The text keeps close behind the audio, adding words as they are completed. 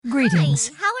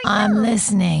Greetings. Hi, how are I'm you?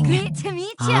 listening. Great to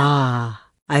meet you.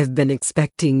 I've been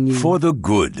expecting you. For the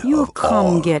good You of come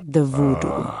all. get the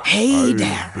voodoo. Hey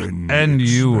there. And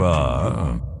you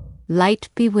are? Light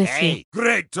be with Hey,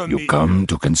 great to You meet come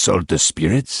to consult the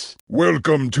spirits?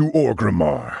 Welcome to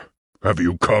Orgrimmar. Have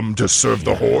you come to serve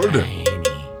the Horde?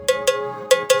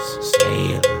 Sail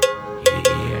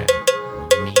here,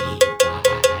 me buy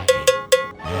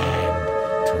and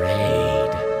trade.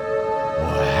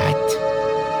 What?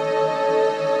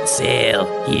 Sail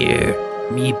here,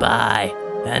 me buy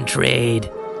and trade.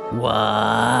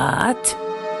 What?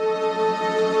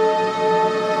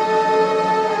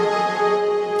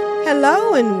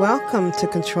 Hello and welcome to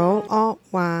Control Alt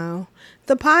Wow,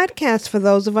 the podcast for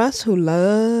those of us who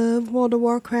love World of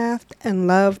Warcraft and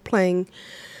love playing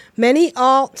many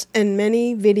alts and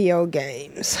many video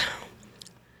games.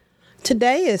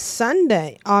 Today is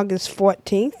Sunday, August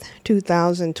 14th,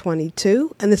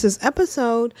 2022, and this is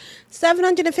episode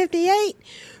 758,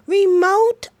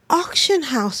 Remote Auction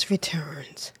House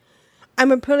Returns. I'm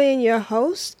Aprillian, your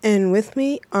host, and with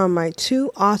me are my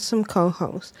two awesome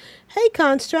co-hosts. Hey,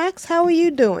 Constrax, how are you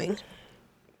doing?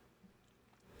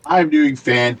 I'm doing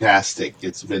fantastic.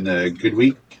 It's been a good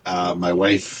week. My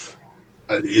wife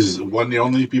is one of the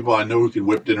only people I know who can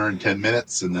whip dinner in 10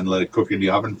 minutes and then let it cook in the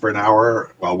oven for an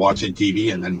hour while watching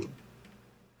TV, and then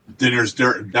dinner's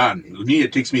done. Me,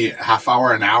 it takes me a half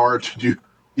hour, an hour to do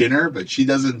dinner, but she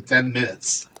does it in 10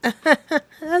 minutes.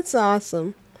 That's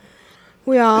awesome.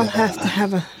 We all have to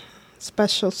have a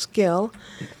special skill.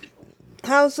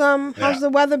 How's the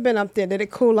weather been up there? Did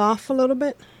it cool off a little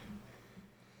bit?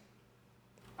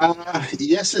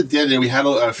 Yes, it did. We had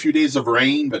a few days of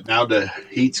rain, but now the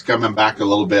heat's coming back a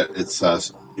little bit. It's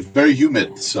very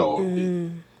humid, so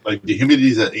like the humidity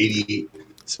is at 80,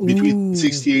 it's between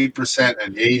 68%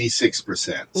 and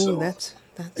 86%. So that's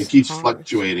it keeps harsh.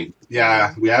 fluctuating.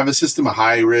 Yeah, we have a system of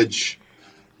high ridge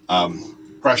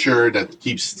pressure that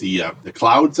keeps the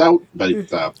clouds out, but it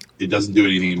doesn't do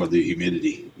anything about the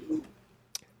humidity.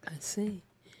 I see.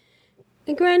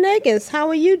 And Grand Agus, how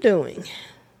are you doing?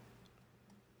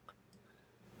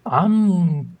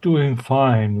 I'm doing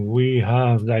fine. We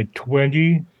have like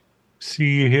 20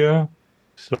 C here,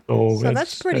 so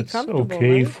that's pretty comfortable,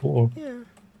 okay, right? Yeah.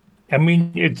 I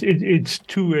mean, it's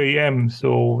 2 a.m.,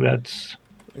 so that's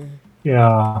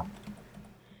yeah.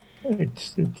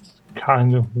 It's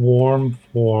kind of warm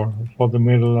for the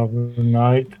middle of the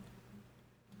night,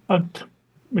 but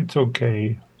it's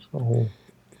okay. So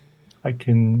I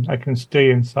can stay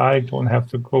inside. Don't have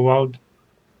to go out.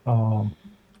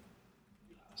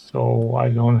 So I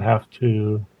don't have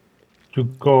to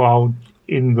go out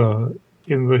in the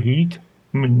heat.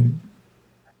 I mean,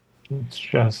 it's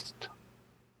just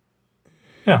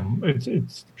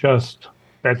it's just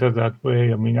better that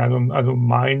way. I mean, I don't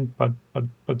mind, but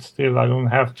still, I don't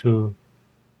have to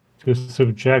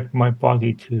subject my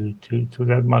body to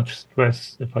that much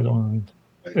stress if I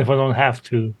don't have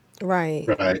to. Right.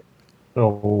 Right.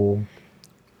 So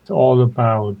it's all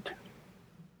about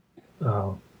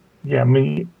I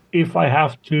mean, if I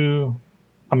have to,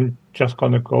 I'm just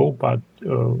gonna go. But I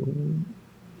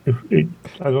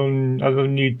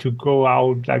don't need to go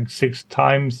out like 6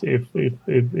 times if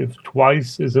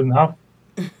twice is enough.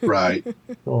 Right.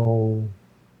 So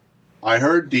I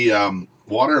heard the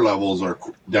water levels are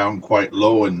down quite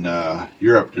low in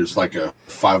Europe. There's like a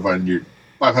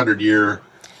 500-year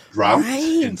drought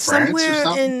in France Somewhere or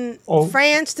something. in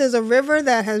France, there's a river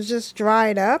that has just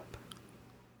dried up.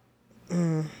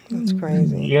 That's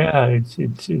crazy. yeah,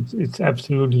 it's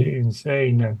absolutely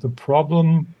insane. And the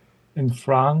problem in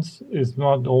France is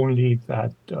not only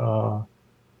that the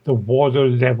water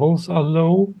levels are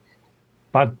low,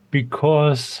 but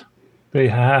because they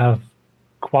have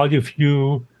quite a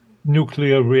few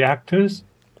nuclear reactors,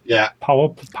 power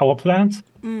plants,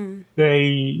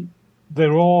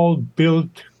 they're all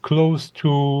built close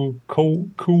to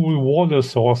cool water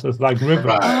sources like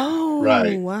rivers.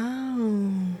 Right. Wow.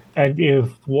 And if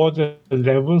water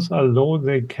levels are low,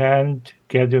 they can't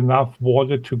get enough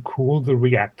water to cool the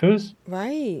reactors.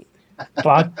 Right.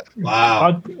 But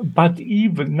Wow. but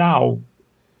even now,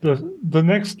 the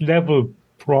next level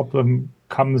problem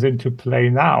comes into play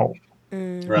now,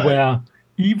 Right. where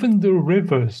even the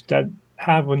rivers that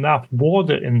have enough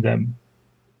water in them,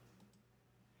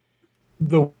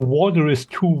 the water is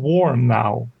too warm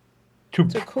now to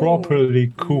cool.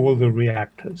 properly cool the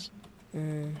reactors. Oh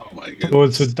my goodness. So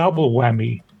it's a double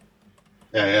whammy.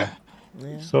 Yeah.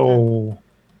 So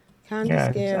Kind of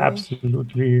yeah, scary. it's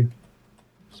absolutely.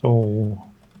 So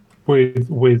with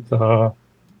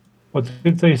what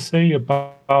did they say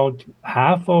about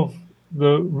half of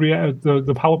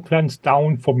the power plants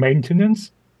down for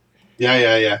maintenance?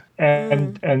 Yeah.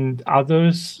 and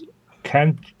others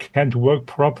can't work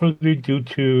properly due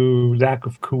to lack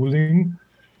of cooling.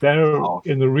 They're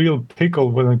in a real pickle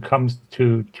when it comes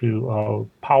to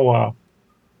power,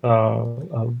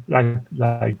 like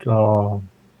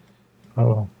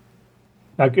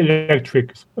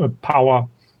electric power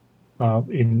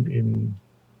in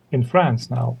France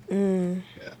now.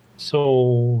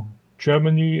 So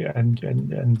Germany and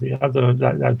the other,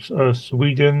 that's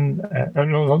Sweden.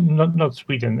 No, not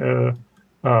Sweden.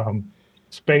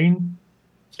 Spain.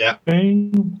 Yeah.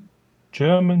 Spain,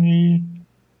 Germany,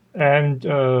 and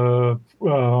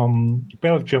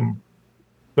Belgium.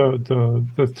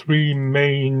 The three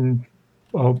main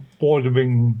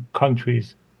bordering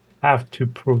countries have to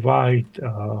provide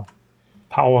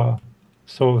power,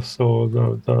 so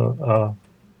the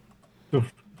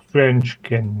French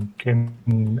can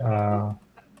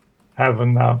have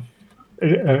enough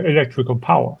electrical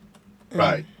power,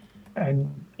 Right. and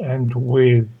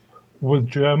with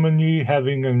Germany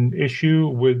having an issue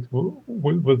with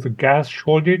the gas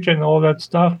shortage and all that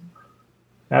stuff,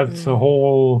 that's a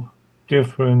whole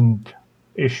different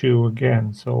issue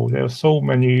again. So there's so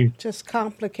many. Just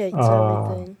complicates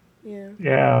everything.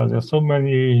 Yeah, there's so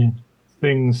many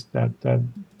things that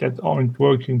aren't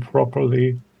working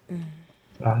properly.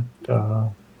 That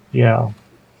yeah.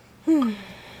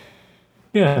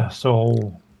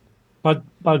 So, but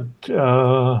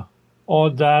all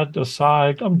that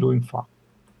aside, I'm doing fine.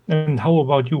 And how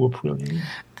about you, Aprilia?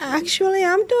 Actually,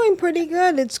 I'm doing pretty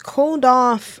good. It's cooled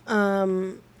off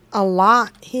a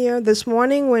lot here. This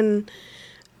morning when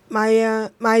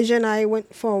Maja and I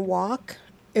went for a walk,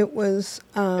 it was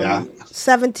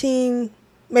 17,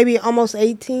 maybe almost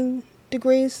 18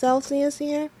 degrees Celsius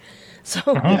here. So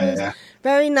it was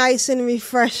very nice and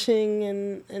refreshing.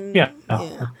 And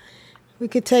we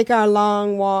could take our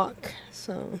long walk.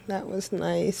 So that was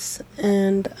nice.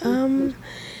 And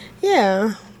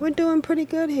we're doing pretty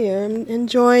good here. I'm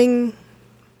enjoying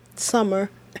summer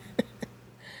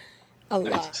a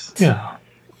lot. Yeah.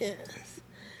 Yes.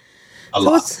 A So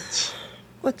lot.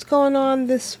 what's going on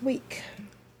this week?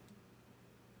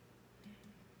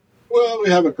 Well, we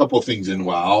have a couple things in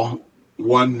WoW.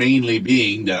 One mainly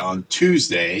being that on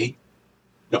Tuesday,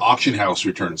 the auction house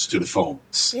returns to the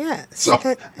phones. Yes. So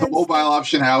the mobile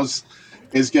auction house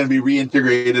is going to be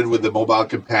reintegrated with the mobile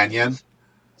companion.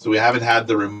 So we haven't had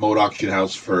the remote auction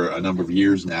house for a number of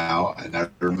years now. And I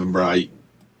remember I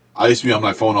used to be on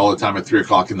my phone all the time at 3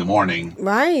 o'clock in the morning.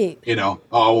 Right. I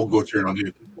will go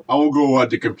on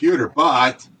the computer,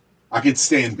 but I could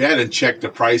stay in bed and check the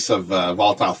price of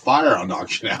volatile fire on the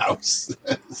auction house.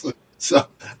 So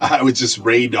I would just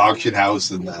raid the auction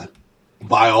house and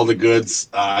buy all the goods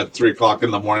at 3 o'clock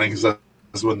in the morning, because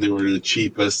that's when they were the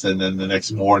cheapest. And then the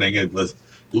next morning it was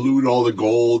loot all the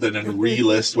gold and then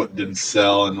relist what didn't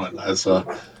sell and whatnot. So,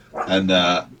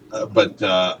 but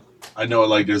I know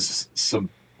like there's some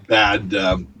bad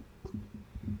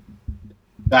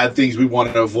things we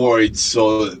want to avoid,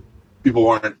 so people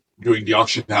aren't doing the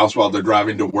auction house while they're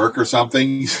driving to work or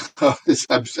something.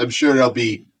 I'm sure there'll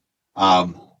be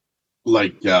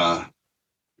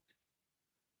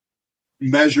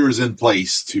measures in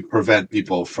place to prevent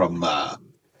people from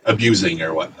abusing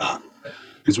or whatnot,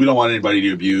 because we don't want anybody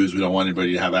to abuse. We don't want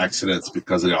anybody to have accidents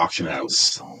because of the auction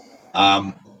house.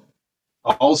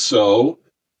 Also,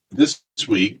 this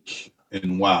week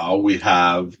in WoW, we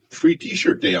have free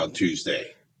T-shirt day on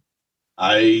Tuesday.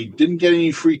 I didn't get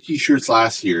any free T-shirts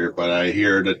last year, but I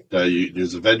hear that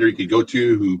there's a vendor you could go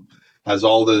to who has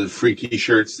all the free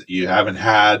T-shirts that you haven't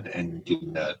had, and you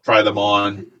can try them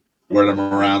on, wear them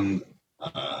around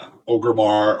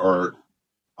Orgrimmar or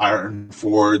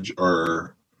Ironforge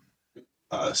or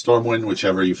Stormwind,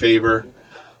 whichever you favor.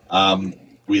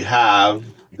 We have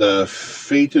the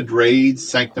Fated Raids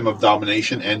Sanctum of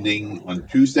Domination ending on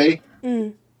Tuesday.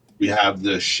 We have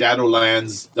the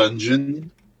Shadowlands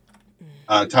Dungeon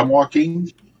Time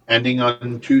Walking ending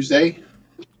on Tuesday.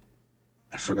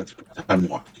 I forgot to put Time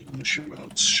Walking in the show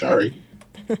notes. Sorry.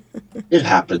 It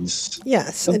happens.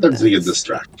 Yes. Sometimes we get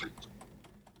distracted.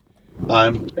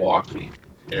 Time Walking.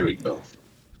 There we go.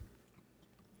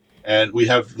 And we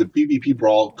have the PvP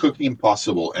Brawl Cooking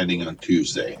Impossible ending on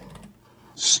Tuesday.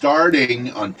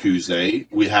 Starting on Tuesday,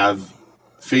 we have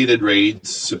Fated Raids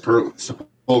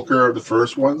Sepulchre, the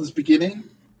first one's beginning.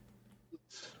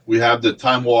 We have the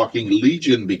Time Walking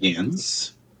Legion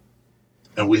begins.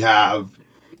 And we have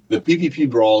the PvP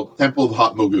Brawl Temple of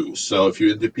Hot Mogu. So if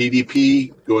you're into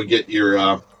PvP, go and get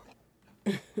your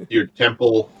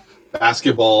Temple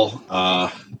basketball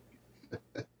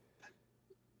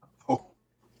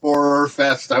horror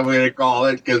fest, I'm going to call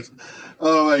it, because,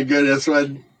 oh my goodness,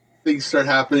 when things start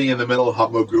happening in the middle of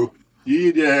Hutmogu, you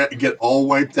either get all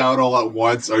wiped out all at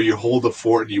once, or you hold the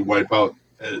fort and you wipe out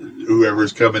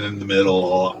whoever's coming in the middle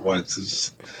all at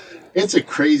once. It's a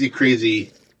crazy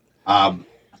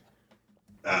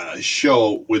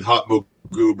show with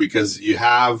Hutmogu, because you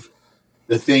have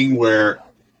the thing where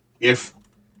if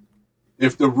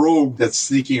the rogue that's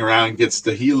sneaking around gets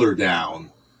the healer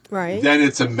down, right, then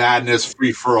it's a madness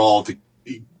free-for-all to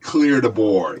clear the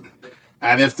board.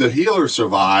 And if the healer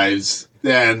survives,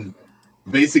 then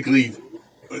basically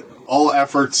all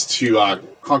efforts to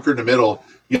conquer the middle,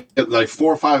 you get like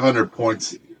 400 or 500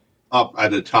 points up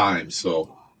at a time.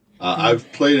 So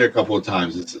I've played it a couple of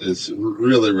times. It's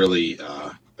really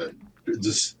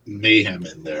just mayhem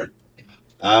in there.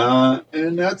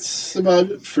 And that's about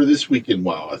it for this weekend.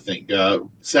 WoW, I think.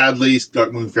 Sadly,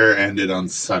 Dark Moon Fair ended on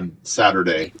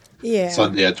Saturday. Yeah.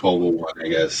 Sunday at 12:01, I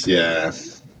guess. Yeah.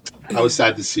 I was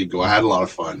sad to see it go. I had a lot of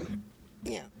fun.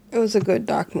 Yeah. It was a good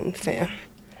Dark Moon Fair.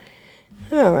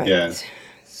 All right. Yeah.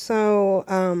 So,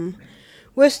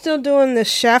 we're still doing the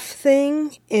chef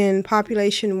thing in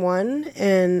Population 1,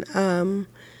 and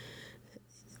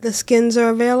the skins are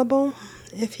available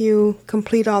if you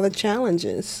complete all the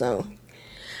challenges. So,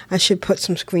 I should put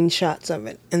some screenshots of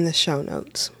it in the show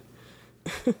notes.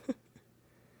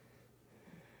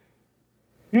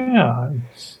 Yeah.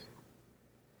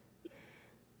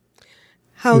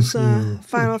 How's if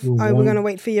Final? you Are we want- going to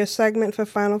wait for your segment for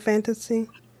Final Fantasy?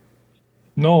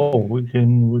 No, we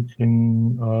can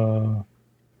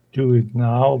do it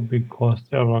now, because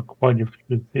there are quite a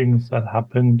few things that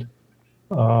happened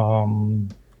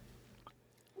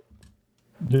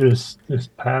this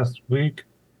past week.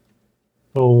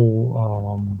 So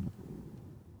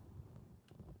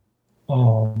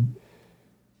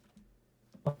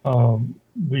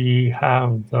we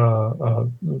have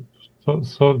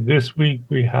so this week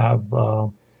we have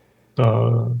the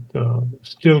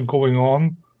still going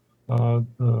on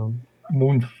the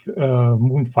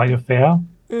Moonfire Fair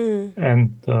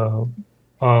and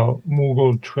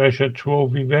Moogle Treasure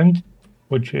Trove event,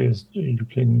 which is you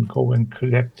can go and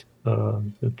collect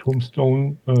the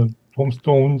tombstones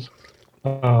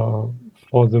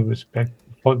for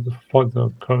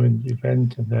the current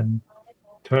event, and then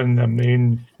turn them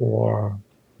in for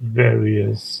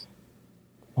various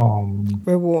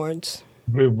Rewards.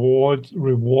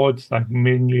 rewards like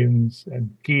minions and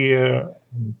gear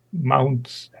and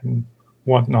mounts and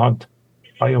whatnot,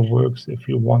 fireworks if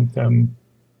you want them.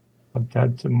 But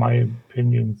that's, in my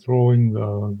opinion, throwing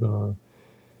the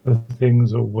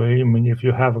things away. I mean, if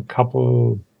you have a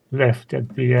couple left at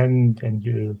the end and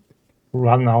you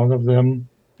run out of them,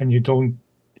 and you don't,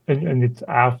 and it's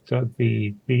after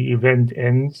the event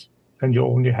ends, and you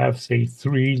only have, say,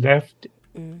 3 left,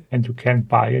 and you can't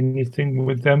buy anything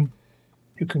with them,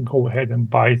 you can go ahead and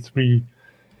buy 3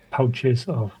 pouches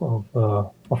of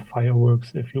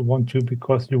fireworks if you want to,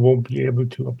 because you won't be able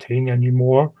to obtain any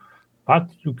more. But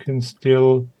you can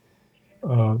still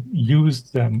use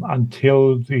them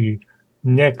until the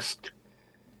next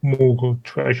Moogle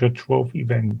Treasure Trove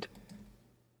event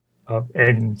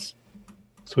ends.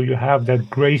 So you have that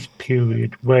grace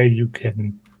period where you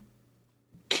can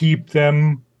keep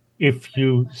them if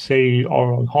you, say,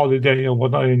 are on holiday or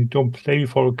whatnot, and you don't play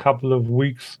for a couple of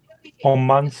weeks or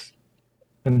months,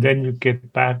 and then you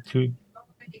get back to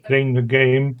playing the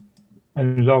game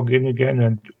and log in again,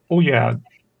 and oh yeah,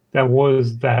 there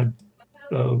was that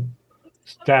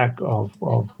stack of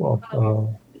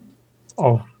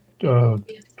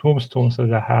tombstones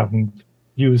that I haven't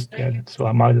used yet, so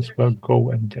I might as well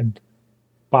go and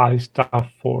buy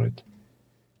stuff for it.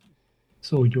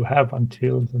 So you have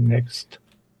until the next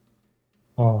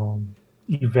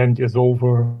event is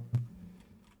over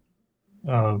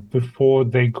before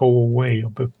they go away, or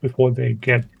before they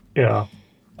get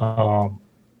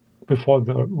before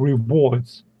the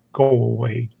rewards go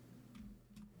away.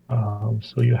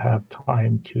 So you have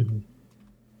time to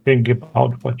think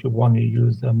about what you want to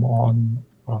use them on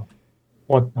or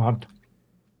whatnot.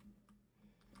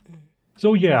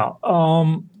 So yeah,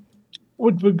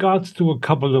 with regards to a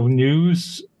couple of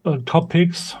news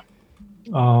topics,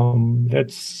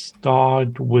 let's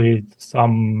start with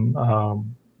some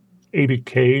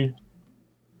ABK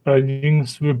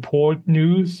earnings report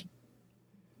news.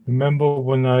 Remember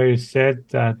when I said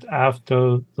that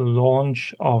after the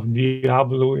launch of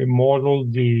Diablo Immortal,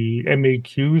 the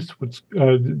MAQs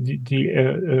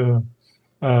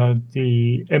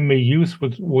the MAUs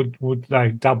would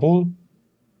like double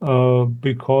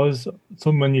because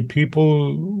so many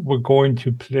people were going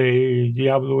to play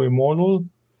Diablo Immortal.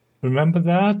 Remember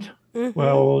that? Mm-hmm.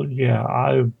 Well,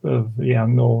 yeah,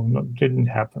 no, didn't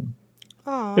happen.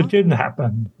 It didn't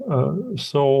happen.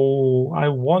 So I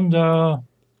wonder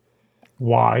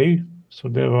why. So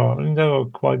there are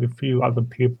quite a few other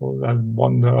people that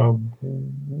wonder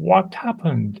what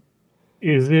happened.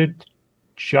 Is it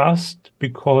just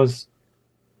because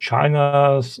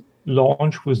China's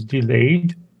launch was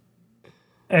delayed,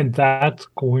 and that's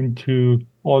going to,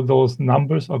 all those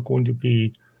numbers are going to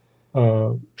be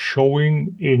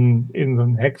showing in the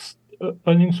next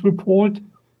earnings report,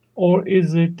 or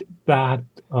is it that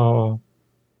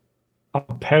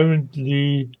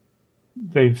apparently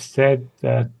they've said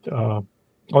that,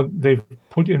 or they've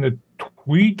put in a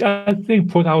tweet, I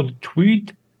think, put out a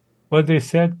tweet where they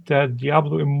said that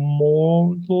Diablo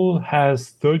Immortal has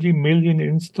 30 million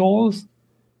installs?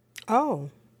 Oh.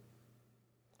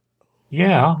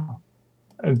 Yeah.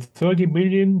 And 30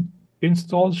 million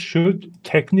installs should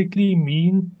technically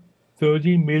mean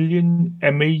 30 million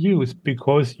MAUs,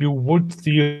 because you would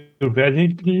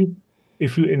theoretically,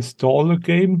 if you install a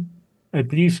game,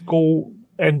 at least go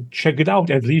and check it out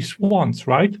at least once,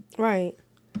 right? Right.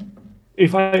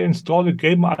 If I install a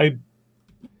game, I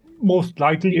most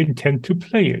likely intend to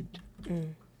play it.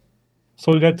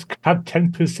 So let's cut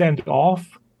 10%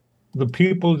 off the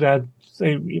people that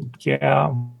say,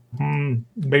 yeah,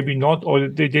 maybe not, or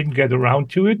they didn't get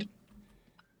around to it.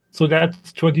 So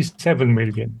that's 27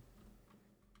 million.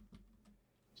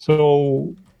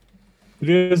 So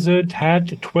Blizzard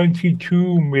had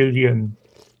 22 million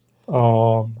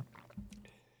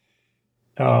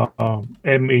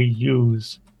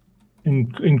MAUs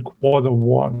in quarter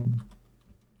one.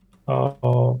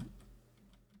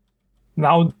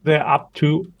 Now they're up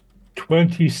to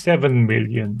 27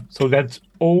 million. So that's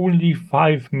only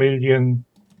 5 million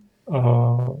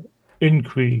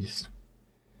increase.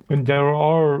 And there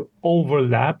are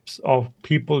overlaps of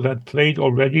people that played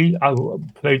already,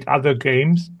 played other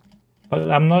games, but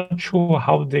I'm not sure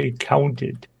how they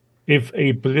counted. If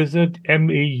a Blizzard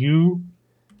MAU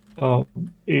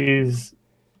is,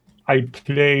 I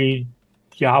play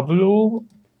Diablo,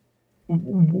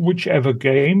 whichever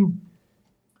game,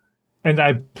 and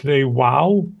I play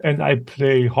WoW, and I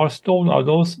play Hearthstone, are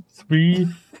those 3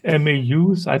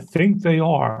 MAUs? I think they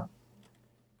are.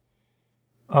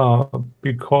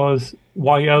 Because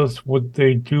why else would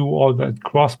they do all that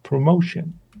cross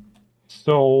promotion?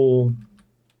 So,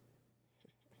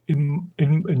 in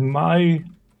my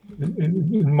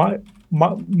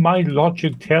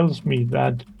logic tells me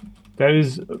that there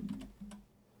is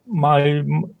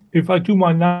if I do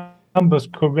my numbers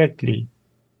correctly,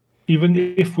 even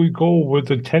if we go with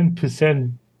the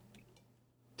 10%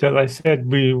 that I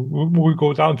said, we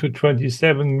go down to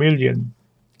 27 million.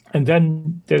 And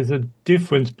then there's a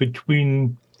difference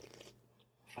between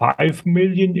 5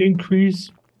 million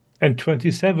increase and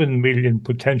 27 million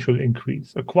potential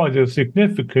increase, quite a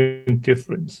significant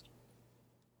difference.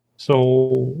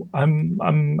 So I'm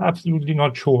absolutely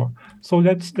not sure. So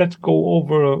let's go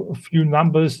over a few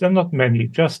numbers. They're not many,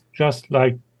 just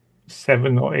like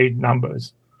 7 or 8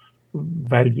 numbers,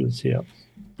 values here.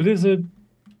 Blizzard's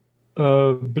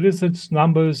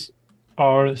numbers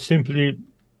are simply,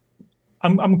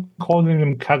 I'm calling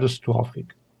them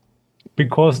catastrophic,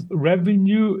 because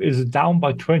revenue is down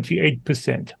by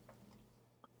 28%.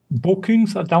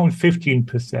 Bookings are down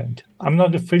 15%. I'm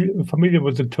not familiar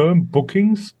with the term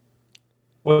bookings,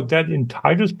 what that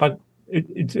entitles, but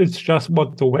it's just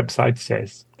what the website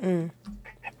says. And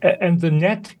the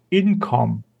net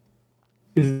income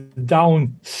is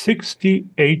down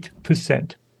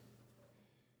 68%.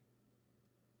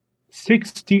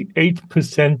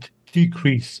 68%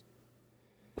 decrease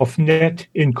of net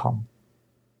income.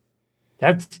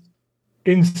 That's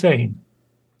insane.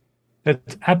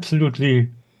 That's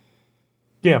absolutely,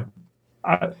 yeah.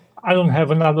 I don't have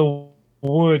another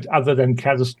word other than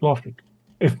catastrophic.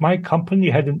 If my company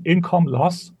had an income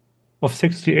loss of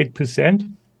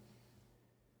 68%,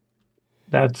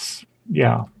 that's,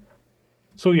 yeah.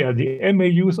 So yeah, the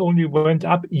MAUs only went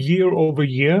up year over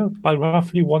year by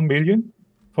roughly 1 million,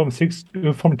 from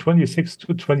 26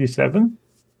 to 27.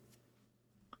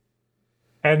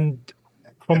 And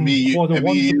from quarter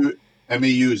one,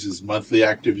 MAUs is monthly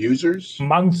active users?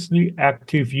 Monthly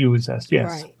active users,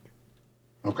 yes. Right.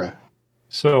 Okay.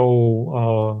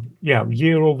 So, yeah,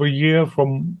 year over year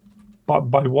by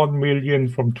 1 million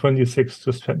from 26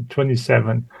 to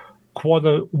 27.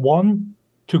 Quarter one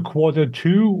to quarter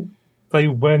two, they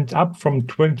went up from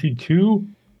 22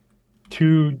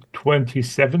 to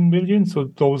 27 million. So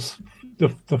those, the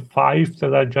 5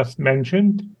 that I just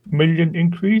mentioned, million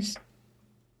increase.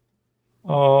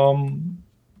 And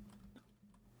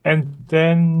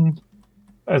then,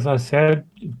 as I said,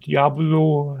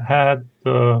 Diablo had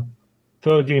the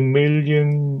 30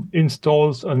 million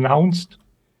installs announced.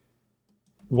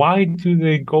 Why do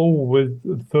they go with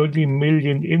 30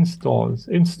 million installs?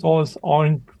 Installs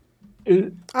aren't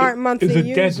monthly is a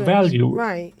users. dead value.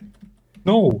 Right.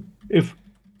 No, if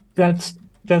that's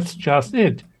just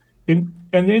it. An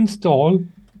install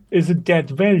is a dead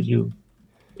value.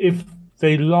 If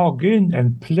they log in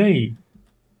and play,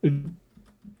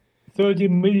 30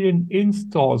 million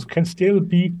installs can still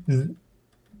be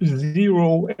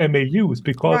zero MAUs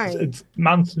because Right. it's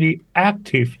monthly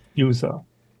active user.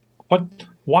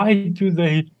 Why do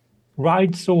they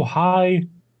ride so high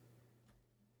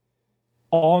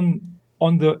on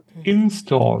the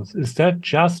installs? Is that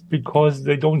just because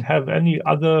they don't have any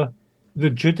other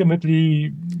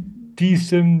legitimately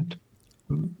decent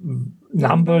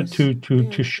number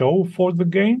to show for the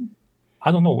game?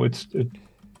 I don't know. It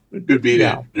Could be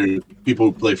Yeah. that there are people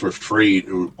who play for free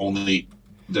who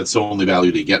that's the only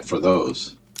value to get for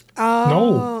those.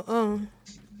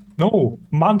 No,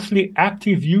 monthly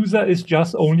active user is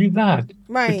just only that.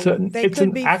 Right. They It's could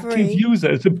an be active free.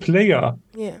 user. It's a player.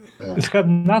 Yeah. It's got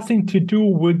nothing to do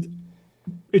with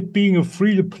it being a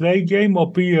free-to-play game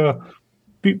or be a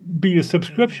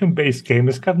subscription-based game.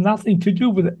 It's got nothing to do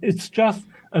with it. It's just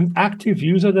an active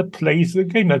user that plays the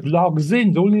game, that logs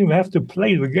in. Don't even have to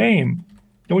play the game.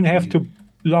 Don't have to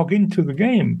log into the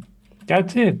game.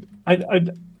 That's it. I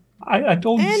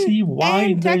don't see why.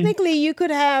 And technically, you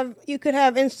could have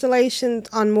installations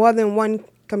on more than one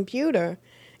computer,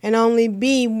 and only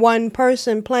be one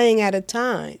person playing at a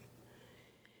time.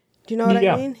 Do you know what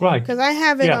I mean? Right. Because I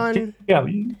have it on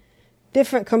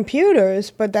different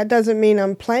computers, but that doesn't mean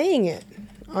I'm playing it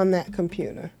on that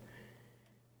computer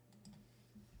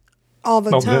all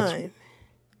the time.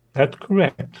 That's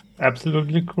correct.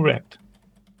 Absolutely correct.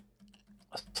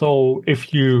 So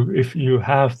if you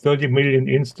have 30 million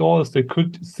installs, they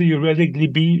could theoretically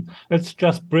be, let's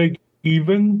just break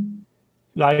even,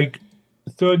 like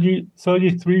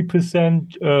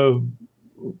 33%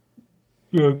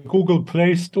 Google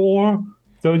Play Store,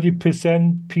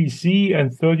 30% PC,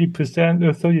 and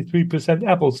 33%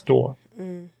 Apple Store.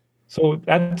 So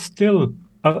that's still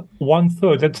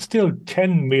 1/3. That's still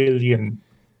 10 million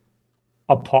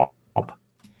a pop.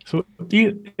 So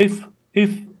if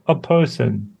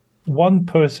one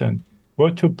person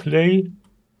were to play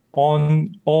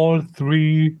on all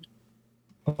three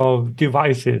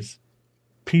devices,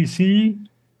 PC,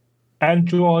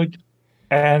 Android,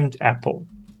 and Apple,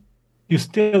 you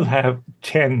still have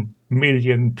 10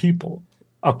 million people,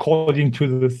 according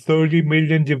to the 30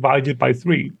 million divided by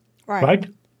 3, right?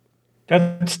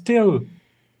 That's still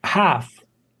half.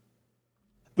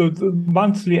 The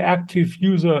monthly active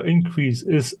user increase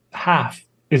is half.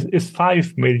 Is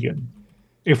 5 million.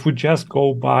 If we just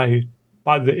go by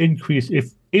the increase,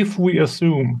 if we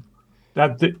assume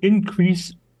that the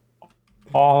increase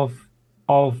of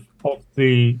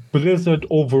the Blizzard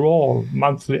overall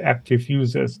monthly active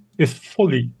users is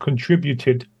fully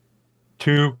contributed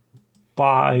to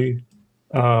by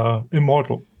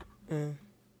Immortal.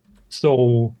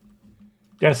 So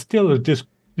there's still a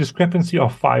discrepancy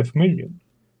of 5 million.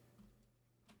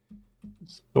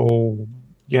 So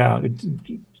yeah,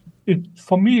 it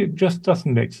for me it just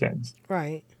doesn't make sense.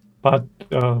 Right. But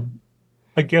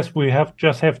I guess we have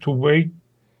to wait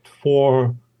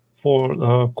for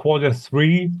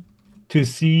Q3 to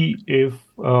see if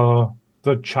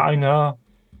the China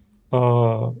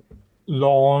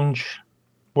launch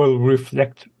will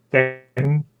reflect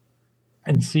then,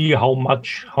 and see how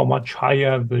much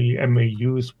higher the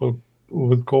MAUs will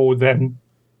go then,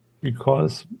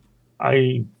 because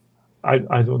I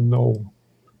don't know.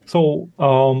 So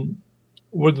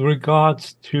with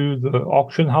regards to the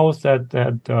auction house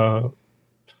that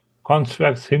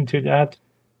Contracts hinted at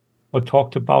or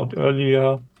talked about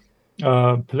earlier,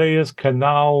 players can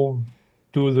now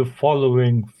do the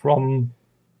following from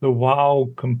the WoW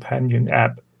companion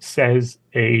app, says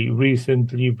a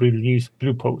recently released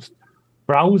blue post.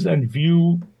 Browse and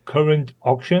view current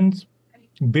auctions,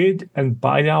 bid and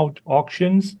buy out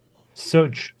auctions,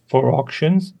 search for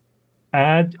auctions,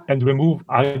 add and remove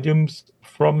items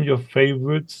from your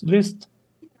favorites list,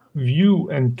 view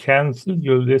and cancel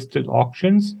your listed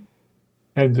auctions.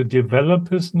 And the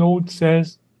developers note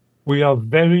says, we are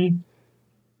very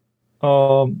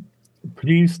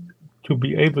pleased to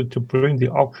be able to bring the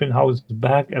auction house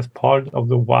back as part of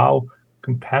the WoW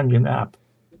companion app.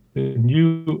 The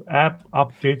new app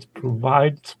updates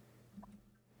provided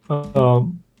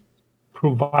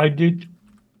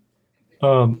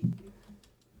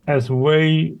as a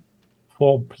way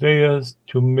for players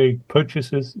to make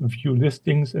purchases, view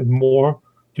listings, and more,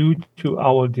 due to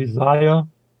our desire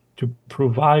to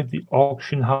provide the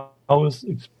auction house house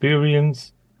experience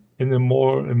in a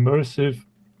more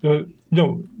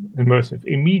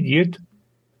immediate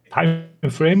time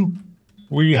frame.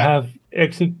 We have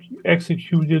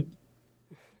excluded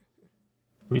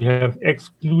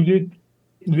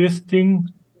listing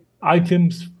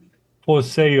items for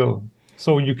sale.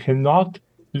 So you cannot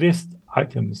list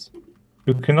items.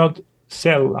 You cannot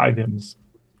sell items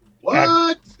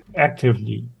What?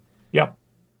 actively. Yep.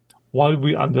 While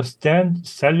we understand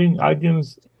selling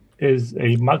items is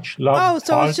a much loved Oh,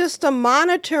 so part, it's just a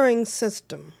monitoring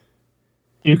system.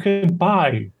 you can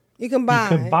buy. You can buy. You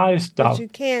can buy stuff. But you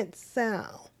can't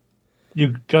sell. You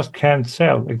just can't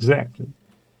sell, exactly.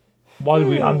 While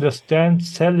we understand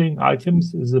selling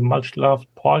items is a much loved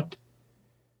part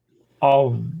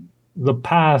of the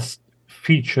past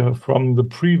feature from the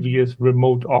previous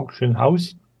remote auction house,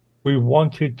 we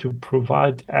wanted to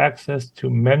provide access to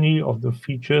many of the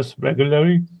features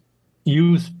regularly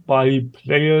used by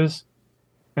players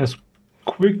as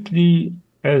quickly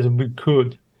as we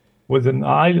could, with an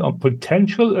eye on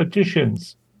potential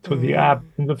additions to the app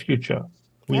in the future.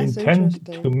 We That's intend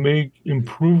interesting. to make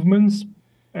improvements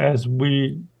as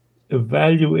we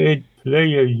evaluate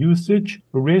player usage,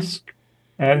 risk,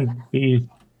 and the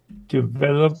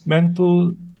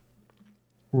developmental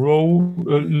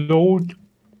load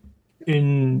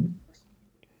in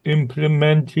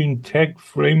implementing tech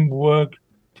framework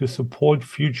to support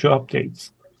future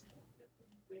updates.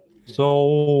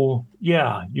 So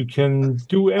yeah, you can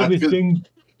do everything.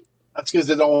 That's because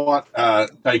they don't want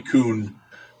Tycoon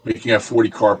making a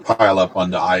 40-car pileup on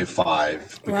the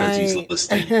I-5 because he's Right.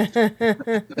 listing.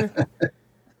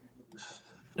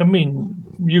 I mean,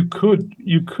 you could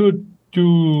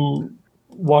do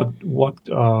what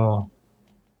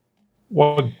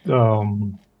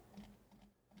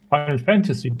Final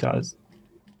Fantasy does,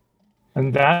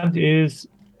 and that is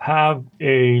have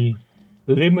a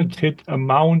limited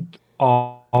amount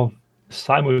of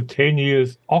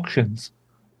simultaneous auctions,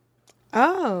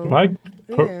 Oh, right?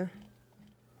 yeah.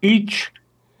 Each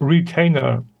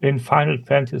retainer in Final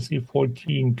Fantasy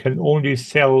 14 can only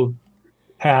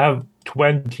have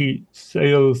 20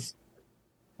 sales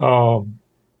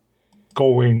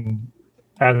going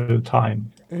at a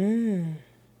time.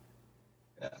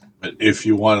 But if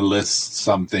you want to list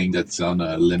something that's on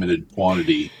a limited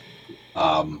quantity,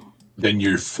 then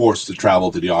you're forced to travel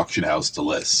to the auction house to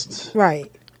list.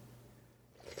 Right.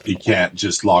 You can't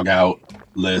just log out,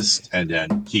 list, and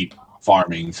then keep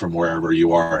farming from wherever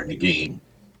you are in the game.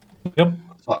 Yep.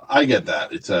 So I get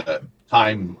that. It's a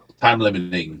time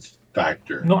limiting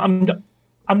factor. No,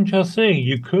 I'm just saying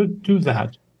you could do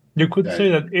that. You could say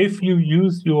that if you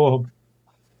use your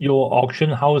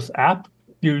auction house app,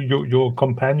 your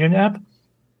companion app,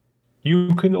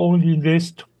 you can only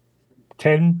list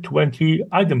 10, 20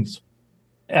 items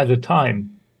at a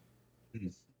time.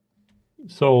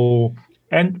 So,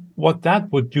 and what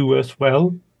that would do as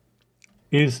well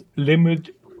is limit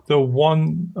the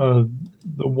one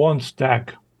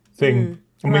stack thing.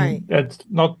 I mean, right. that's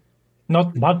not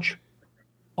much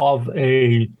of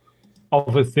a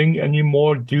thing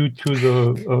anymore due to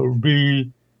the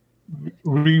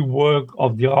rework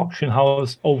of the auction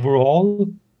house overall.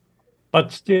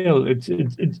 But still,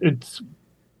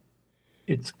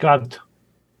 it's got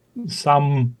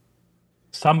some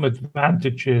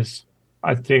advantages.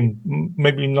 I think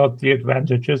maybe not the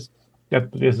advantages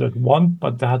that Blizzard want,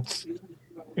 but that's,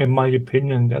 in my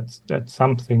opinion, that's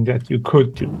something that you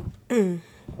could do.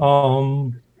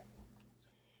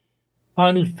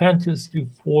 Final Fantasy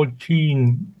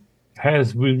XIV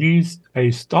has released a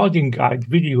starting guide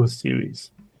video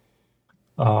series,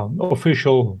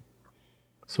 official.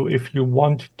 So if you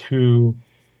want to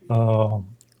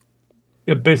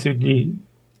basically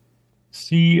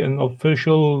see an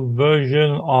official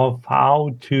version of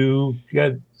how to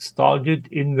get started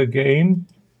in the game,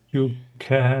 you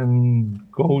can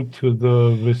go to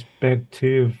the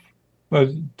respective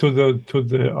to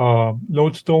the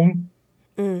lodestone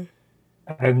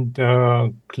and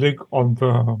click on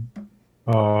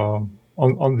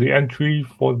the entry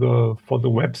for the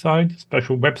website,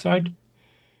 special website,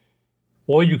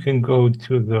 or you can go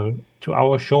to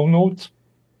our show notes.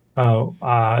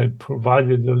 I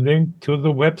provided a link to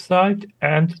the website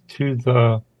and to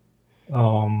the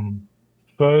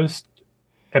first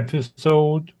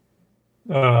episode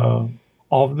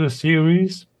of the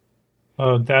series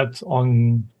that's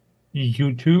on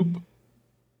YouTube,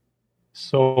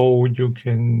 so you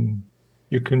can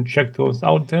check those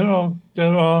out. There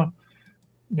are.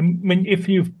 I mean, if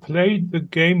you've played the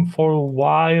game for a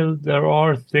while, there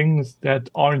are things that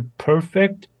aren't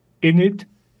perfect in it,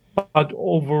 but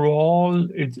overall,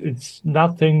 it's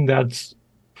nothing that's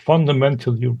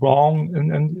fundamentally wrong,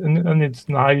 and it's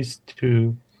nice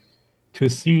to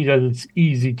see that it's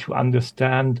easy to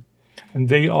understand, and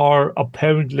they are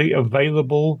apparently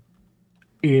available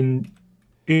in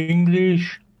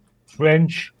English,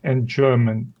 French, and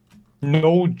German.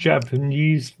 No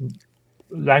Japanese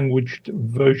language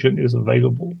version is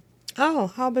available. Oh,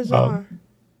 how bizarre.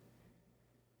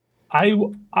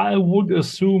 I would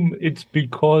assume it's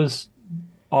because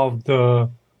of the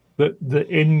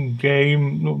in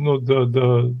game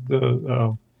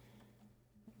the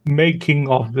making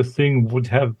of the thing would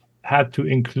have had to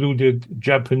included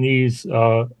Japanese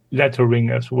lettering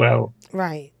as well,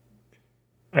 Right.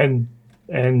 and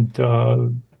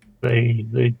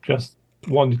they just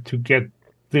wanted to get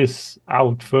this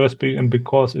out first, and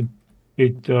because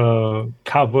it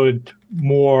covered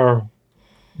more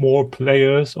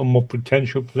players or more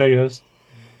potential players,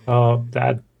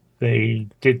 that they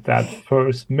did that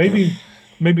first. Maybe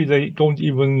they don't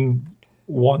even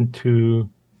want to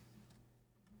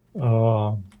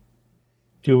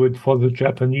do it for the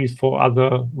Japanese for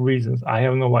other reasons. I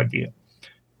have no idea.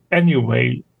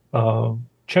 Anyway,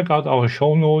 check out our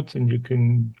show notes, and you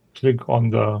can click on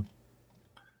the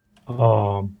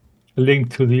link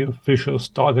to the official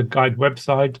Starter Guide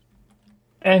website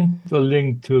and the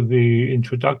link to the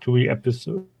introductory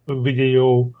episode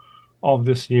video of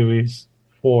the series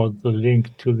for the link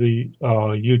to the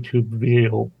YouTube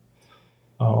video.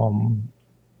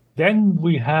 Then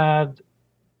we had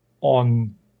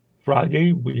on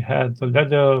Friday, we had the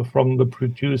letter from the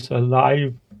producer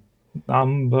live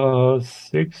number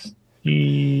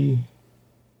 60,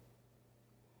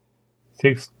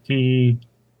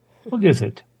 what is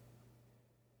it?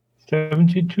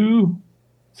 72?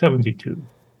 72.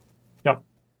 Yep.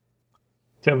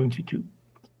 72.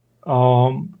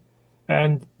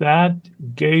 And that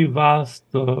gave us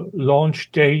the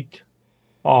launch date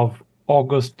of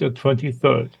August the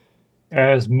 23rd,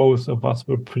 as most of us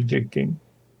were predicting.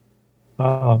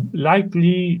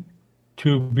 Likely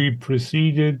to be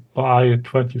preceded by a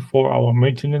 24-hour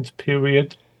maintenance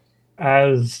period,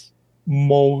 as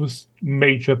most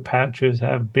major patches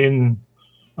have been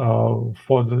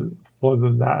for the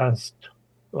last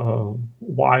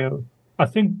while. I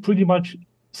think pretty much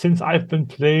since I've been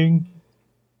playing,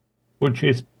 which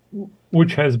has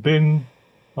been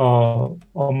a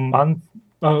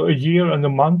year and a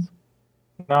month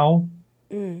now.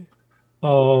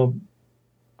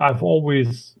 I've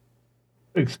always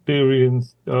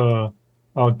experienced a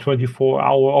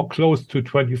 24-hour or close to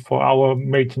 24-hour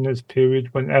maintenance period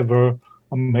whenever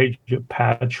a major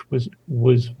patch was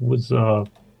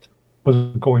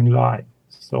going live.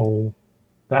 So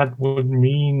that would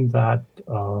mean that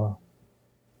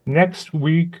next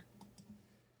week,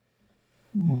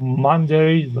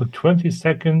 Monday the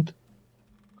 22nd,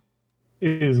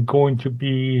 is going to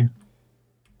be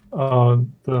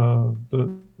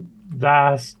the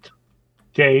last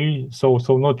day. So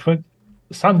not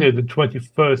Sunday the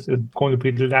 21st is going to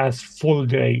be the last full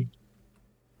day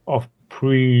of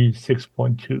pre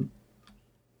 6.2.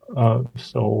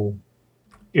 So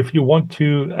if you want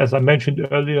to, as I mentioned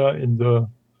earlier in the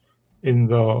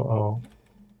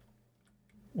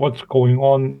what's going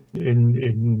on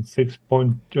in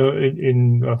Final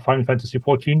Fantasy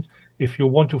 14, if you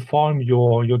want to farm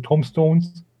your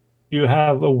tombstones, you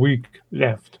have a week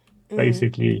left,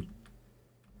 basically.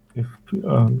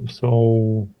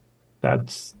 So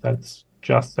that's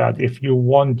just that. If you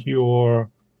want your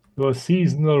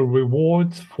seasonal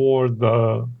rewards for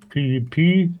the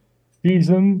PvP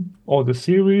season or the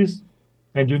series,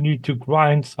 and you need to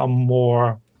grind some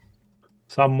more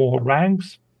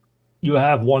ranks, you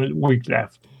have 1 week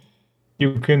left.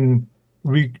 You can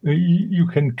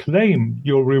claim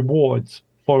your rewards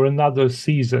for another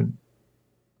season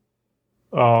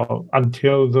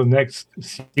until the next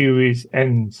series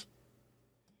ends.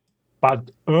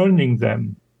 But earning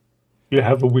them, you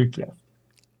have a week left.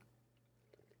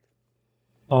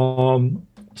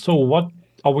 So what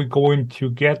are we going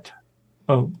to get?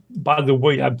 By the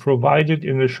way, I provided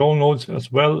in the show notes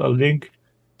as well a link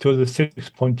to the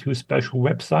 6.2 special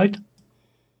website,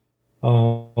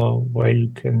 where you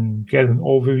can get an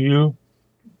overview.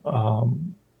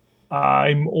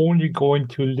 I'm only going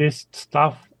to list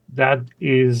stuff that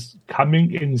is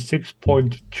coming in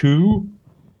 6.2,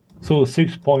 so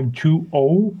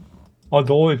 6.20,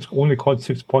 although it's only called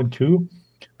 6.2,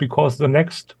 because the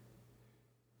next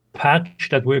patch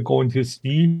that we're going to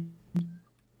see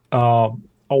a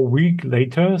week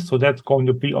later, so that's going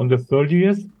to be on the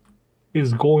 30th,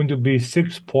 is going to be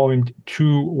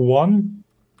 6.21,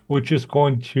 which is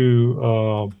going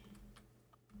to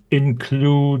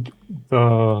include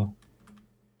the,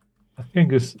 I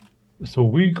think it's so a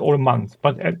week or a month.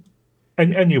 But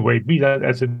and anyway, be that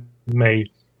as it may,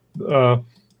 a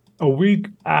week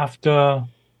after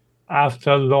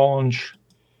launch,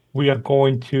 we are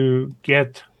going to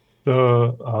get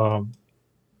the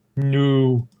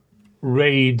new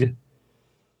raid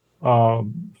for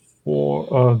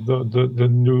the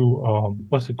new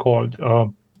what's it called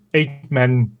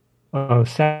 8-man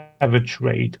Savage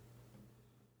raid.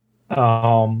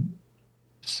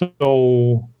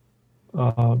 So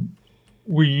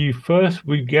we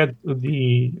get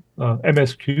the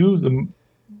MSQ, the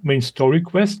main story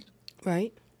quest,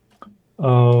 Right.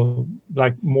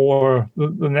 like more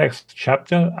the next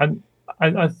chapter, and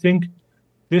I think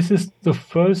this is the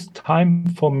first time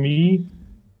for me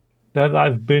that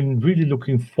I've been really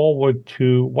looking forward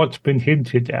to what's been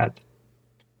hinted at,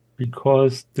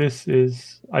 because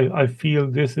I feel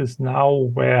this is now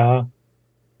where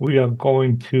we are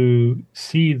going to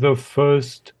see the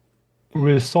first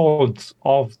results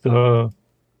of the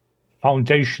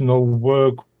foundational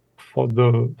work for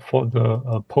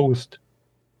the post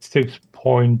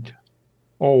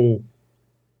 6.0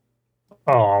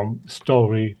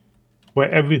 story,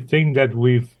 where everything that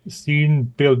we've seen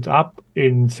built up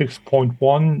in 6.1,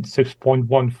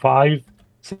 6.15,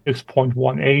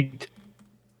 6.18,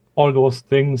 all those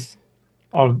things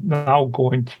are now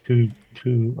going to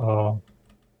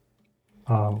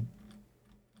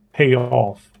pay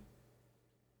off.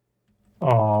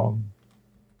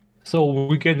 So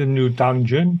we get a new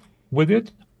dungeon with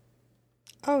it.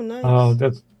 Oh,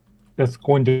 nice. That's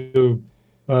going to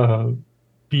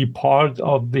be part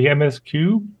of the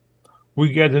MSQ.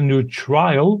 We get a new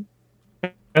trial.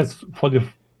 As for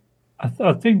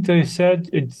I think they said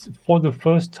it's for the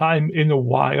first time in a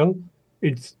while.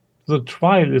 The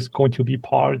trial is going to be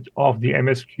part of the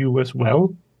MSQ as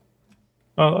well.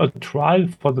 A trial,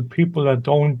 for the people that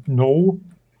don't know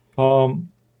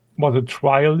what a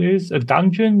trial is, a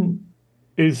dungeon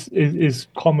is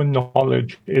common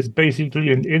knowledge. It's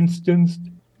basically an instanced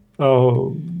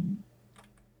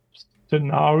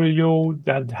scenario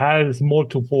that has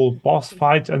multiple boss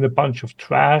fights and a bunch of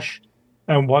trash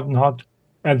and whatnot,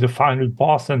 and the final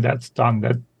boss, and that's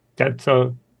done. That's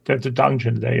a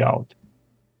dungeon layout.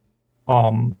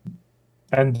 And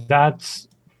that's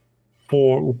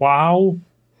for WoW.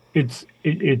 It's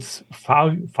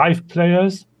 5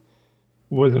 players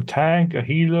with a tank, a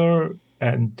healer,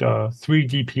 and 3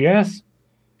 DPS.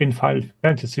 In Final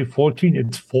Fantasy XIV,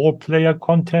 it's 4-player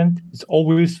content. It's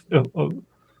always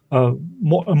a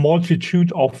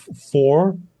multitude of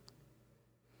 4.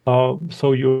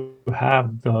 So you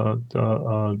have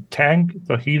the tank,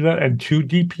 the healer, and 2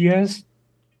 DPS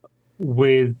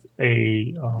with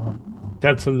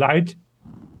that's a light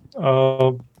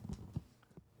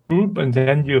group, and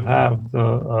then you have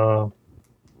the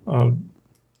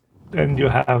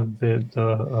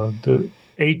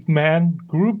 8-man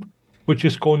group, which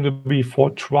is going to be for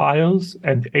trials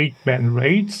and 8-man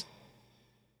raids.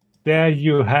 There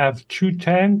you have 2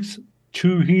 tanks,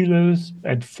 2 healers,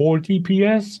 and 4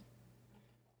 DPS.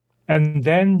 And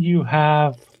then you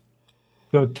have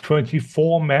the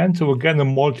 24-man, so again, a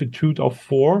multitude of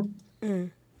 4.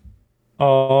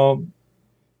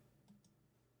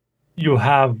 You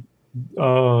have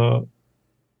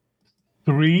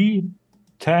 3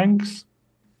 tanks,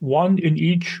 1 in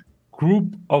each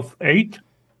group of 8,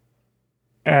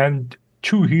 and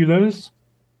 2 healers,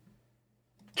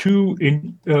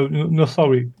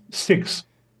 6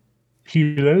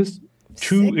 healers,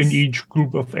 2 in 6? each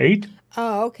group of 8.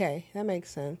 Oh, okay. That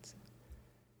makes sense.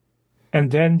 And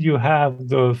then you have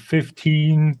the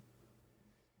 15.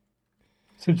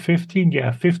 Is it 15?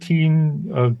 Yeah, 15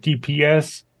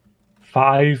 DPS,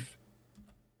 5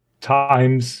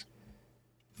 times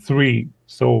 3.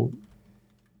 So,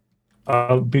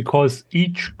 because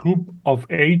each group of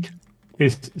 8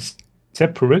 is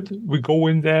separate, we go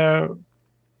in there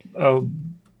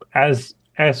as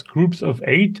groups of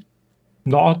 8,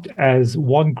 not as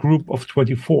one group of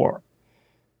 24.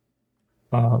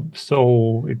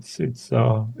 So it's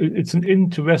an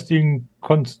interesting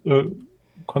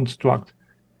construct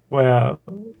where,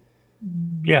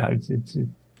 yeah,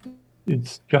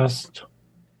 it's just,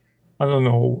 I don't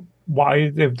know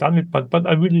why they've done it, but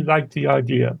I really like the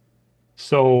idea.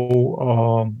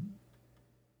 So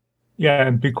yeah,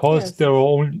 and because Yes.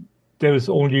 there is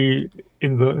only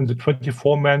in the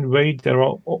 24-man raid, there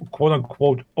are quote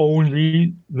unquote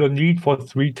only the need for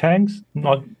 3 tanks.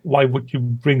 Not why would you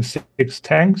bring 6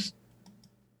 tanks?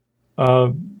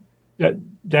 So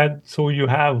you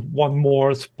have one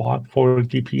more spot for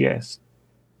DPS.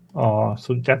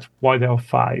 So that's why there are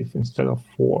 5 instead of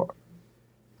 4.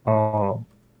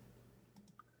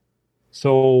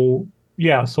 So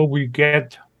so we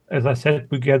get, as I said,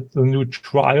 we get the new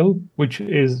trial, which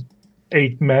is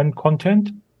 8-man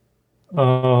content.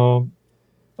 A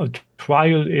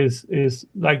trial is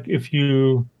like if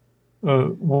you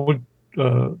would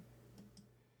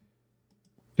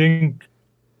think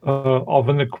of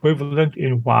an equivalent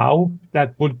in WoW,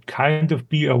 that would kind of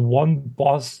be a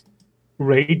one-boss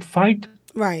raid fight,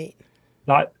 Right.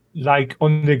 like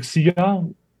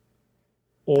Onyxia,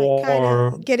 or Kind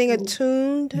of getting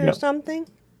attuned or something?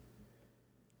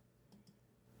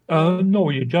 no,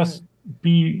 you just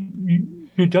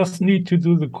need to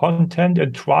do the content,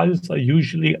 and trials are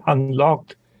usually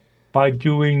unlocked by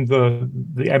doing the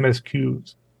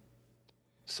MSQs.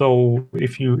 So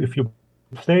if you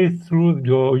play through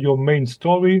your main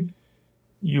story,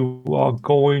 you are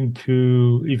going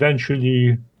to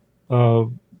eventually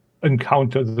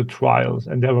encounter the trials,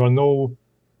 and there are no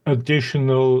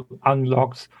additional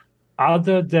unlocks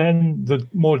other than the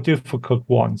more difficult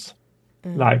ones,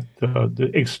 like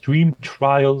the extreme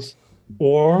trials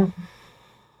or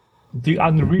the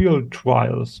Unreal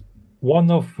trials,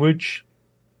 one of which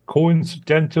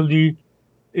coincidentally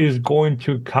is going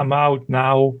to come out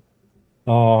now.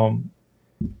 So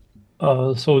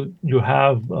you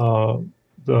have the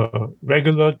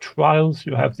regular trials,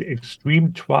 you have the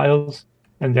extreme trials,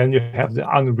 and then you have the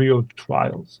Unreal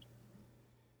trials.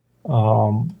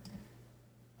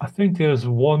 I think there's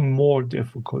one more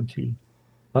difficulty.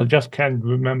 I just can't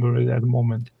remember it at the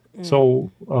moment. So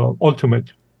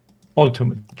ultimate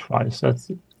trials.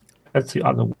 That's the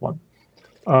other one.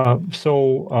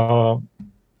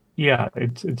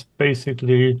 It's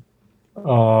basically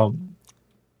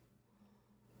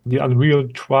the Unreal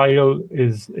trial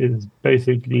is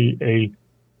basically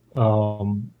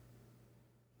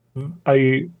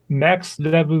a max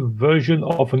level version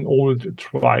of an old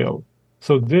trial.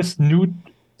 So this new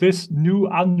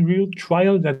Unreal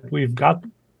trial that we've got,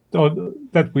 or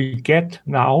that we get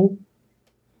now,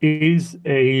 is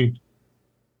a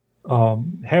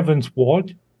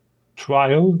Heavensward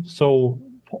trial. So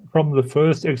from the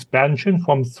first expansion,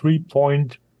 from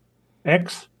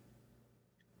 3.x,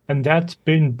 and that's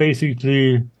been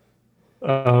basically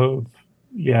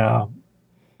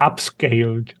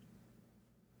upscaled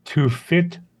to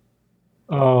fit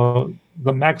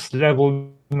the max level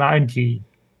 90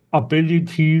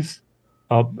 abilities,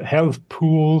 health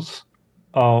pools.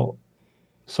 So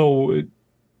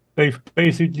they've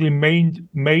basically made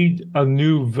a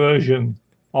new version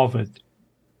of it.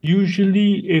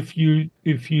 Usually, if you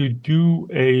do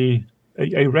a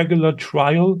regular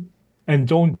trial and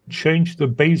don't change the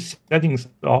base settings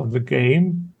of the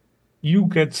game, you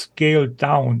get scaled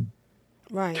down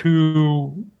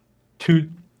to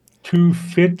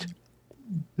fit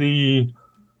the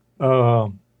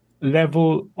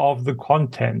level of the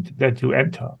content that you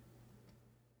enter.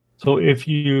 So if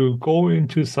you go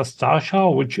into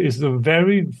Sastasha, which is the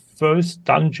very first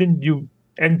dungeon you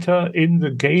enter in the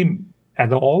game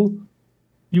at all,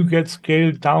 you get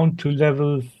scaled down to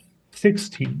level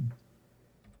 16.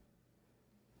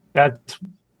 That's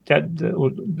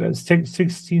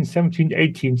 16, 17,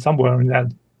 18, somewhere in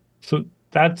that. So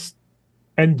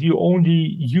and you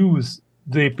only use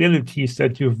the abilities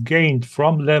that you've gained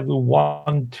from level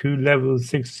 1 to level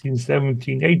 16,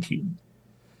 17, 18,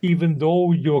 even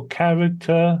though your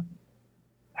character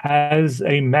has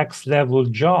a max level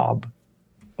job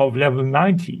of level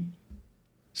 90.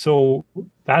 So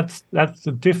that's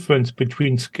the difference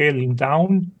between scaling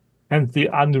down and the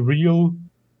Unreal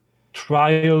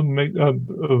trial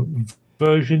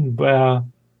version, where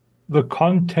the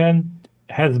content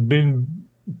has been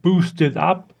boosted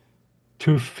up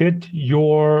to fit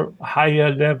your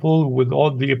higher level with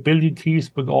all the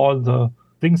abilities, with all the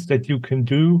things that you can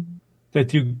do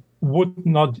that you would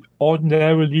not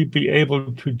ordinarily be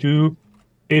able to do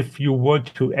if you were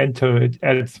to enter it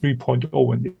at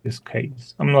 3.0 in this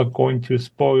case. I'm not going to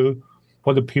spoil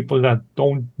for the people that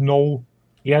don't know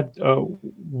yet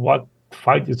what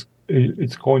fight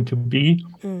it's going to be.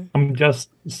 I'm just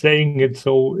saying it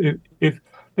so if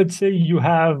let's say you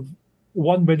have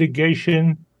one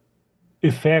mitigation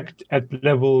effect at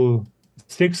level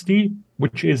 60,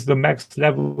 which is the max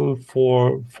level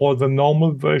for the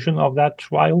normal version of that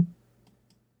trial,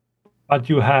 but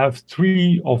you have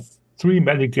three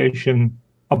mitigation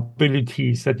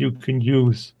abilities that you can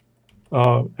use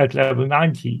at level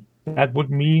 90. That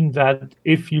would mean that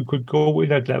if you could go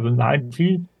in at level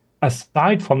 90,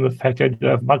 aside from the fact that you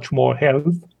have much more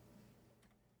health,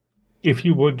 if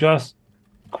you were just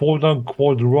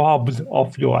quote-unquote robbed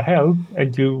of your health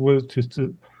and you were to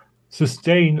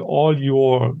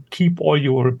keep all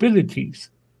your abilities,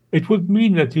 it would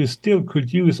mean that you still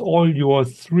could use all your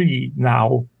 3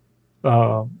 now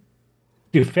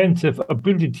defensive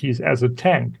abilities as a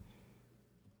tank,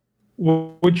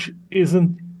 which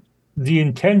isn't the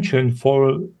intention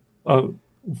for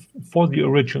the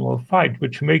original fight,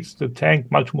 which makes the tank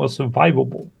much more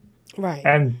survivable. Right.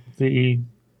 And the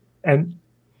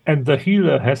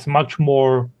healer has much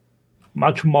more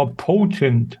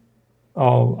potent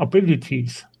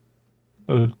abilities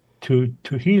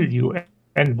to heal you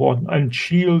and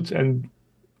shields and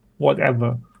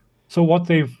whatever. So what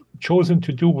they've chosen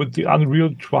to do with the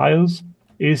Unreal Trials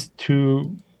is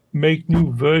to make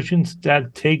new versions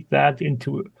that take that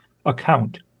into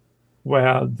account,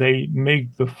 where they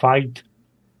make the fight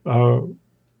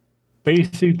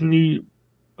basically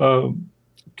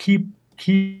keep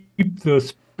the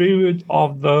spirit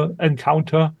of the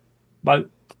encounter, but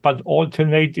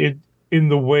alternate it in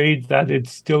the way that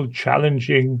it's still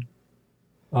challenging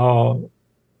to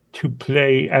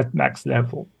play at max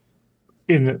level.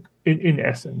 In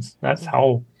essence, that's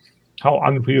how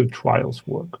Unreal Trials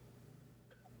work.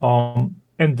 And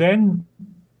then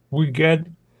we get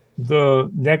the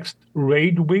next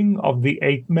raid wing of the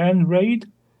 8-man raid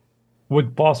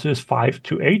with bosses 5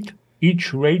 to 8.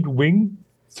 Each raid wing,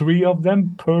 3 of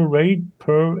them per raid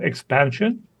per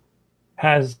expansion,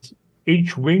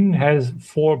 each wing has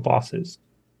 4 bosses.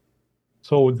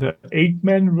 So the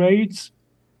 8-man raids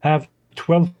have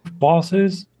 12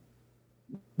 bosses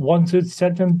once it's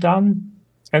said and done,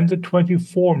 and the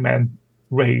 24-man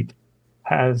raid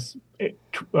has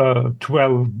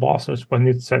 12 bosses when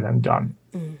it's said and done.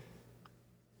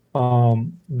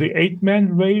 The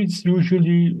 8-man raids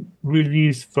usually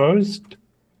release first,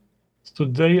 so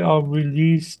they are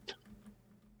released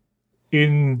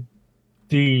in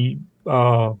the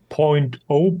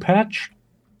 0.0 patch,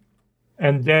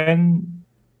 and then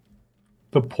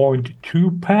the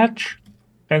 0.2 patch,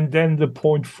 and then the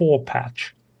 0.4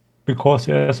 patch, because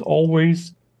there's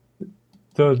always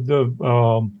the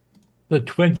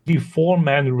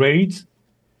 24-man raids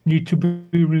need to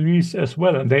be released as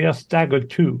well, and they are staggered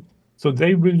too. So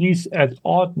they release at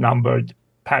odd-numbered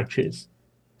patches.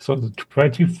 So the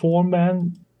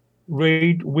 24-man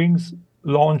raid wings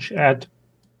launch at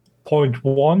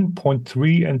 0.1,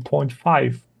 0.3, and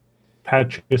 0.5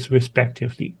 patches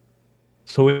respectively.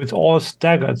 So it's all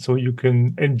staggered, so you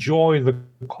can enjoy the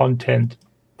content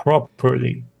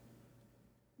properly.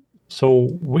 So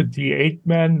with the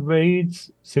 8-man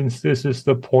raids, since this is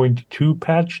the 0.2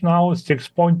 patch now,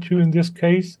 6.2 in this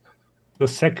case, the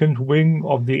second wing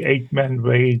of the 8-man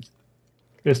raid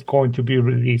is going to be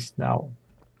released now.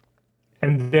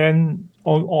 And then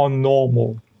on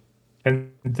normal.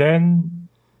 And then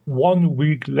 1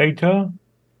 week later,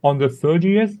 on the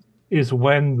 30th, is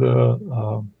when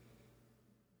the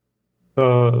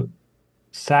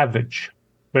Savage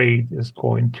raid is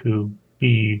going to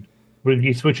be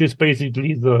released, which is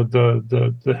basically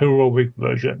the heroic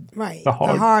version. Right. The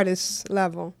hardest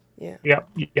level. Yeah. Yeah.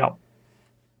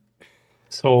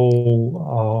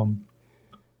 So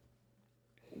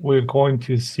we're going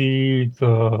to see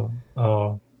the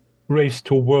race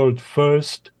to world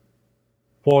first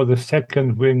for the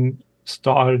second wing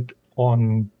start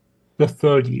on the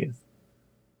 30th,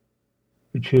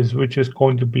 which is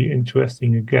going to be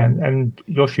interesting again. And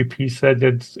Yoshi P said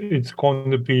it's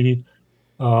going to be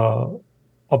a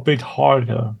bit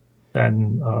harder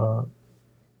than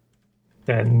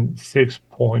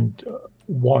 6.1.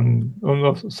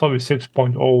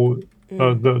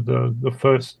 6.0. The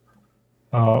first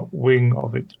wing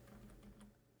of it.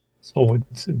 So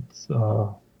it's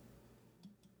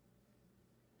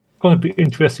going to be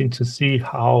interesting to see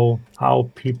how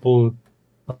people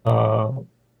are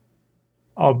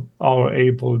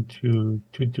able to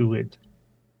do it.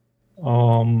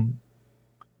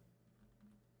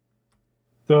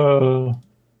 The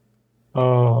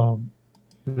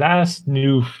last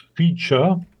new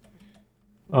feature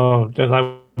that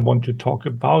I want to talk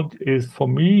about is, for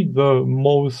me, the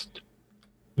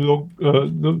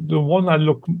one I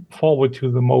look forward to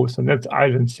the most, and that's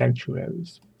Island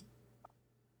Sanctuaries.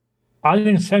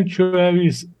 Island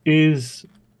Sanctuaries is,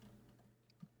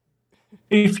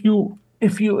 if you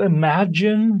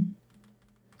imagine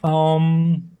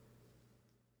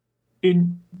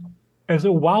as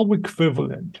a WoW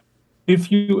equivalent,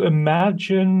 if you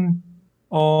imagine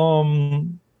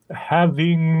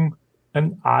having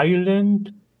an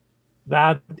island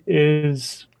that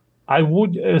is, I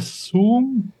would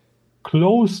assume,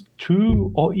 close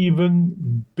to or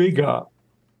even bigger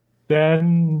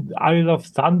than Isle of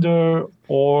Thunder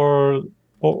or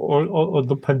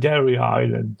the Pandaria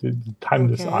Island, the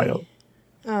Timeless Isle.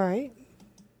 All right.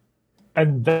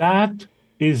 And that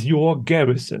is your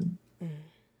garrison.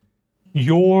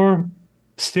 Your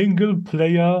single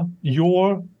player,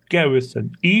 your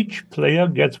garrison. Each player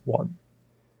gets one.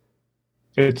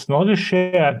 It's not a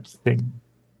shared thing.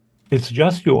 It's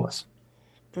just yours.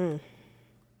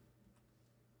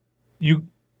 You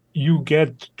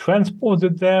get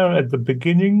transported there at the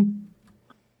beginning.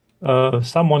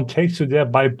 Someone takes you there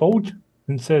by boat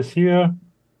and says, "Here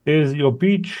is your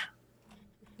beach.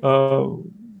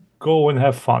 Go and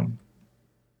have fun."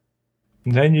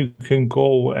 And then you can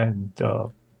go and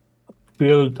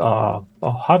build a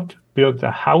hut, build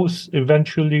a house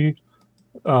eventually.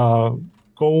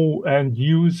 Go and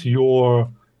use your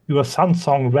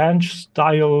Sansong Ranch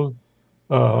style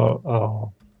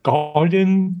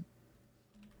garden.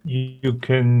 You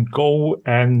can go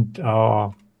and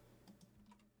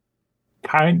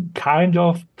kind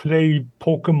of play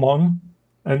Pokemon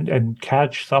and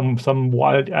catch some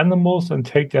wild animals and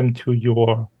take them to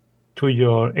your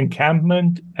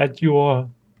encampment at your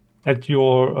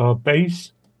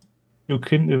base. You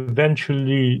can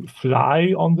eventually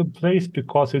fly on the place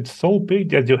because it's so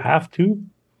big that you have to.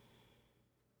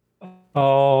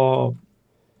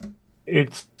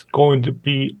 It's going to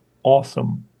be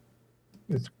awesome.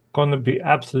 It's going to be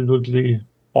absolutely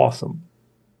awesome.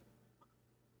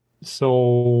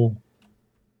 So,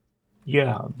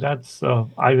 yeah, that's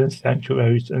Island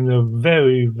Sanctuaries in a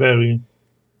very, very,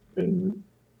 in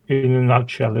a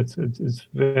nutshell. It's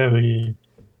very,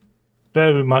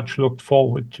 very much looked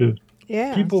forward to.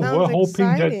 Yeah, People sounds were hoping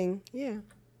exciting.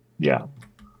 Yeah.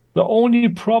 The only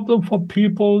problem for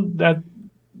people that,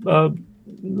 the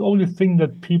only thing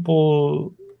that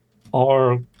people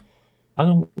are,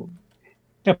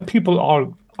 people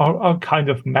are kind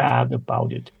of mad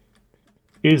about it,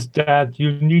 is that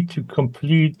you need to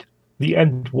complete the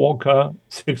Endwalker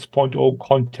 6.0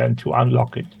 content to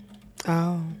unlock it.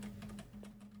 Oh.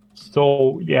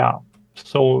 So, yeah.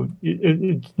 So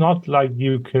it's not like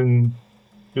you can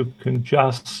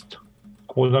just,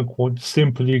 quote unquote,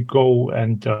 simply go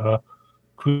and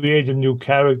create a new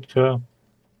character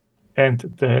and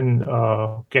then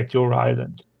get your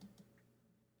island.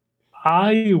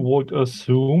 I would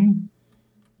assume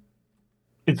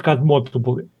it's got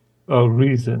multiple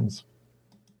reasons.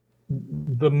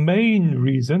 The main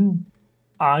reason,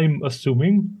 I'm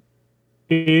assuming,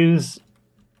 is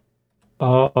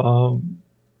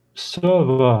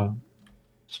server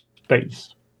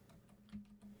space.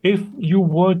 If you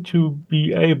were to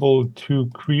be able to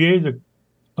create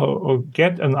or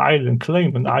get an island,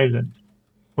 claim an island,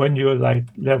 when you're like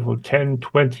level 10,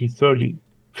 20, 30,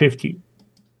 50,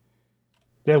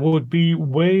 there would be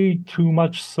way too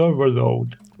much server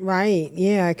load. Right.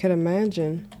 Yeah, I could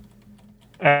imagine.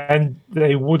 And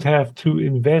they would have to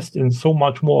invest in so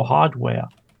much more hardware.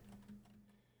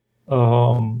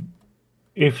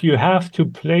 If you have to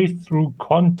play through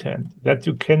content that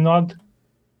you cannot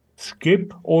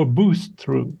skip or boost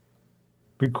through,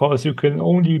 because you can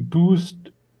only boost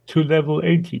to level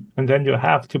 80, and then you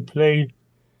have to play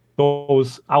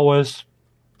those hours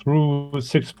through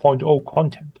 6.0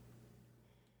 content.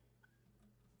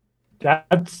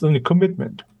 That's a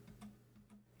commitment,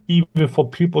 even for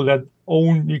people that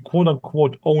only, quote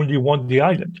unquote, only want the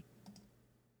island.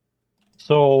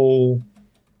 So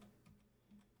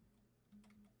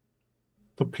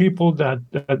the people that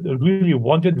really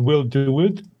want it will do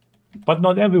it, but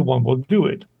not everyone will do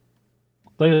it.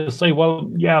 They say, well,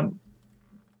 yeah,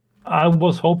 I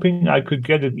was hoping I could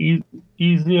get it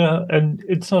easier, and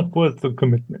it's not worth the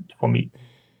commitment for me.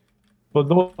 For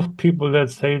those people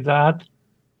that say that,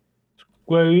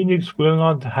 Square Enix will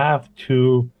not have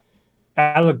to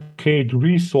allocate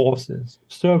resources,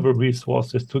 server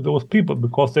resources, to those people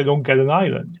because they don't get an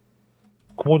island,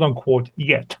 quote unquote,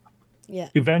 yet. Yeah.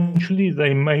 Eventually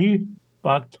they may,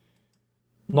 but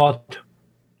not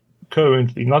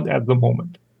currently, not at the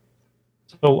moment.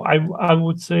 So I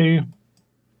would say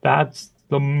that's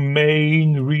the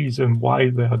main reason why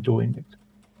they are doing it.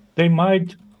 They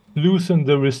might loosen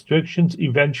the restrictions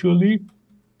eventually,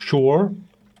 sure,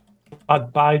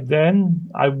 but by then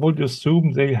I would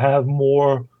assume they have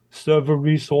more server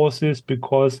resources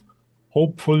because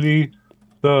hopefully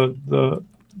the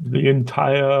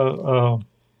entire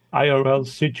IRL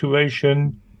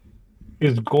situation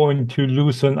is going to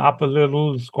loosen up a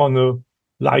little. It's going to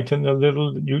lighten a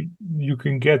little. You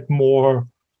can get more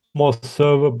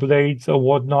server blades or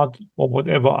whatnot, or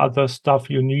whatever other stuff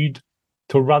you need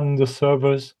to run the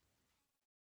servers.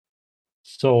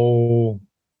 So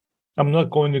I'm not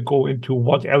going to go into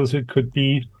what else it could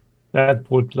be. That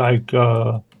would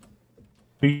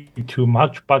be too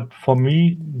much. But for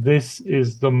me, this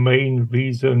is the main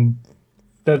reason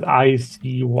that I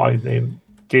see why they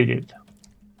did it.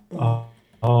 The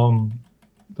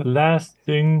last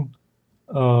thing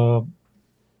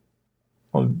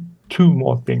two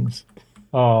more things.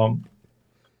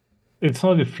 It's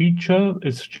not a feature;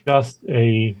 it's just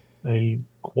a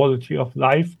quality of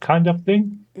life kind of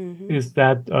thing. Is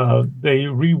that they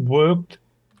reworked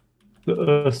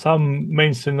some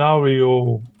main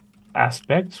scenario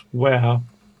aspects where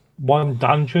one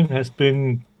dungeon has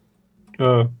been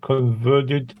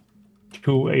converted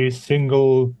to a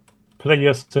single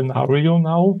player scenario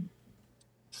now,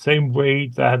 same way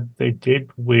that they did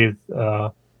with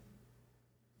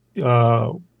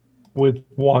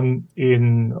one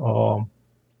in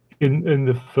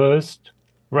the first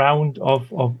round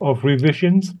of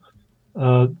revisions.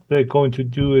 They're going to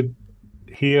do it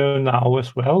here now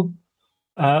as well,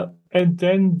 and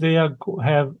then they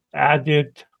have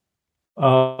added.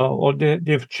 Or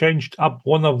they've changed up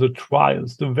one of the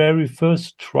trials, the very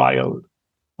first trial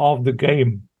of the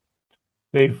game.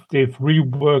 They've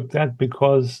reworked that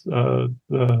because the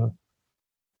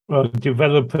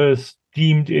developers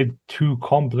deemed it too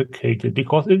complicated,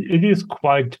 because it is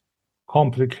quite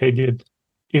complicated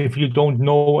if you don't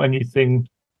know anything.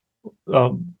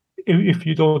 If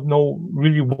you don't know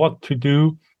really what to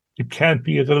do, it can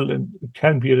be a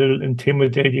little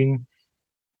intimidating,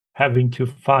 having to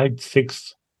fight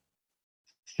six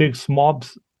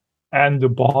mobs and the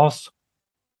boss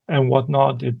and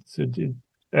whatnot.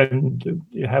 And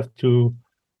you have to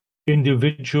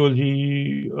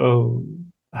individually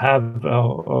have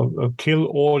a kill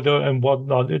order and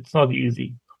whatnot. It's not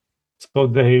easy. So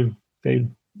they've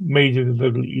made it a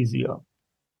little easier.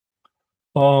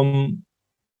 And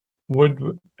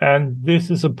this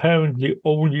is apparently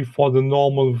only for the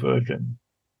normal version.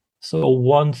 So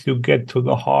once you get to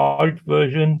the hard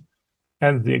version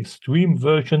and the extreme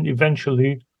version,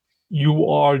 eventually you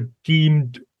are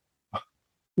deemed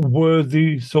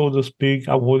worthy, so to speak,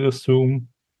 I would assume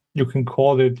you can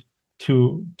call it,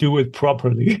 to do it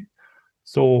properly.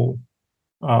 So,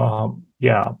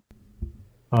 yeah.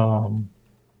 And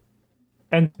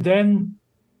then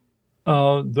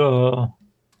the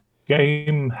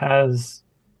game has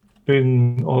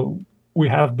been, or we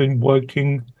have been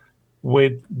working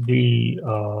with the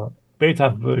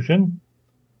beta version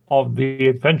of the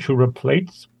adventurer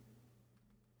plates,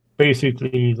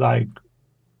 basically like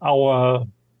our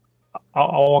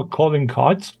calling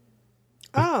cards.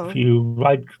 Oh.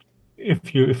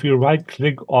 If you right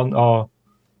click on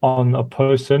a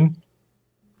person,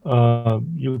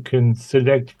 you can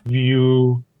select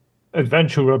view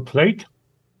adventurer plate,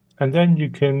 and then you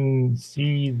can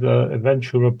see the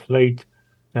adventurer plate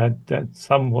that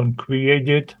someone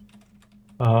created.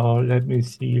 Let me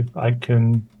see if I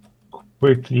can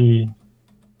quickly.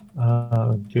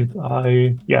 Yeah,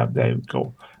 there you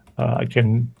go. I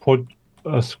can put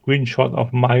a screenshot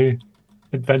of my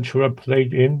adventurer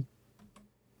plate in,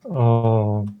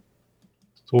 so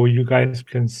you guys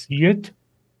can see it.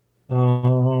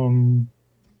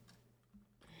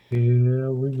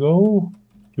 Here we go.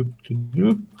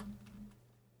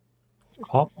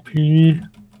 Copy,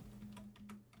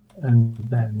 and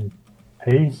then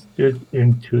paste it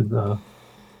into the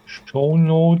show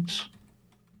notes.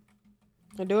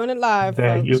 We're doing it live,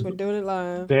 folks. We're doing it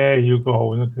live. There you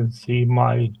go. You can see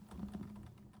my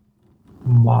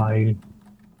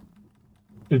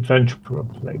adventurer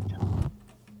plate.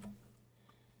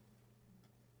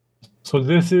 So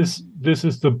this is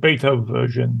the beta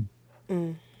version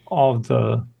of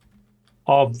the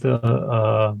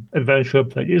adventurer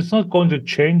plate. It's not going to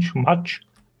change much,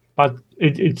 but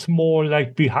it's more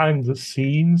like behind the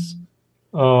scenes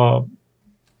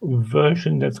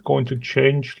version that's going to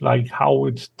change, like how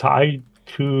it's tied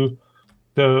to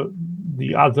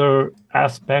the other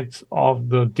aspects of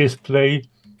the display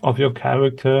of your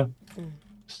character.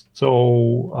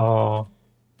 So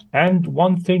and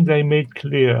one thing they made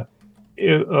clear,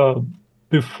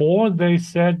 before they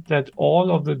said that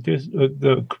all of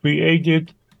the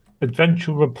created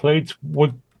adventurer plates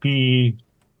would be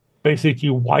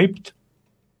basically wiped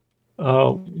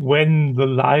when the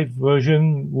live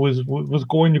version was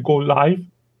going to go live,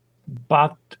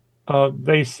 but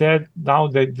they said, now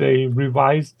that they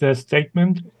revised their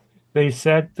statement, they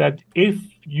said that if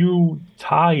you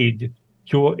tied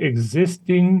your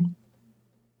existing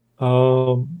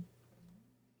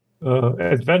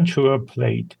adventurer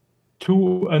plate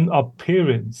to an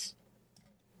appearance,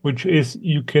 which is,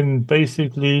 you can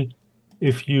basically,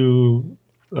 if you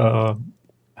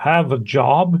have a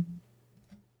job,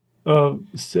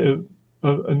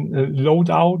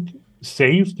 loadout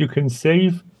saved, you can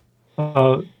save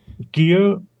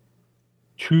gear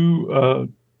to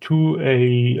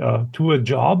a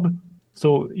job.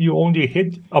 So you only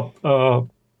hit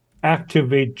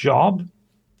activate job,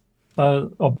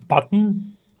 a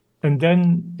button, and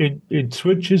then it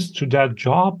switches to that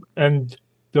job, and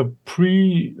the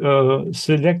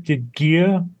pre-selected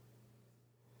gear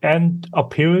and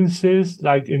appearances,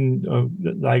 like in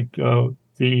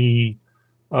the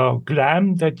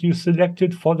glam that you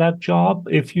selected for that job,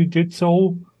 if you did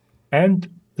so, and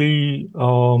the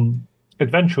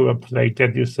adventurer plate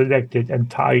that you selected and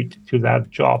tied to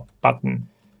that job button,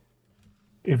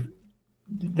 if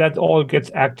that all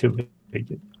gets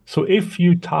activated. So if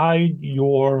you tied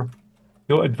your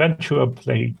adventurer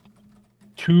plate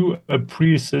to a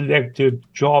pre-selected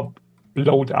job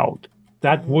loadout,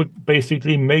 that would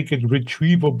basically make it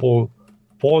retrievable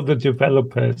for the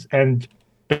developers and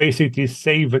basically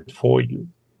save it for you.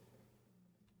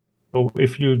 So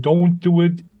if you don't do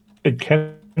it, it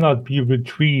cannot be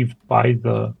retrieved by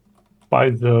the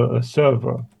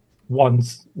server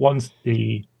once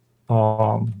the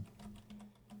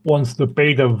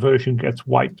beta version gets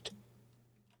wiped.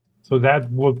 So that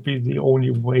would be the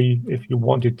only way if you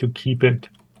wanted to keep it,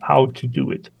 how to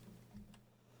do it.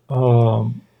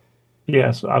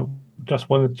 Yes, I just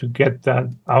wanted to get that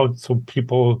out so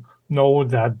people know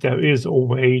that there is a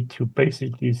way to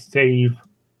basically save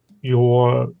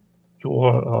your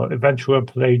adventurer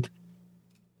plate,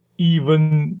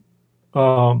 even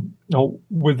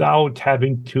without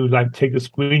having to like take a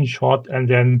screenshot and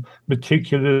then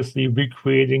meticulously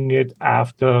recreating it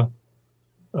after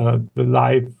the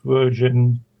live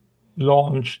version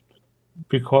launched,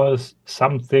 because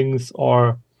some things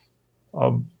are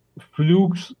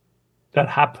flukes that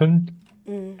happened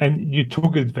and you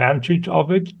took advantage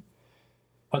of it,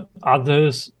 but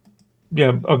others,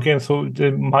 again, so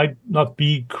they might not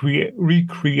be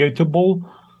recreatable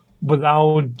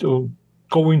without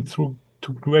going through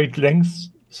to great lengths.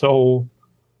 So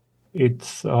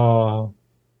it's you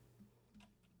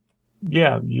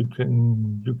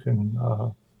can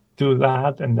do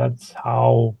that, and that's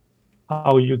how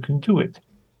you can do it.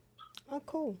 Oh,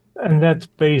 cool. And that's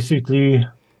basically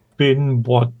been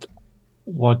what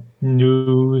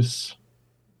news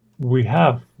we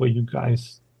have for you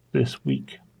guys this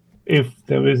week. If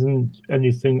there isn't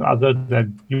anything other that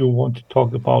you want to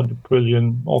talk about, the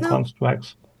Brilliant or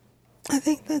Constructs. I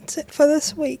think that's it for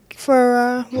this week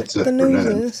for what the news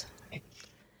is.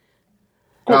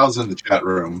 Kyle's in the chat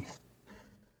room.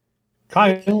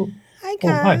 Kyle. Hi,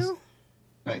 Kyle. Oh,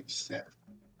 Nice. Yeah.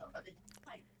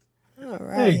 All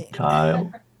right. Hey,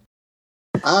 Kyle.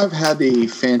 I've had a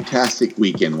fantastic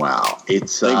weekend. Wow.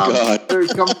 It's very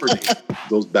comforting.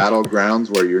 Those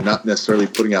battlegrounds where you're not necessarily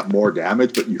putting out more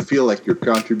damage, but you feel like you're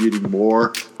contributing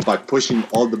more by pushing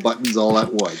all the buttons all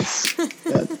at once.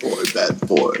 Bad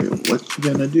boy. What you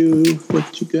gonna do?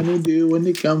 What you gonna do when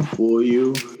they come for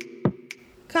you?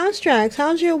 Constructs,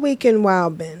 how's your week in WoW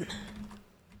been?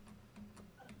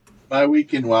 My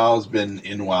week in WoW has been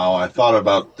in WoW. I thought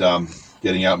about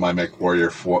getting out my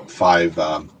MechWarrior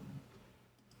 5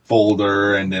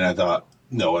 folder, and then I thought,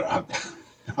 no, I don't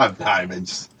have time.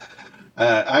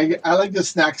 I like the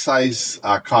snack size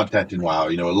content in WoW.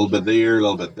 You know, a little bit there, a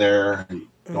little bit there. You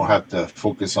don't have to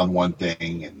focus on one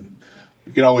thing, and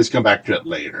you can always come back to it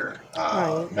later.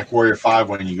 Right. MechWarrior 5,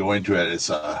 when you go into it, it's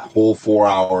a whole 4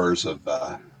 hours of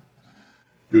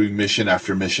doing mission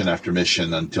after mission after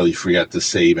mission until you forget to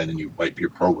save and then you wipe your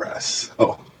progress.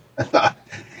 So I thought,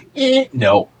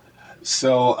 no.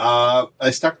 So I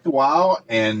stuck to WoW,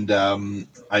 and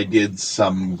I did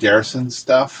some Garrison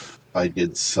stuff. I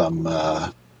did some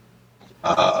Battle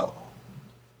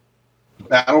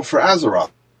for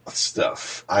Azeroth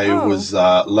stuff. I was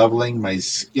leveling my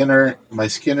Skinner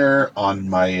on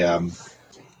my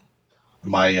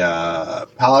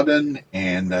Paladin,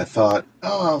 and I thought,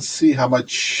 I'll see how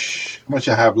much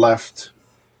I have left.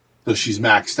 So she's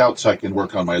maxed out, so I can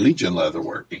work on my Legion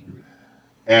leatherworking.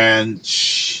 And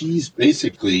she's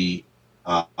basically,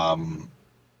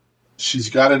 she's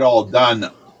got it all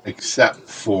done except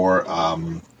for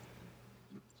whatchamacallit?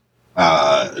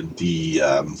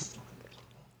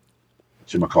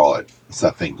 What's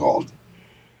that thing called?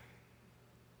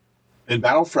 In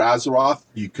Battle for Azeroth,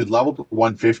 you could level to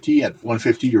 150. At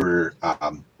 150, you were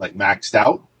like maxed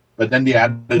out, but then they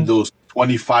added those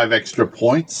 25 extra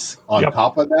points on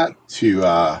top of that to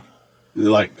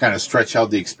like kind of stretch out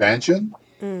the expansion.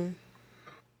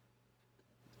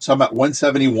 So I'm at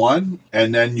 171,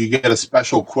 and then you get a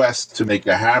special quest to make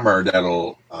a hammer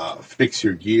that'll fix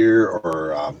your gear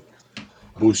or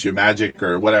boost your magic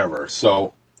or whatever.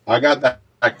 So I got that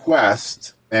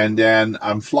quest, and then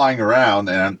I'm flying around,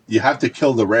 and you have to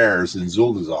kill the rares in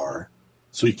Zuldazar.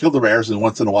 So you kill the rares, and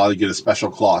once in a while you get a special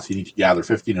cloth. You need to gather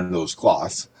 15 of those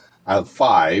cloths. I have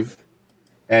 5,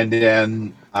 and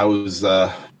then I was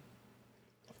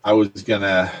I was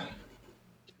gonna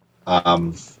I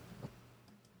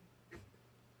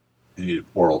need a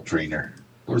portal trainer.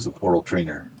 Where's the portal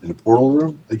trainer? In the portal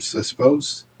room, I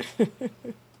suppose.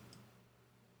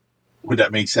 Would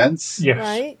that make sense? Yes.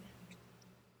 Right?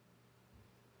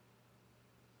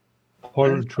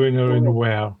 Portal trainer in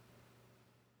where?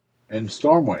 And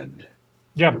Stormwind.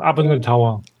 Yeah, up in the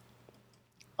tower.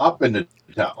 Up in the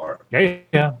tower.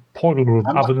 Yeah. Portal room,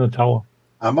 up in the tower.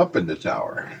 I'm up in the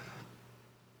tower.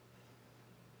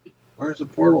 Where's the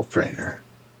portal trainer?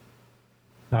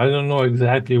 I don't know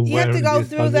exactly You where have to it go is,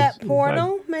 through but that it's-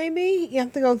 portal, maybe? You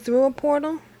have to go through a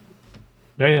portal?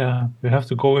 Yeah. You have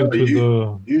to go into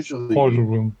the Usually, portal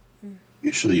room.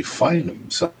 usually you find them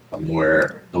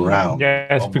somewhere around.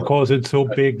 Yes, somewhere. because it's so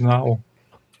big now.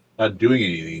 Not doing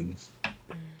anything.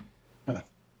 Huh.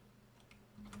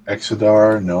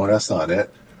 Exodar, no, that's not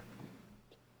it.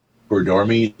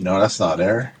 Bordormi, no, that's not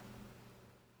there.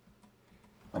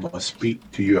 I'm gonna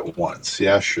speak to you at once.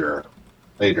 Yeah, sure.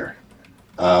 Later.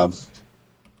 I'm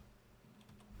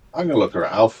gonna look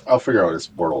around. I'll figure out who this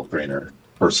portal trainer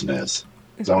person is.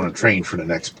 Because I want to train for the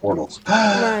next portals.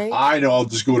 Right. I know. I'll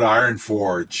just go to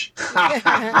Ironforge.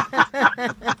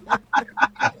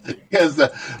 Because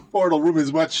the portal room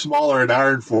is much smaller in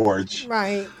Ironforge.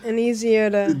 Right. And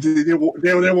easier to.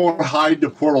 They won't hide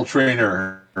the portal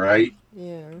trainer, right?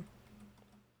 Yeah.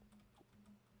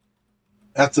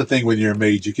 That's the thing when you're a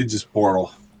mage. You can just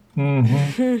portal.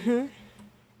 Mm-hmm.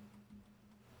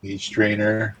 Mage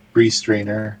trainer, priest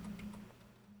trainer,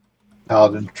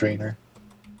 paladin trainer.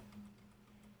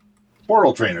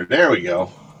 Portal trainer. There we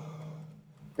go.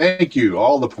 Thank you.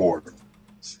 All the portals.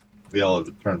 Veil of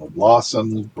Eternal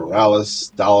Blossoms,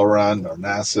 Borealis, Dalaran,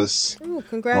 Narnassus, Ooh,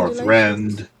 congratulations.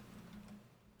 Northrend.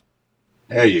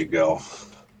 There you go.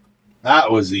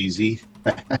 That was easy.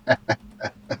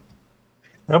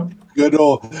 Yep. Good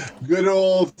old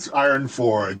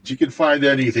Ironforge. You can find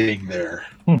anything there.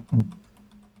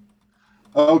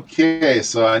 Okay,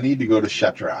 so I need to go to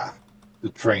Shattrath to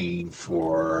train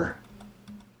for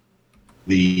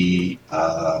the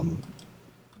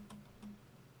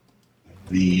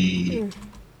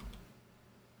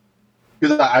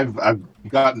because I've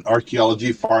gotten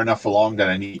archaeology far enough along that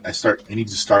I need to start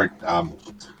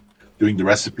doing the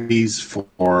recipes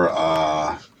for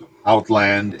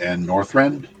Outland and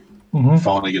Northrend. Mm-hmm.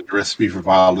 Finally get the recipe for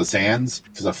Vial of Sands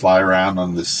because I fly around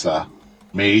on this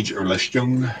mage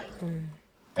Erleshtung,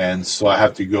 and so I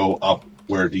have to go up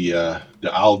where the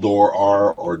Aldor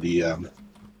are, or the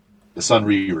Sun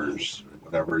Reavers,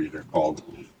 whatever they're called,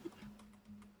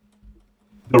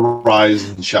 the Rise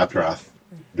in Shattrath,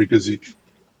 because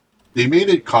they made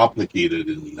it complicated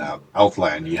in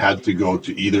Outland. You had to go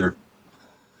to either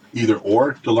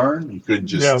or to learn. You couldn't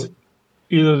just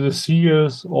either the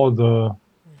seers or the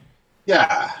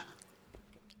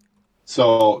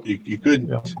So you could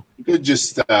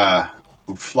just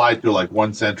fly to like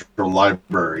one central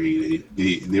library.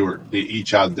 They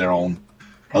each had their own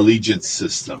allegiance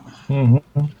system,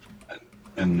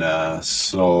 and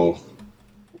so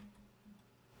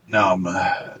now I'm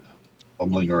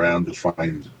fumbling around to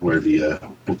find where the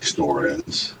bookstore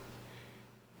is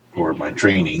for my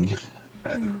training.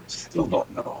 I still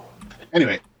don't know.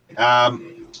 Anyway,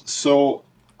 so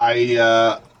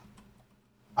I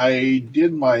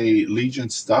did my Legion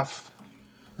stuff,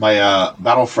 my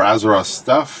Battle for Azeroth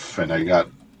stuff, and I got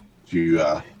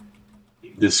to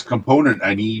this component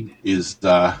I need is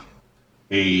a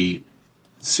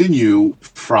sinew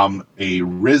from a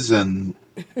risen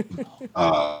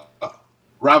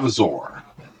Ravazor.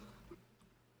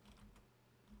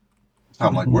 So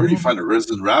I'm like, where do you find a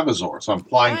risen Ravazor? So I'm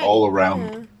flying all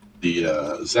around the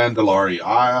Zandalari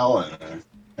Isle,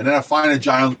 and then I find a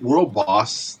giant world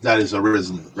boss that is a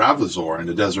risen Ravazor in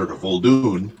the desert of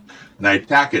Vol'dun, and I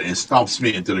attack it and it stomps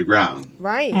me into the ground.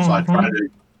 Right. So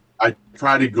I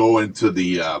try to go into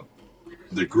the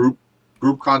group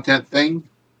content thing,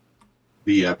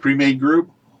 the pre-made group.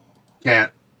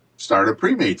 Can't start a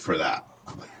pre-made for that.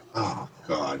 I'm like, oh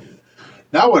god.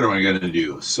 Now what am I going to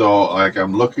do? So like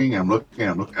I'm looking.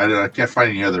 I can't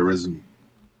find any other risen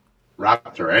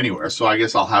Raptor anywhere. So I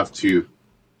guess I'll have to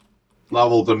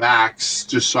level the max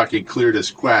just so I can clear this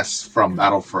quest from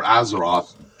Battle for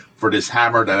Azeroth for this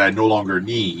hammer that I no longer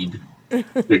need. So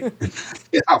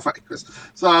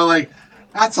I'm like,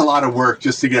 that's a lot of work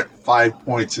just to get 5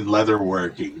 points in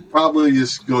leatherworking. Probably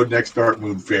just go next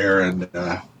Darkmoon Fair and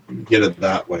get it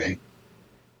that way.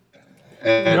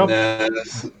 And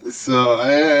so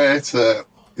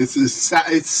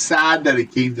it's sad that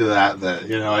it came to that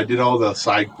I did all the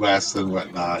side quests and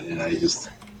whatnot, and I just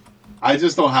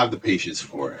don't have the patience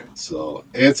for it. So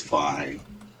it's fine.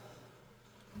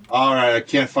 All right, I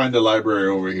can't find the library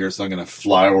over here, so I'm going to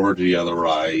fly over to the other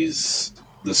rise.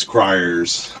 The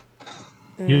Scryers.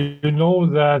 You know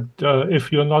that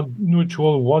if you're not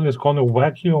neutral, one is going to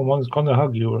whack you and one is going to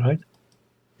hug you, right?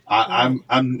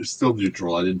 I'm still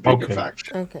neutral. I didn't pick a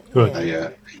faction. Okay.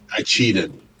 Good. I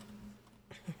cheated.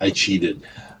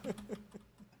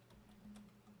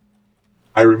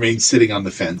 I remain sitting on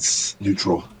the fence,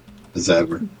 neutral as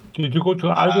ever. Did you go to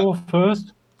Aldo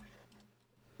first?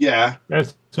 Yeah.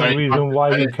 That's the reason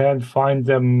why you can't find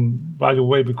them, by the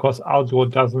way, because Aldo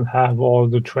doesn't have all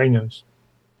the trainers.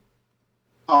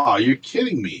 Oh, you're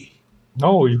kidding me.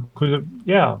 No, you could have,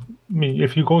 yeah. I mean,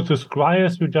 if you go to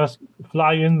Scryers, you just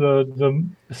fly in the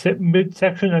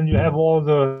mid-section and you have all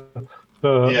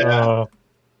the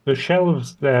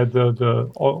shelves there,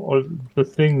 all the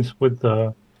things with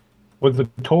the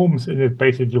tomes in it,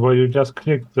 basically, where you just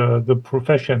click the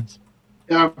professions.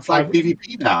 Yeah, it's like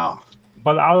PvP now.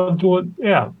 But Aldo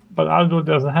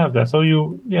doesn't have that. So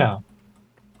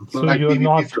It's like you're PvP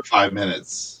not for 5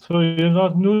 minutes. So you're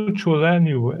not neutral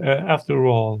anyway. After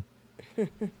all.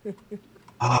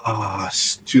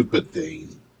 Stupid thing.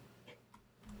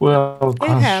 Well, It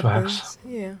constructs. happens.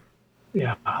 Yeah.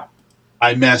 Yeah.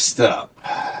 I messed up.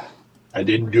 I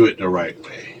didn't do it the right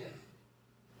way.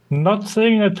 Not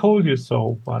saying I told you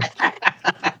so, but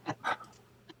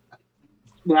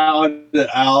Now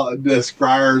the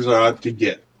Scryers are out to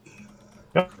get.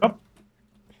 Yep.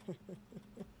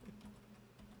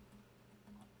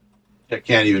 I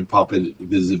can't even pop in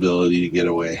visibility to get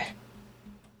away.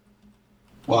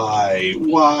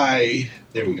 Why?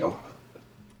 There we go.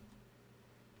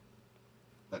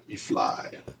 Let me fly.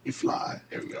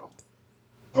 There we go.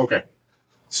 Okay.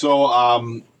 So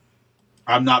I'm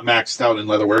not maxed out in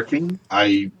leatherworking.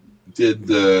 I did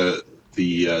the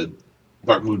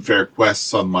Dark Moon Fair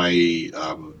quests on my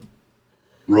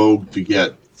rogue to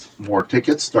get more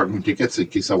tickets, Dark Moon tickets, in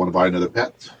case I want to buy another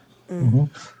pet. Mm-hmm.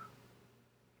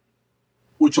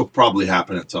 Which will probably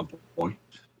happen at some point.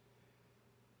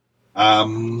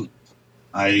 I'm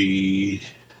gonna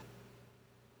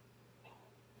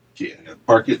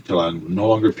park it till I'm no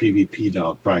longer PvP. Now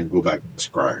I'll try and go back to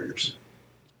Scryers.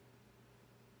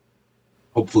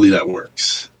 Hopefully that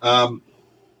works.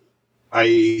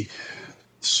 I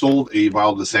sold a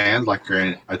Vial of the Sand, like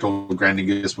I told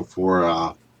Grandingus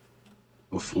before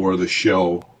the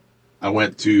show. I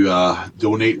went to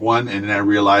donate one, and then I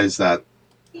realized that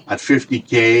at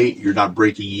 50K, you're not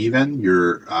breaking even.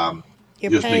 You're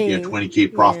just making a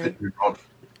 20K profit. Yeah.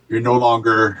 You're no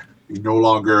longer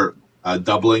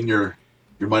doubling your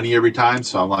money every time.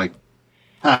 So I'm like,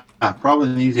 I probably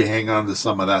need to hang on to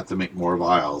some of that to make more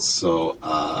vials. So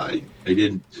I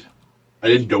didn't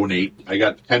donate. I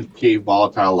got 10K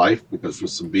Volatile Life because for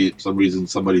some reason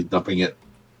somebody's dumping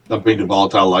the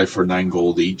Volatile Life for 9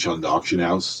 gold each on the auction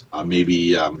house.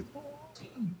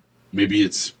 Maybe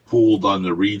it's pooled on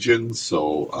the region,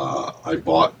 so I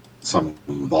bought some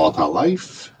Volatile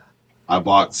Life. I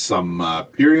bought some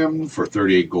Pyrium for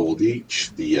 38 gold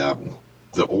each. The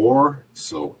ore,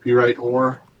 so Pyrite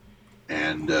ore,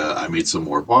 and I made some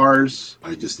more bars.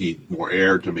 I just need more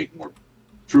air to make more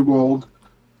True Gold.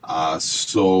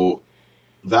 So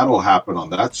that'll happen on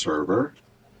that server.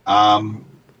 I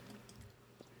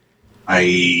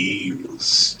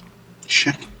was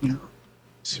checking out.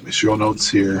 See my show notes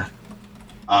here.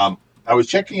 I was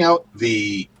checking out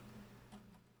the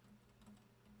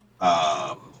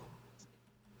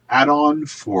add-on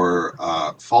for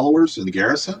followers in the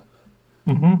garrison,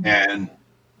 and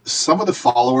some of the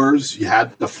followers you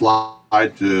had to fly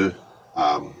to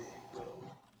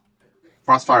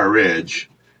Crossfire Ridge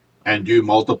and do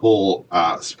multiple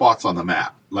spots on the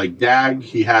map. Like Dag,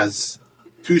 he has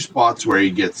 2 spots where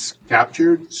he gets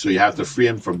captured, so you have to free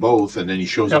him from both, and then he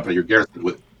shows up at your garrison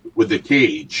with the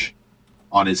cage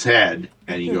on his head,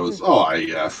 and he goes, "Oh,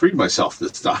 I freed myself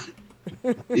this time.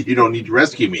 You don't need to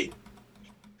rescue me."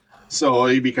 So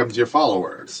he becomes your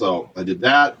follower. So I did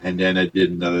that, and then I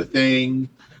did another thing,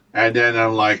 and then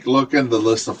I'm like, look at the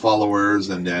list of followers,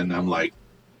 and then I'm like,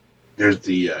 there's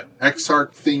the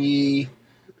Exarch thingy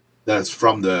that's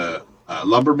from the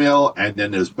lumber mill, and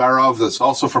then there's Barov that's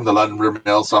also from the lumber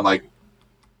mill. So I'm like,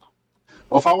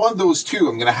 well, if I want those 2,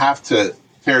 I'm going to have to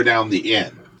tear down the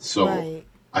inn. So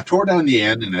I tore down the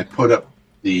inn, and I put up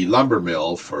the lumber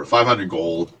mill for 500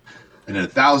 gold and then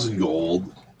 1,000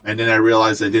 gold. And then I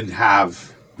realized I didn't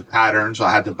have the pattern, so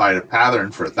I had to buy the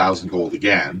pattern for 1,000 gold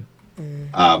again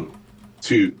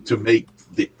to make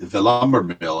the lumber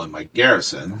mill in my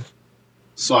garrison.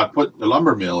 So I put the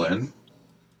lumber mill in,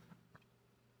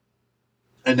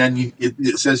 and then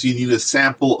it says you need a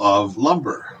sample of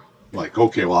lumber. I'm like,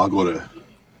 okay, well, I'll go to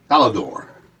Talador.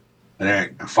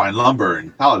 and I find lumber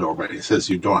in Palador, but it says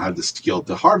you don't have the skill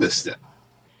to harvest it.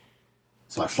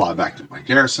 So I fly back to my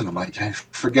garrison. I'm like, hey,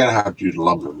 forget how to do the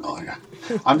lumber mill.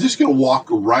 I'm just going to walk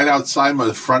right outside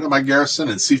the front of my garrison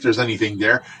and see if there's anything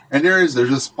there. And there's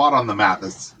a spot on the map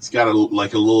it's got a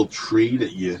little tree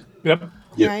that you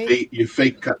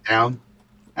fake cut down,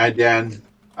 and then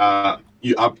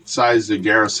you upsize the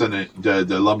garrison,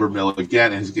 the lumber mill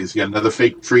again, and it's got another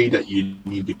fake tree that you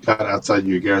need to cut outside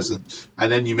your garrison,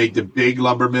 and then you make the big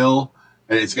lumber mill.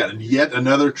 And it's got yet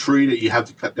another tree that you have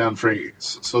to cut down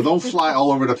trees. So don't fly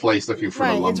all over the place looking for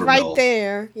the lumber mill. It's right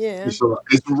there. Yeah. It's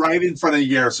right in front of the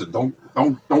garrison. Don't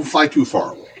fly too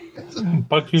far away.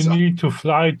 But you need to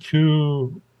fly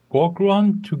to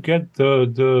Gorgrond to get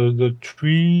the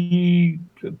tree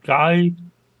guy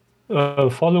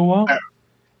follower.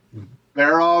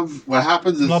 Barov, what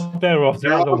happens is not Barov,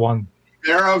 the other one.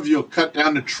 Barov, you'll cut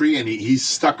down the tree and he's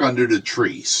stuck under the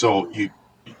tree. So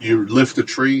you lift the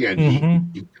tree and he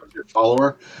becomes your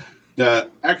follower. The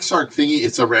Exarch thingy,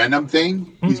 it's a random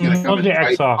thing. He's going to come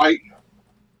and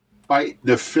fight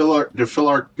the Philarch,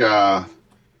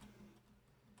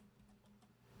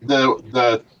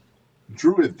 the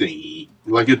druid thingy,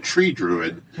 like a tree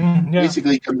druid.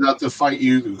 Basically comes out to fight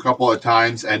you a couple of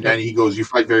times, and then he goes, you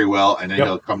fight very well, and then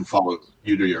he'll come follow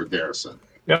you to your garrison.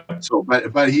 So,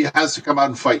 but he has to come out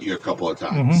and fight you a couple of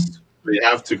times. So you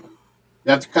have to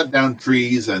cut down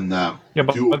trees and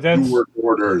do work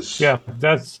orders. Yeah,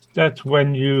 that's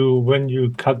when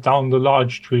you cut down the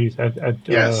large trees at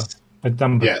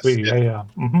number 3. Yeah.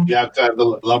 You have to have the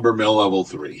lumber mill level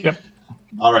 3. Yep.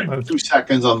 All right, 2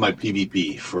 seconds on my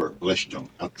PvP for Lichtung.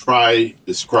 I'll try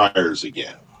the Scryers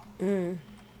again.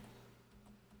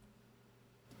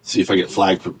 See if I get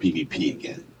flagged for PvP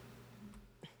again.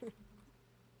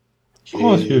 Of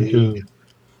course you do.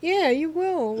 Yeah, you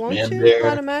will, won't you? There.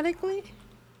 Automatically?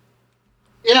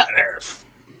 Yeah, there.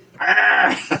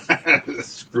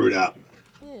 Screwed up.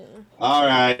 Yeah. All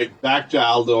right, back to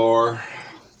Aldor.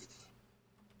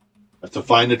 Have to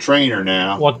find a trainer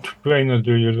now. What trainer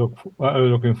do you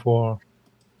looking for?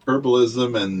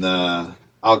 Herbalism and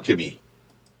alchemy.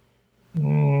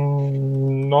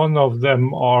 None of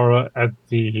them are at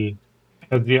the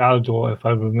Aldor, if I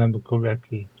remember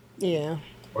correctly. Yeah.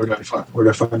 Where do I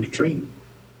find a trainer?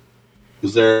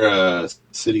 Is there a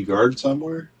city guard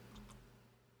somewhere?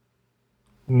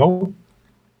 No.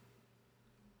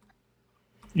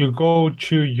 You go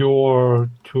to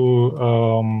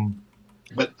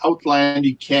But Outland,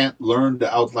 you can't learn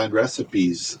the Outland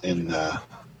recipes in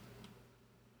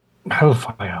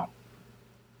Hellfire.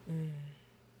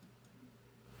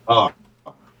 Oh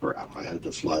crap! I had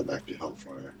to fly back to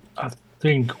Hellfire. I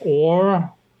think,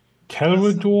 or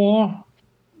Telrador.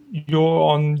 You're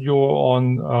on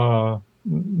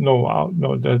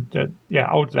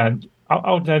Outland.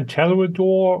 Outland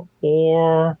Telrador,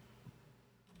 or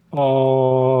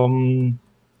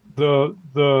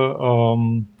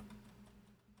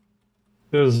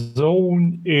the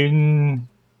zone in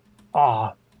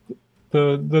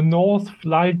the North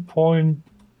Flight Point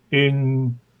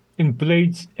in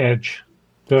Blade's Edge.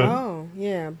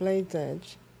 Blade's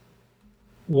Edge.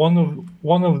 One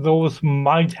of those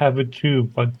might have it too,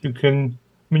 but you can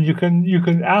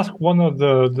ask one of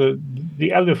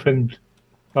the elephant,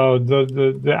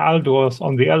 the Aldors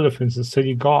on the elephants, the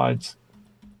city guards.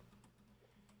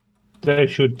 They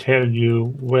should tell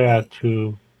you where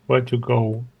to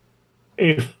go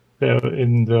if they're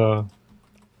in the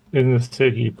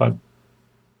city, but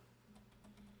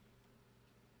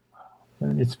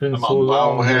it's been so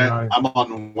long. I'm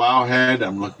on Wowhead.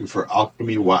 I'm looking for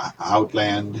Alchemy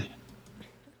Outland.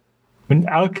 And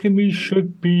Alchemy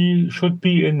should be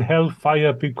in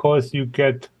Hellfire because you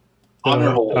get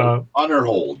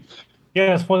Honorhold.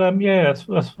 Yes,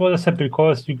 that's what I said,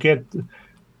 because you get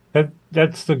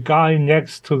that's the guy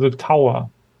next to the tower.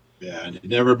 Yeah, and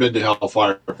never been to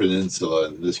Hellfire Peninsula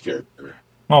in this character.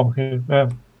 Okay, yeah.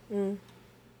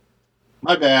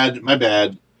 My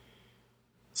bad.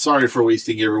 Sorry for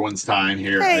wasting everyone's time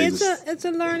here. Hey, it's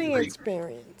a learning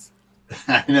experience.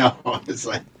 I know. It's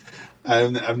like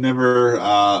I've never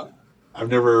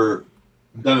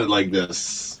done it like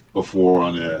this before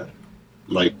on a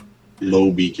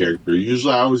low B character.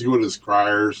 Usually I always go to the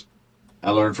Scryers.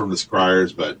 I learned from the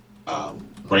Scryers, but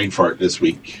brain fart this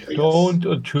week. Don't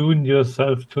attune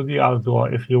yourself to the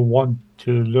Aldor. If you want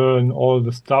to learn all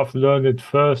the stuff, learn it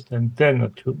first and then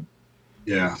attune.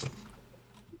 Yeah.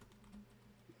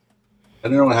 I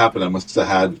don't know what happened. I must have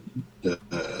had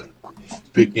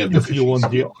picking up the if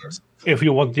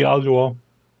you want the Aldor,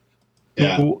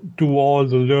 do all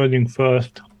the learning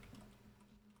first.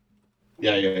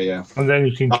 Yeah. And then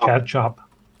you can catch up.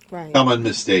 Right. Common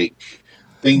mistake.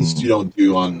 Things you don't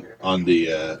do on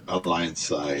the Alliance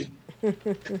side.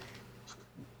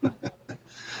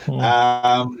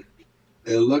 It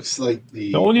looks like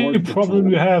The only Horde problem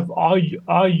Control- you have, are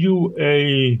you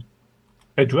a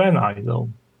Draenei though?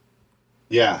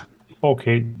 Yeah.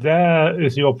 Okay, there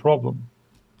is your problem.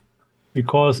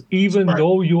 Because even Smart.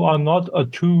 though you are not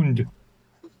attuned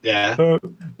Yeah.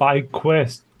 by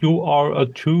quest, you are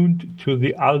attuned to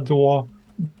the Aldor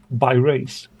by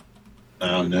race.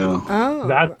 Oh no. Oh.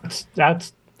 That's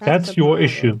the your problem.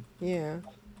 issue. Yeah.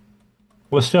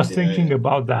 Was just Yeah, thinking yeah.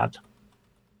 about that.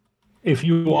 If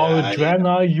you are Yeah, a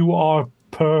Draenei, you are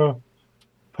per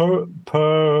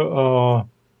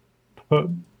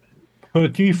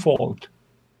default.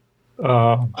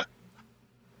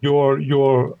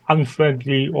 You're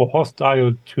unfriendly or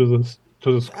hostile to the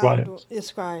squires. The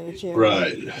squires, yeah.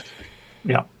 Right.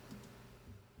 Yeah.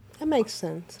 That makes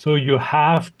sense. So you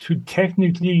have to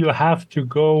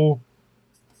go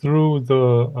through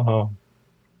the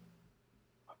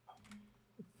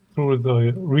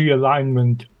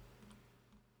realignment,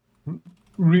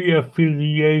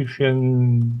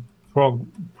 reaffiliation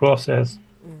process.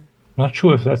 Not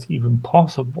sure if that's even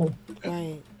possible.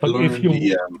 Right. But if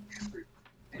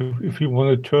you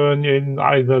want to turn in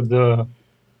either the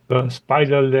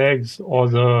spider legs or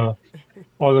the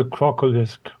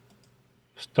crocolisk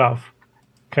stuff,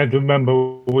 can't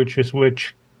remember which is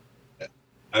which.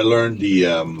 I learned the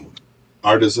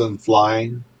artisan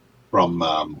flying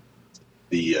from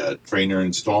the trainer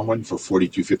in Stormwind for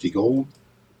 4250 gold.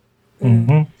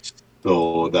 Mm-hmm.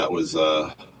 So that was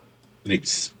an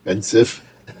expensive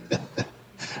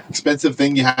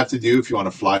thing you have to do if you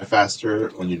want to fly faster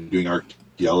when you're doing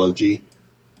archaeology.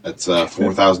 That's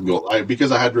 4,000 gold.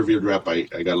 Because I had revered rep, I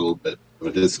got a little bit of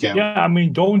a discount. Yeah, I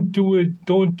mean, don't do it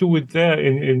there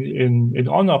in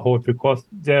Honorhold, because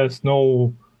there's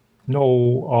no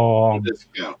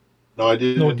discount. No, I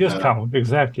didn't. No discount,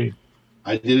 exactly.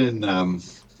 I did in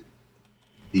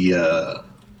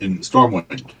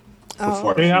Stormwind.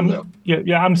 I'm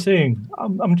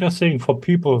just saying for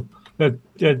people that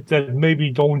maybe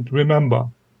don't remember.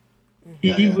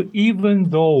 Even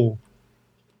though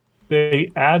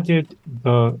they added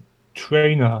the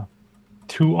trainer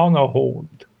to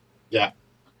Honorhold,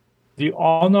 the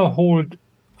Honorhold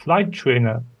flight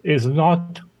trainer is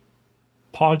not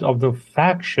part of the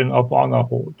faction of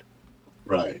Honorhold.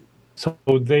 Right. So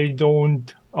they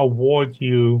don't award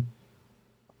you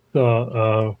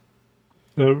the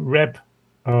rep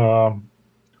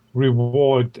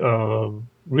reward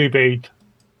rebate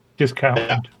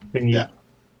discount thingy. Yeah.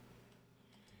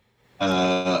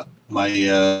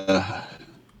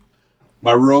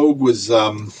 My rogue was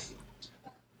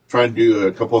trying to do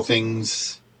a couple of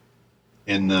things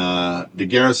in the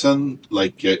garrison.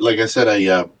 Like I said,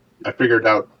 I figured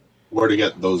out where to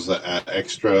get those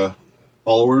extra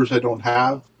followers I don't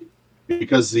have,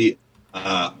 because the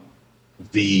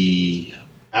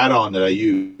add-on that I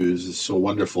use is so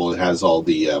wonderful. It has all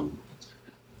the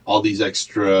all these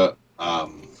extra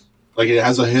like it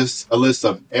has a list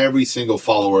of every single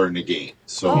follower in the game.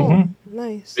 So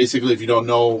nice. Basically, if you don't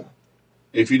know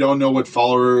what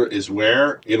follower is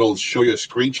where, it'll show you a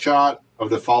screenshot of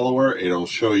the follower. It'll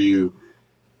show you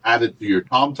add it to your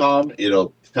TomTom.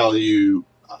 It'll tell you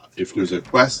if there's a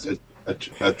quest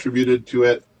attributed to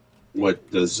it, what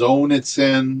the zone it's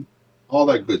in, all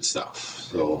that good stuff.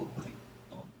 So,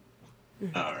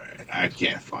 all right, I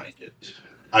can't find it.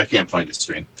 I can't find the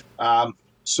string.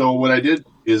 So what I did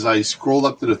is I scrolled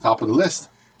up to the top of the list,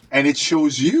 and it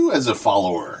shows you as a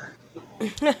follower.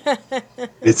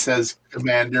 It says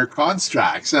Commander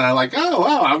Constrax, and I'm like, oh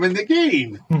wow, I'm in the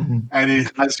game. And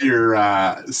it has your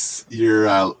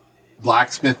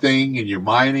blacksmithing and your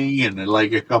mining and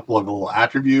like a couple of little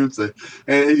attributes. And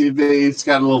it's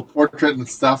got a little portrait and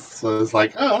stuff, so it's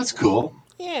like, oh, that's cool.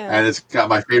 Yeah. And it's got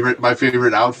my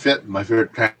favorite outfit, my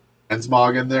favorite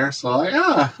transmog in there. So like,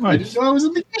 nice. I didn't know I was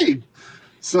in the game.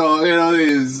 So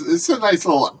it's a nice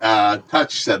little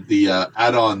touch that the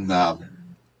add-on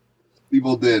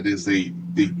people did. Is they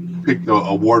picked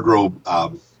a wardrobe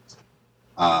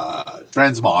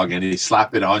transmog and they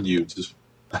slap it on you just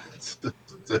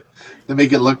to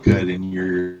make it look good in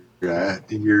your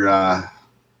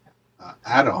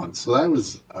add-on. So that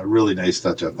was a really nice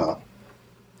touch, I thought.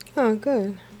 Oh,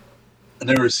 good. I've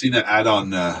never seen an add-on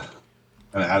that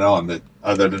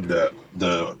other than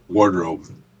the wardrobe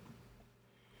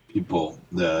people,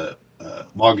 the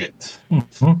Mogget,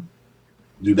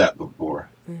 do that before.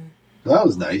 So that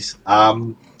was nice.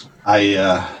 I'm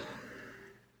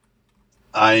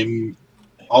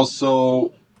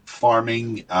also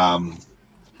farming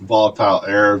volatile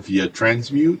air via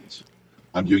transmute.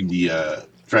 I'm doing the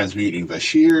transmuting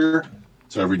Vashir.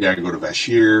 So every day I go to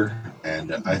Vashir,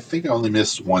 and I think I only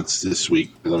missed once this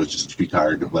week because I was just too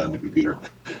tired to play on the computer.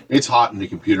 It's hot in the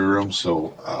computer room,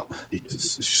 so you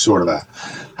just sort of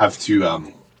have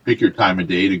to pick your time of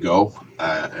day to go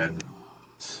and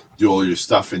do all your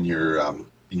stuff in your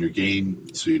game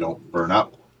so you don't burn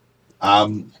up.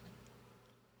 I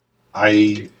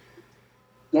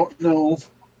don't know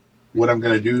what I'm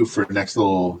going to do for the next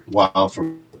little while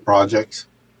for projects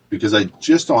because I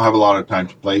just don't have a lot of time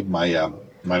to play. My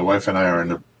wife and I are in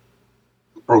the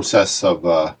process of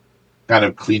kind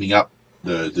of cleaning up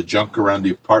the junk around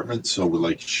the apartment.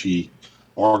 So she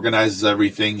organizes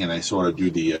everything, and I sort of do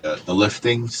the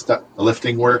lifting stuff, the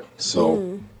lifting work.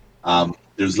 So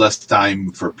there's less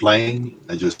time for playing.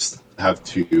 I just have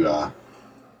to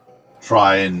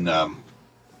try and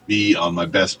be on my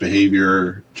best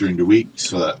behavior during the week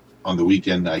so that on the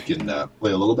weekend I can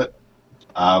play a little bit.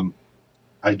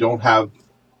 I don't have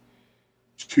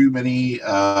too many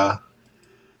other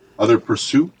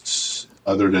pursuits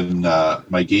other than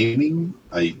my gaming.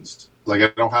 I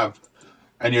don't have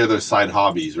any other side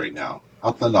hobbies right now.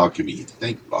 Outland Alchemy,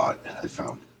 thank God I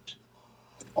found it.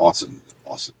 Awesome.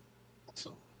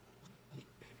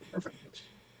 Perfect.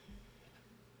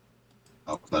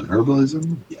 Outland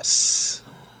Herbalism, yes.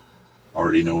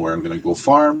 Already know where I'm going to go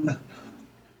farm.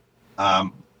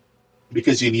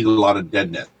 Because you need a lot of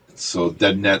dead net. So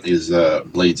dead net is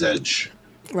Blade's Edge.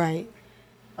 Right.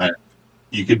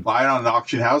 You can buy it on an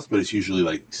auction house, but it's usually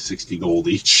like 60 gold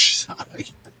each. So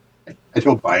I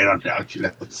don't buy it on the auction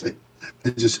house. I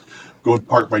just go and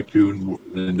park my tune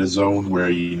in the zone where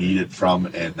you need it from,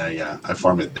 and I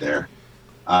farm it there.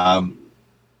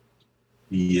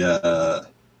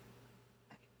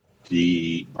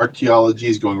 The archaeology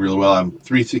is going really well. I'm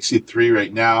 363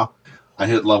 right now. I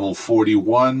hit level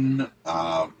 41.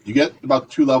 You get about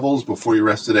 2 levels before your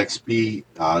rested XP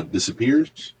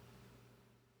disappears.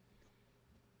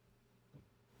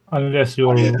 Unless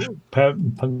you're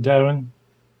Pandaren.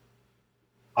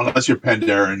 Unless you're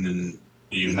Pandaren, and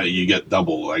you get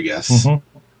double, I guess.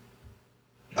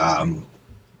 Mm-hmm.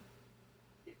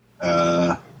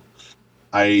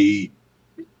 I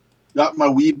got my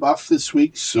weed buff this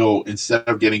week, so instead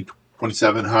of getting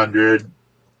 2,700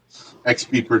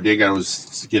 XP per dig, I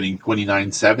was getting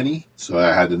 2,970, so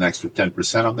I had an extra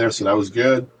 10% on there, so that was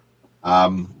good.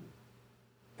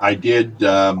 I did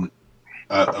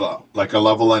like a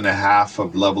level and a half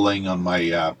of leveling on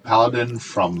my paladin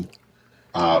from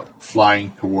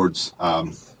flying towards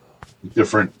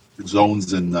different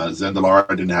zones in Zandalar.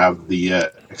 I didn't have the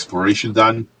exploration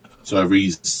done, so every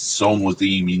zone was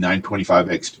giving me 925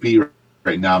 XP.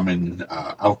 Right now I'm in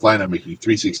Outline. I'm making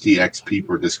 360 XP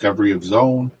per discovery of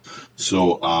zone.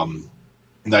 So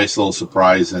nice little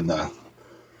surprise in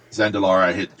Zandalar.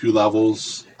 I hit 2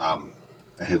 levels. I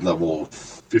hit level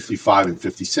 55 and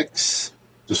 56,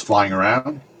 just flying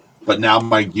around. But now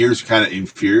my gear's kind of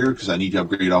inferior because I need to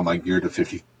upgrade all my gear to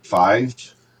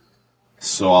 55.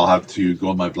 So I'll have to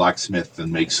go to my blacksmith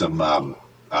and make some, what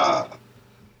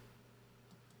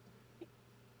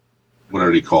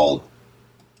are they called?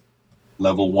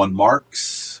 Level 1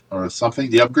 marks or something.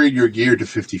 They upgrade your gear to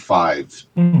 55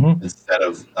 instead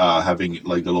of having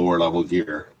like the lower level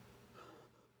gear.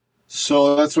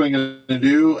 So that's what I'm going to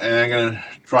do. And I'm going to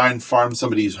try and farm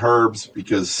some of these herbs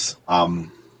because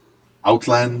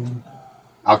Outland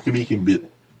Alchemy can be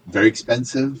very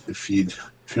expensive if you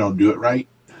don't do it right.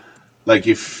 Like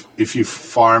if you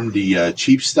farm the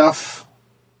cheap stuff,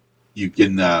 you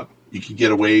can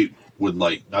get away with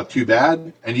like not too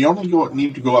bad, and you only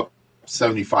need to go up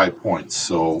 75 points.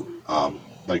 So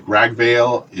like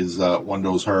Ragvale is one of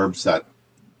those herbs that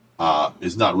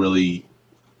is not really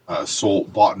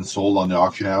bought and sold on the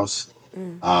auction house.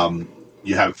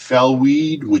 You have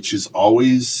Fellweed, which is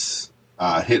always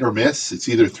hit or miss. It's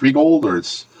either 3 gold or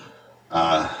it's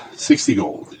 60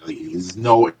 gold. There's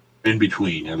no in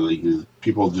between.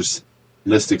 People just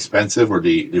list expensive or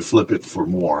they flip it for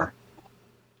more.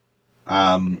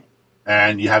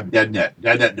 And you have Deadnet.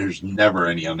 Deadnet, there's never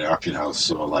any on the auction house.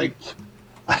 So like,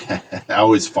 I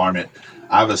always farm it.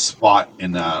 I have a spot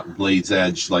in Blade's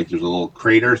Edge, like there's a little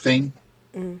crater thing.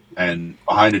 And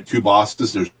behind the 2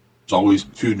 bosses, there's always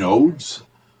 2 nodes.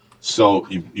 So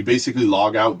you basically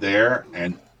log out there,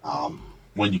 and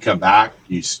when you come back,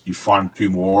 you farm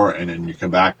 2 more, and then you come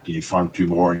back and you farm 2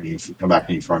 more, and you come back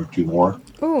and you farm 2 more.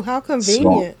 Oh, how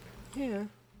convenient! So,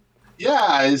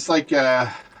 yeah, it's like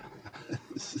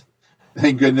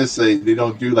thank goodness they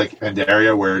don't do like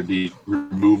Pandaria where they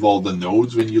remove all the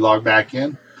nodes when you log back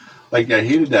in. Like I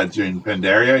hated that during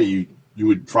Pandaria. You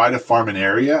would try to farm an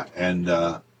area, and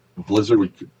Blizzard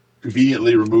would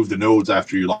conveniently removed the nodes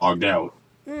after you logged out,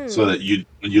 so that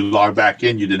when you log back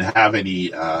in, you didn't have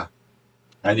any of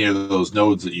those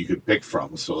nodes that you could pick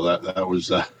from. So that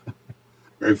was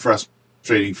very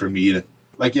frustrating for me.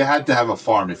 Like, you had to have a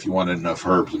farm if you wanted enough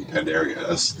herbs in Pandaria.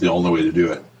 That's the only way to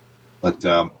do it. But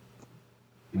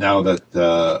now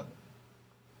that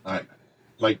I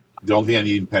like, the only thing I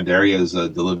need in Pandaria is the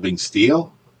living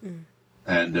steel.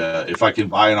 And if I can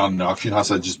buy it on the auction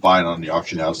house, I just buy it on the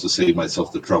auction house to save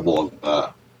myself the trouble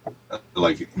of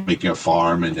like making a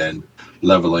farm and then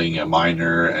leveling a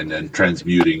miner and then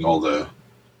transmuting all the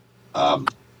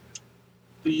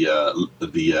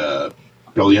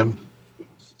Billium.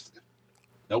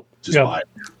 Nope, just buy it.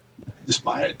 Just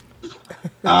buy it.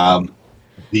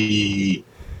 The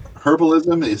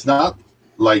herbalism is not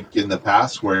like in the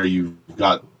past where you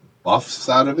got buffs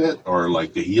out of it or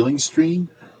like the healing stream.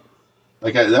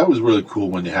 Like, that was really cool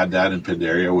when they had that in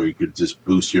Pandaria, where you could just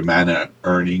boost your mana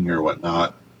earning or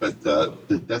whatnot. But they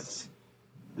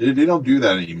don't do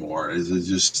that anymore. It's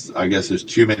just, I guess there's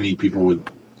too many people with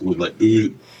like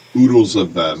oodles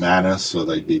of mana, so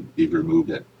they've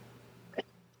removed it.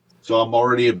 So I'm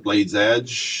already at Blade's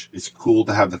Edge. It's cool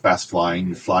to have the fast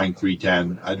flying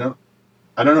 310. I don't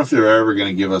know if they're ever going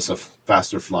to give us a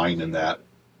faster flying than that.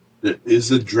 Is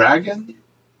the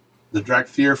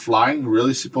Drakthir flying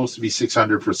really supposed to be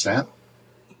 600%?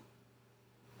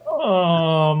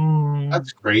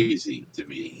 That's crazy to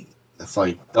me. That's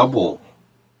like double.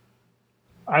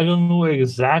 I don't know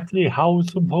exactly how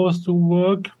it's supposed to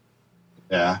work.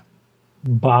 Yeah.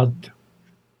 But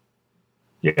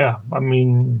yeah, I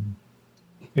mean,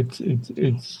 it's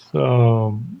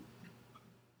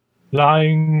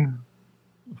flying.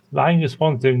 Flying is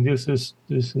one thing. This is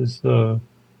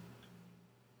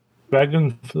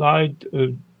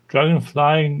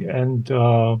dragonflying, and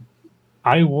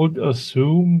I would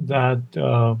assume that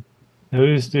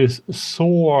there is this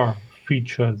soar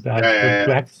feature that the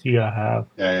Drakthir have,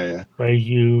 where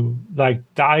you like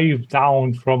dive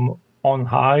down from on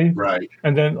high, right?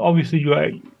 And then obviously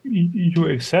you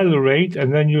accelerate,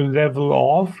 and then you level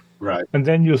off, right? And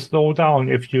then you slow down.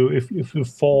 If you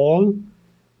fall,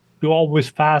 you're always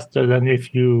faster than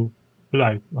if you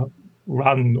like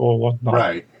run or whatnot,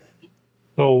 right?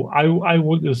 So I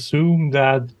would assume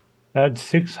that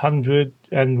 600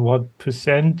 and what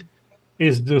 %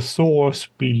 is the soar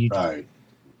speed, right?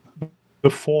 The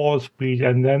fall speed,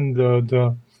 and then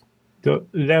the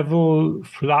level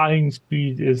flying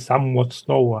speed is somewhat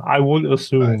slower. I would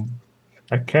assume. Right.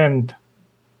 I can't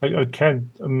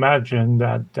imagine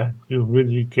that you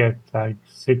really get like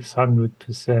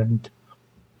 600%.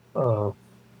 I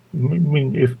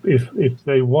mean, if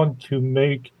they want to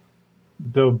make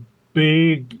the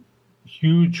big,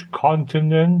 huge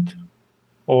continent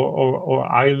or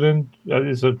island that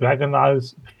is a Dragon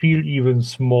Isles feel even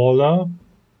smaller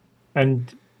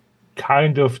and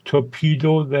kind of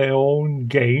torpedo their own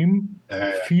game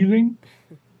feeling,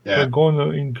 they're going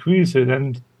to increase it.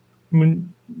 And I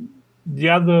mean,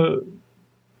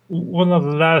 one of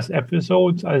the last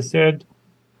episodes, I said,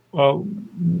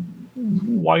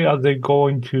 why are they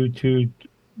going to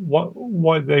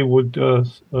why they would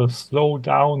slow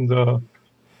down the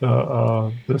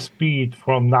speed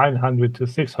from 900 to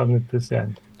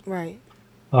 600%. Right.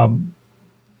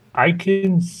 I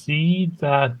can see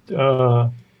that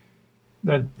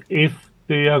that if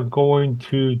they are going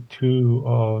to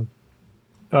do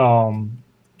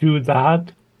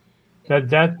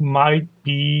that might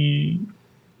be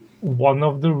one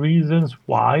of the reasons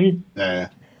why.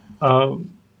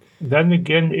 Then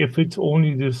again, if it's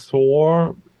only the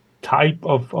soar type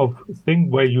of thing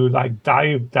where you like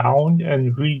dive down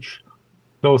and reach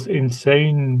those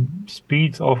insane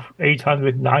speeds of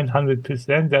 800,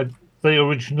 900% that they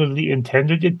originally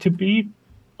intended it to be,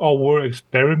 or were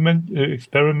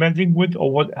experimenting with,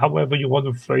 or however you want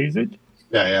to phrase it.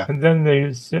 And then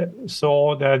they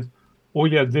saw that, oh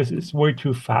yeah, this is way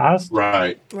too fast.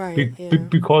 Right.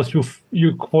 Because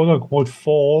you quote unquote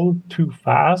fall too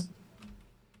fast.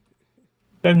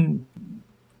 Then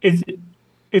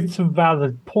it's a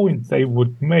valid point they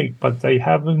would make, but they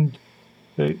haven't.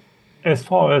 As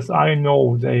far as I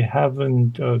know, they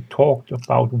haven't talked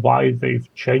about why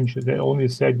they've changed it. They only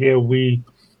said, "Yeah, we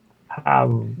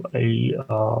have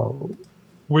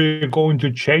we're going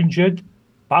to change it,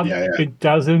 but it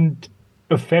doesn't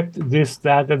affect this,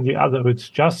 that, and the other. It's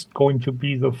just going to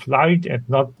be the flight and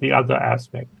not the other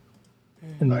aspect."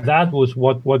 And that was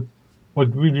what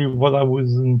I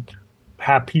wasn't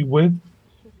happy with.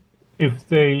 If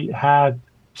they had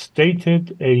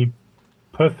stated a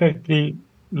perfectly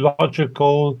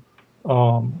logical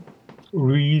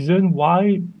reason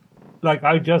why, like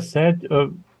I just said,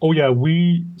 Oh yeah,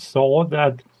 we saw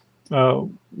that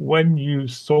when you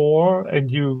soar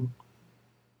and you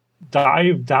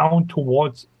dive down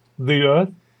towards the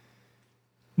Earth,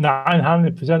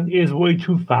 900% is way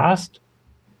too fast.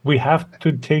 We have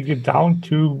to take it down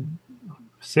to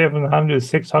 700,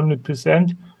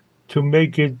 600% to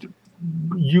make it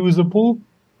usable.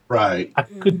 Right. I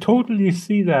could totally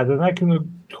see that, and I can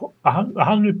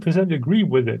 100% agree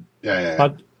with it. Yeah.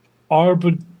 But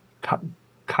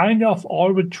kind of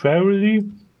arbitrarily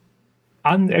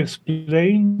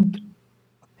unexplained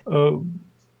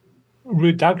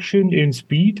reduction in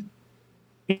speed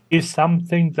is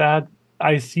something that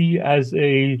I see as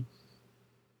a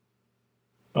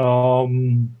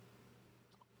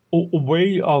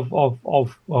way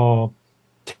of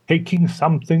taking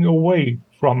something away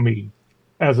from me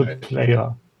as a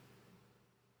player.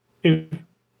 If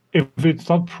it's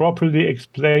not properly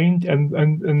explained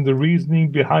and the reasoning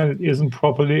behind it isn't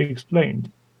properly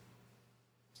explained.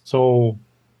 So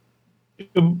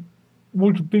it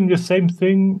would have been the same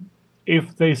thing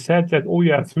if they said that,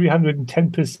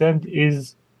 310%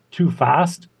 is too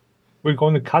fast. We're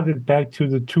going to cut it back to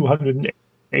the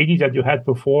 280 that you had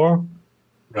before.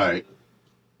 Right.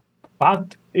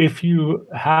 But if you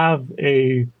have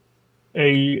a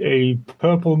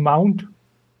purple mount,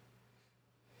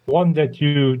 one that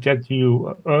you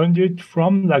earned it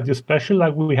from, like the special,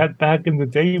 like we had back in the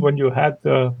day when you had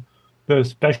the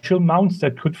special mounts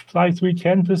that could fly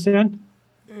 310%.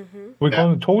 We're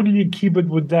going to totally keep it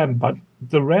with them, but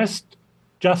the rest,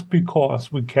 just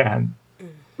because we can.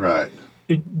 Right.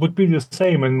 It would be the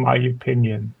same in my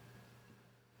opinion.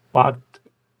 But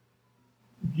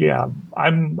yeah,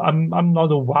 I'm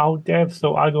not a WoW dev,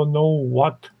 so I don't know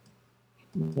what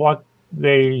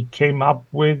they came up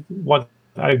with, what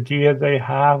idea they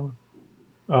have,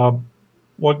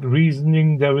 what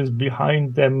reasoning there is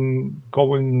behind them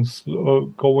going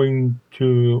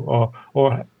to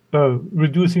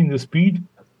reducing the speed.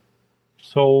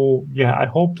 So yeah, I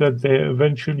hope that they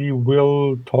eventually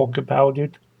will talk about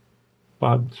it.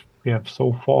 But yeah,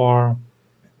 so far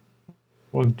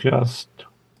we'll just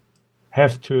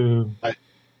have to.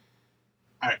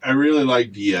 I really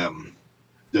like the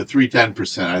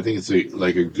 310%. I think it's a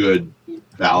good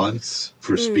balance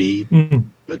for speed,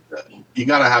 but you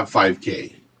got to have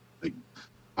 5K. Like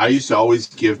I used to always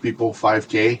give people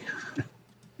 5K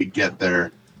to get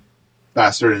their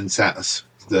faster than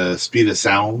the speed of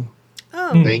sound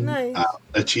thing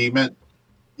achievement.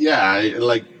 Yeah,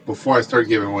 like before I started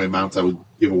giving away mounts, I would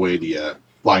give away the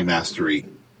flying mastery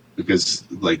because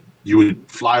like you would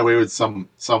fly away with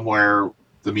somewhere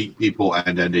to meet people,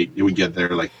 and then you would get there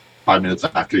like 5 minutes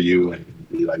after you, and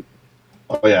be like,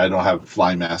 "Oh yeah, I don't have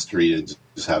flying mastery. I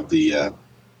just have the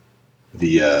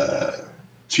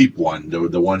cheap one, the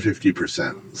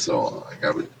 150%." So like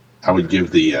I would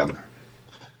give the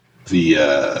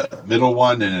middle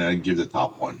one, and then I'd give the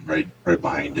top one right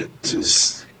behind it.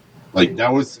 Just like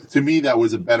that was, to me, that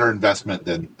was a better investment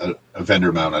than a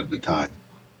vendor mount at the time.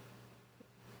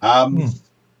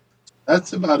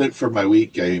 That's about it for my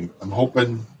week. I'm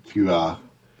hoping to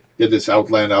get this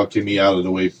Outland Alchemy out of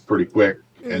the way pretty quick,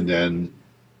 and then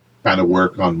kind of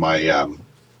work on my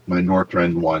my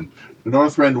Northrend one. The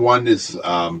Northrend one is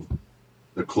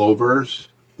the clovers,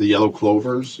 the yellow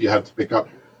clovers you have to pick up.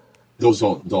 Those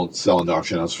don't sell in the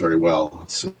auction house very well,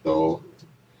 so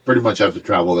pretty much have to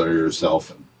travel there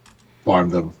yourself and farm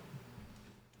them.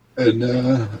 And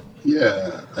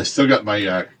yeah, I still got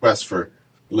my quest for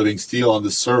living steel on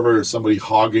the server. There's somebody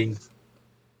hogging.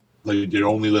 They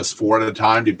only list 4 at a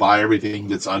time. They buy everything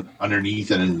that's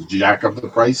underneath and then jack up the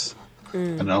price,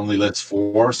 and only list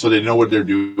 4, so they know what they're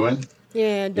doing.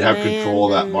 Yeah, they have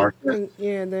control of that market.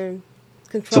 Yeah, they're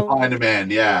controlling supply and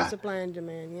demand. Yeah, supply and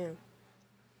demand. Yeah.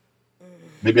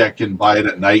 Maybe I can buy it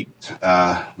at night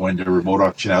when the remote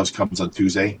auction house comes on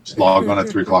Tuesday. Just log on at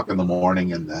 3:00 in the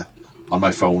morning, and on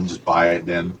my phone, just buy it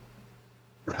then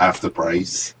for half the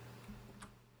price.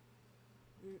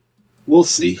 We'll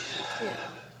see. Yeah,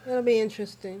 that'll be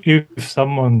interesting. If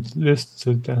someone lists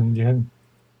it, then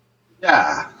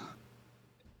yeah.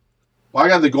 Well, I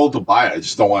got the gold to buy it. I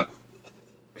just don't want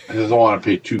to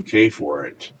pay $2,000 for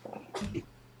it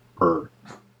per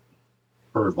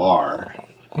bar.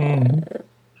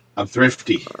 I'm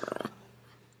thrifty.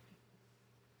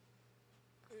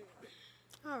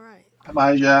 All right. Hi,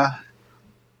 Maja.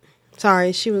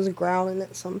 Sorry, she was growling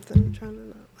at something.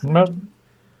 Trying to No.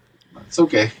 It's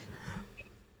okay.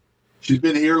 She's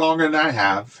been here longer than I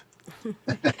have.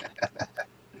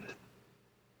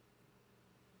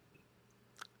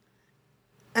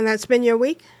 And that's been your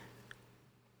week?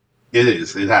 It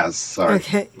is. It has. Sorry.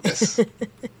 Okay. Yes.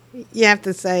 You have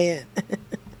to say it.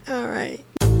 All right.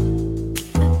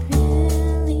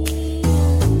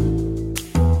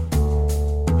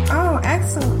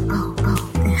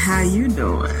 How you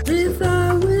doing? With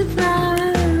or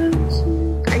without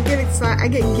you. I get excited. I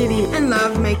get giddy and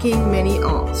love making many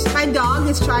alts. My dog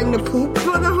is trying to poop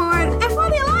for the Horde and for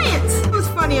the Alliance. It was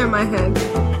funny on my head.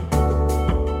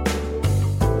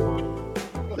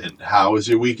 And how was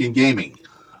your week in gaming?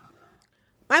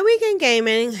 My week in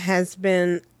gaming has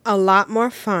been a lot more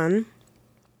fun.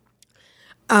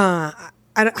 I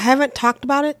haven't talked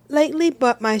about it lately,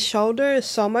 but my shoulder is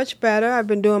so much better. I've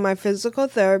been doing my physical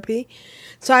therapy.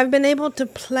 So I've been able to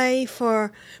play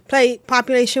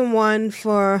Population 1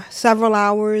 for several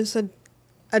hours at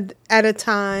a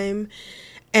time.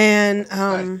 And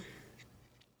I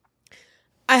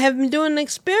have been doing an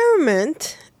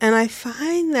experiment, and I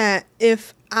find that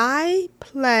if I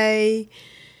play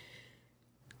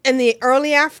in the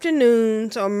early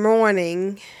afternoons or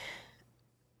morning,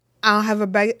 I'll have a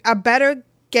better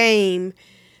game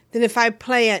than if I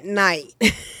play at night.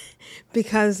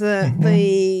 Because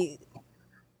the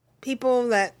people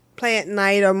that play at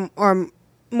night are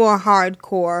more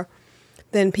hardcore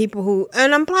than people who...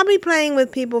 And I'm probably playing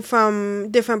with people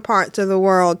from different parts of the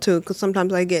world, too, because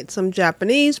sometimes I get some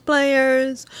Japanese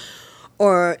players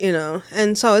or,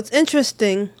 and so it's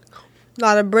interesting. A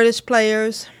lot of British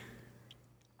players.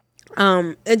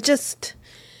 I'm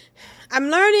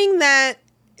learning that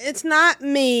it's not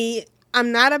me.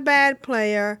 I'm not a bad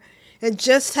player. It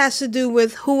just has to do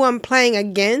with who I'm playing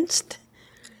against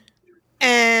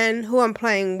and who I'm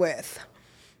playing with.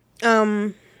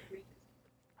 Earlier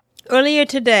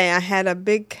today, I had I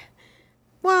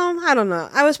don't know.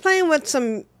 I was playing with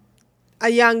a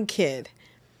young kid,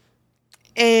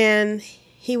 and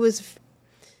they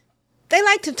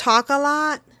like to talk a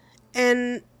lot,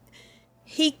 and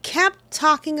he kept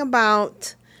talking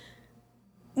about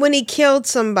when he killed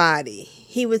somebody.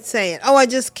 He would say it. Oh, I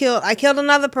killed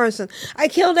another person. I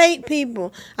killed 8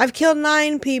 people. I've killed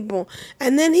 9 people.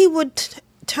 And then he would,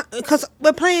 because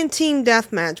we're playing team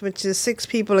deathmatch, which is 6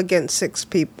 people against 6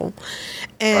 people.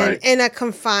 And in a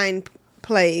confined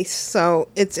place. So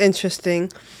it's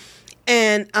interesting.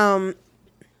 And I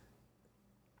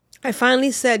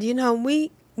finally said, we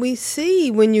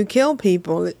see when you kill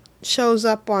people. It shows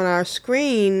up on our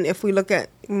screen when we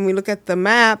look at the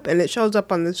map, and it shows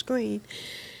up on the screen.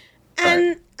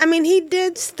 And, he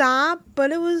did stop,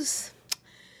 but it was...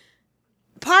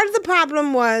 Part of the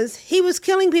problem was he was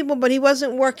killing people, but he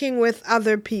wasn't working with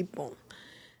other people.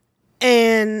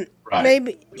 And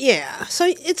maybe... Yeah. So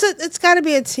it's got to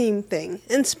be a team thing.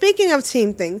 And speaking of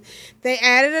team thing, they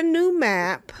added a new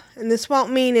map, and this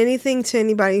won't mean anything to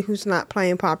anybody who's not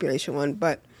playing Population 1,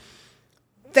 but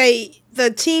the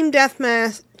team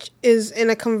deathmatch is in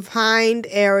a confined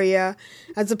area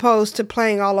as opposed to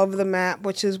playing all over the map,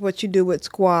 which is what you do with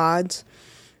squads.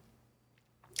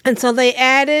 And so they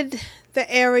added the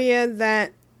area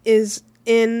that is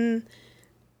in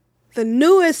the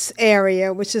newest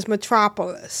area, which is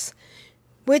Metropolis,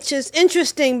 which is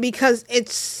interesting because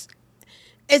it's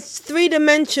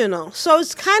 3-dimensional. So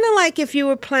it's kind of like if you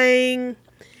were playing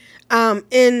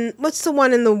in, what's the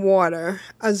one in the water?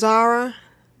 Azara?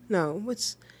 No,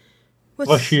 what's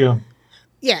Vashir.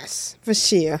 Yes,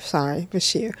 Vashir. Sorry,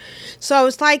 Vashir. So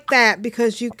it's like that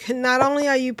because not only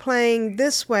are you playing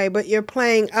this way, but you're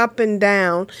playing up and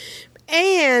down,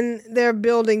 and there are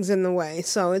buildings in the way.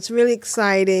 So it's really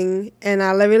exciting, and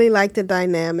I really like the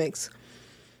dynamics.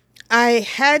 I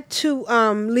had to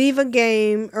leave a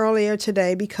game earlier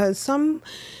today because some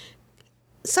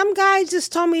guys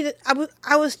just told me that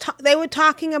they were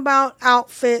talking about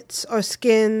outfits or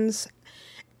skins.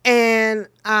 And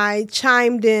I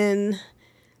chimed in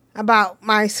about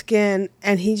my skin,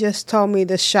 and he just told me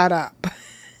to shut up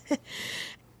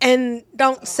and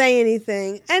don't say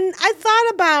anything. And I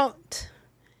thought about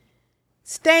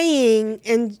staying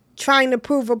and trying to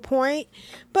prove a point,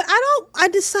 but I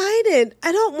decided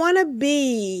I don't want to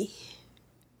be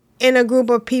in a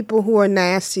group of people who are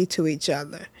nasty to each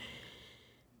other.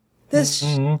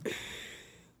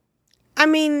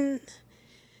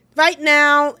 Right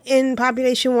now, in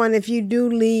Population 1, if you do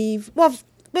leave... Well,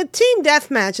 with Team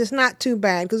Deathmatch, it's not too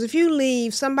bad. Because if you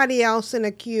leave, somebody else in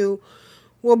a queue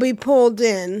will be pulled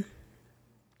in.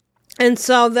 And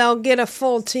so they'll get a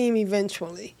full team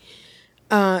eventually.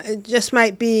 It just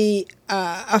might be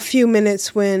a few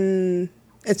minutes when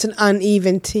it's an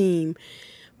uneven team.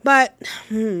 But,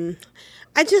 I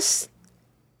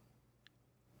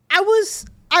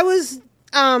was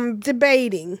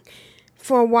debating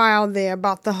for a while there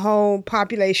about the whole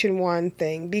Population 1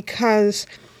 thing because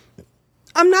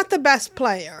I'm not the best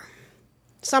player.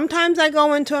 Sometimes I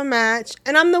go into a match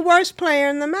and I'm the worst player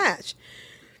in the match.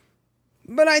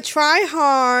 But I try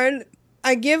hard.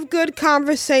 I give good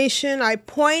conversation. I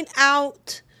point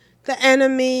out the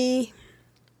enemy.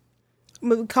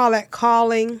 We call that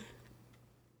calling.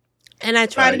 And I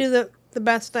try to do the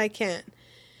best I can.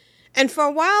 And for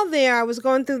a while there, I was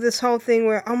going through this whole thing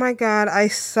where, oh my God, I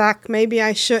suck. Maybe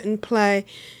I shouldn't play.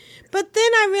 But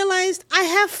then I realized I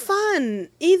have fun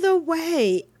either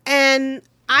way. And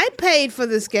I paid for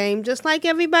this game just like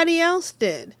everybody else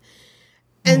did.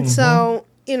 And so,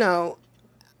 you know,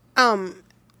 I'm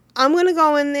going to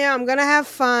go in there. I'm going to have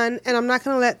fun. And I'm not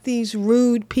going to let these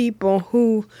rude people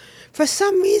who, for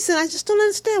some reason, I just don't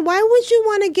understand. Why would you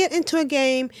want to get into a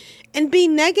game and be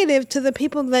negative to the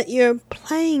people that you're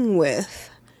playing with?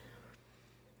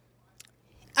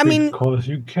 I mean, because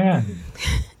you can.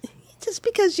 Just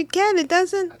because you can,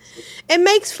 it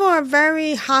makes for a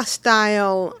very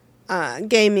hostile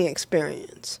gaming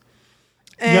experience.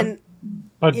 And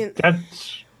but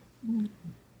that's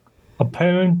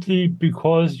apparently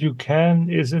because you can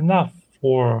is enough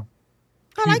for.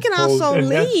 But I can also leave.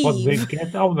 That's what they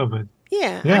get out of it.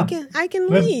 Yeah. I can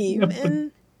leave,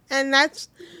 and that's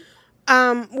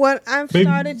what I've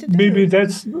started to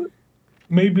do.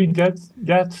 Maybe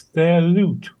that's their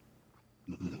loot.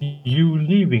 You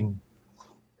leaving.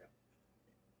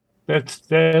 That's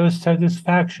their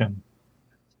satisfaction.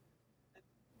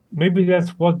 Maybe that's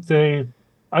what they.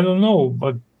 I don't know,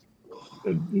 but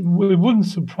it wouldn't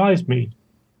surprise me.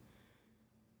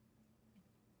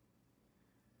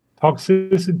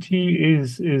 Toxicity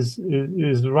is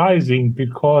rising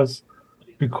because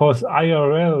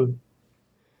IRL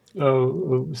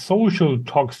social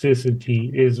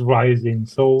toxicity is rising.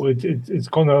 So it's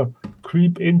gonna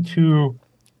creep into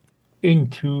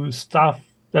stuff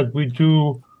that we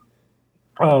do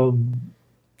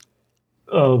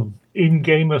in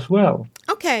game as well.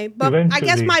 Okay, but eventually. I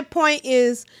guess my point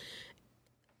is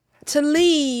to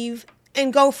leave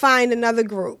and go find another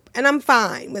group, and I'm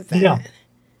fine with that. Yeah.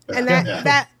 And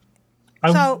that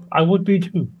I would be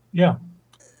too. Yeah.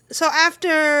 So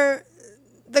after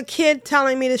the kid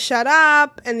telling me to shut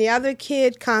up and the other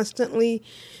kid constantly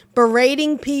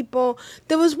berating people,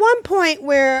 there was one point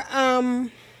where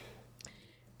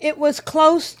it was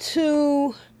close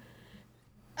to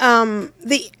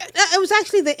it was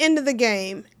actually the end of the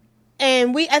game,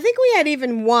 and I think we had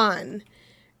even won,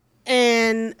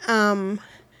 and the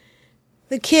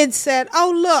kid said,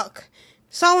 "Oh, look,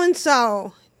 so and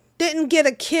so didn't get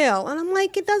a kill." And I'm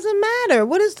like, it doesn't matter.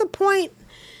 What is the point?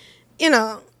 You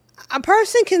know, a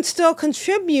person can still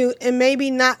contribute and maybe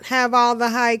not have all the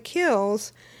high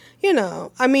kills. You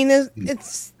know, I mean,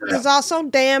 there's also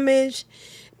damage.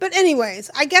 But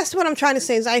anyways, I guess what I'm trying to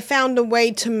say is I found a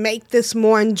way to make this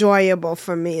more enjoyable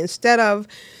for me instead of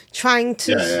trying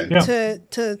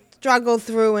to struggle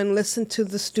through and listen to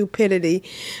the stupidity.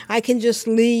 I can just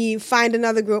leave, find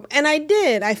another group. And I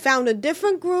did. I found a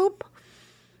different group.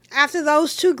 After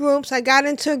those two groups, I got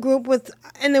into a group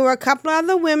and there were a couple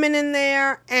other women in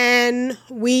there, and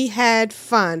we had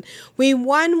fun. We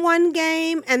won one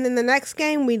game, and then the next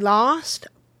game we lost,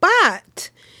 but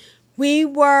we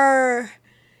were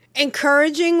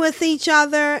encouraging with each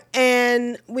other,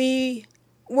 and we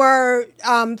were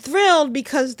thrilled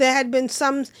because there had been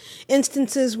some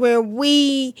instances where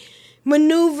we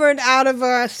maneuvered out of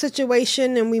a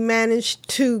situation and we managed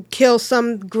to kill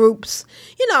some groups,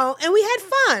 you know, and we had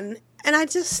fun. And I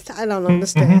don't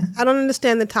understand. I don't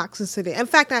understand the toxicity. In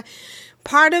fact,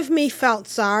 part of me felt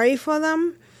sorry for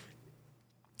them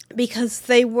because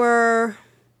they were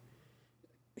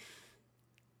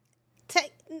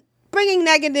bringing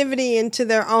negativity into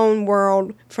their own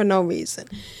world for no reason.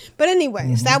 But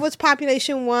anyways, that was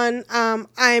population 1.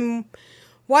 I'm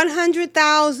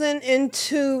 100,000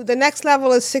 into the next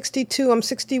level is 62. I'm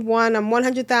 61. I'm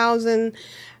 100,000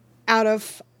 out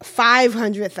of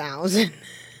 500,000.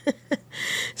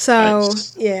 So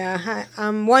nice. Yeah,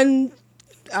 I'm 20%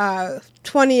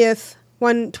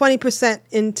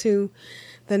 into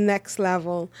the next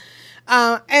level.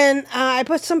 And I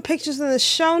put some pictures in the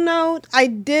show note. I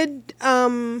did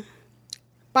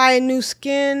buy a new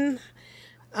skin,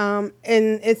 and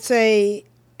it's like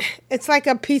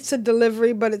a pizza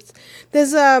delivery, but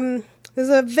there's a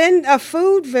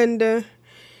food vendor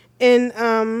in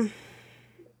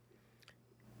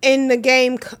the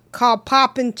game called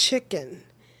Poppin' Chicken.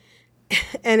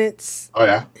 And it's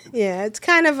it's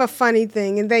kind of a funny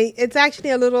thing, and it's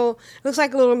actually looks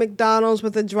like a little McDonald's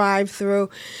with a drive-through,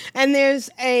 and there's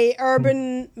a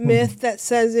urban myth that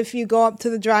says if you go up to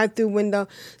the drive-through window,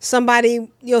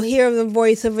 you'll hear the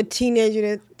voice of a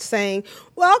teenager saying,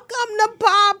 "Welcome to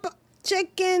Pop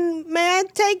Chicken, may I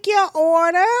take your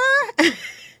order?"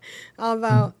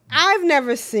 Although I've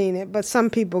never seen it, but some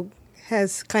people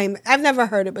has claimed. I've never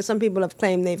heard it, but some people have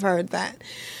claimed they've heard that.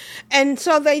 And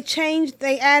so they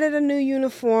added a new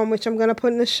uniform, which I'm going to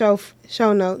put in the show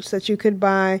notes that you could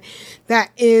buy.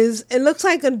 It looks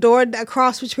like a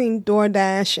cross between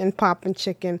DoorDash and Poppin'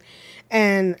 Chicken.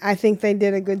 And I think they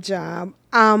did a good job.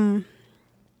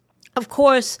 Of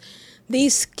course,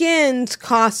 these skins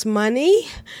cost money.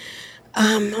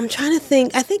 I'm trying to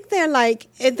think. I think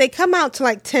they come out to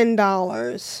like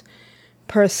 $10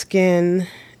 per skin.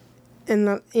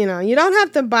 And, you don't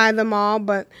have to buy them all,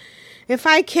 but if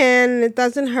I can, it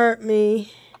doesn't hurt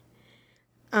me.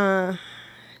 Where's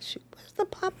the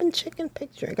Poppin' Chicken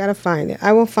picture? I gotta find it.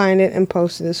 I will find it and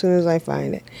post it as soon as I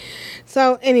find it.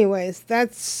 So, anyways, that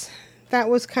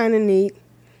was kind of neat.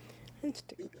 That's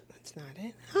not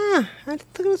it. I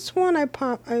could have sworn I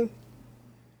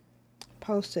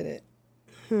posted it.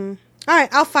 All right,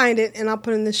 I'll find it and I'll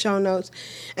put it in the show notes.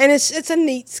 And it's a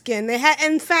neat skin.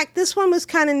 In fact, this one was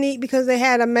kind of neat because they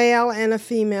had a male and a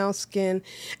female skin,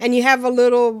 and you have a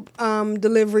little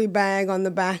delivery bag on the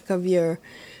back of your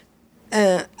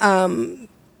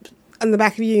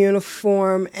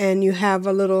uniform, and you have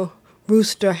a little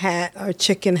rooster hat or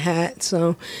chicken hat.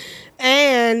 So,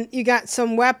 and you got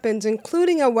some weapons,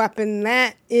 including a weapon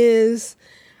that is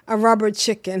a rubber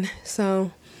chicken.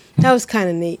 So. That was kind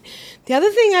of neat. The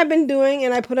other thing I've been doing,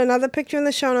 and I put another picture in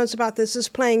the show notes about this, is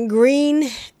playing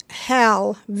Green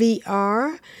Hell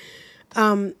VR.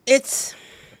 It's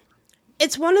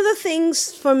one of the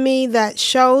things for me that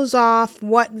shows off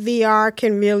what VR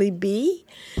can really be.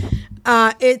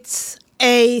 It's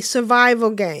a survival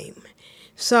game.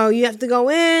 So you have to go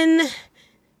in,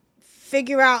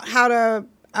 figure out how to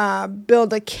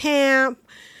build a camp.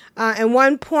 At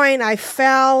one point I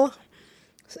fell,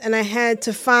 and I had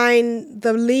to find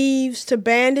the leaves to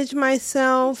bandage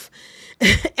myself,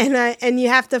 and you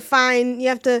have to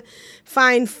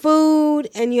find food,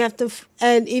 and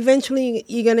eventually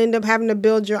you're gonna end up having to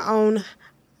build your own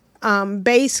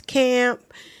base camp.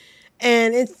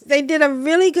 And they did a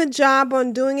really good job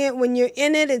on doing it. When you're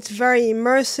in it, it's very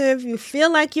immersive. You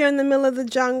feel like you're in the middle of the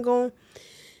jungle.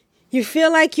 You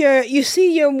feel like you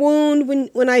see your wound.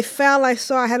 When I fell, I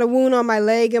saw I had a wound on my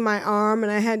leg and my arm, and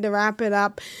I had to wrap it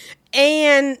up.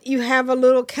 And you have a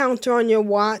little counter on your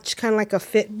watch, kind of like a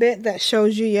Fitbit, that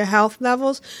shows you your health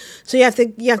levels. So you have to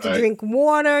drink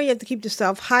water. You have to keep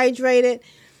yourself hydrated.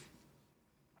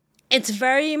 It's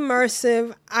very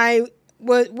immersive. I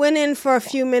went in for a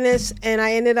few minutes, and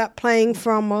I ended up playing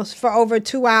for over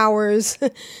 2 hours,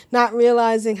 not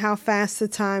realizing how fast the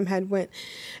time had went.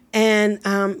 And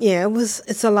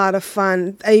it's a lot of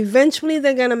fun. Eventually,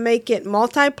 they're going to make it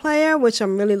multiplayer, which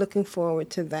I'm really looking forward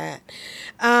to that.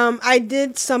 I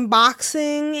did some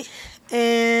boxing,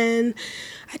 and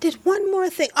I did one more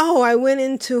thing. Oh, I went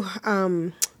into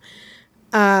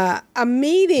a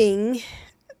meeting.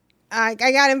 I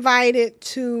got invited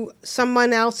to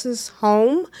someone else's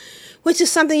home, which is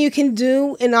something you can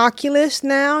do in Oculus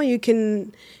now. You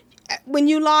can... When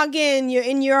you log in, you're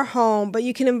in your home, but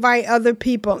you can invite other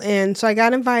people in. So I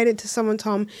got invited to someone's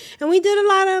home, and we did a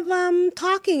lot of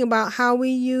talking about how we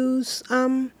use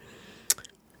VR,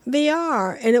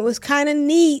 and it was kind of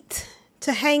neat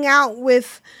to hang out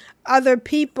with other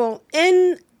people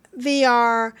in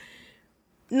VR,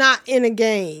 not in a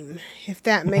game, if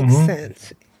that makes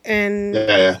sense. And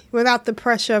without the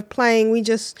pressure of playing, we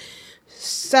just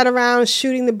sat around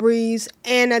shooting the breeze,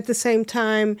 and at the same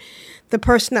time, the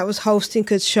person that was hosting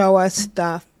could show us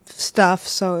stuff.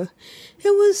 So it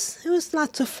was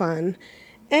lots of fun.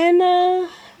 And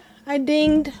I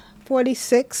dinged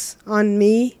 46 on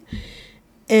me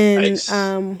in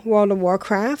World of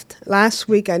Warcraft. Last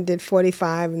week I did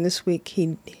 45, and this week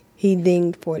he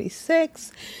dinged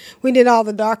 46. We did all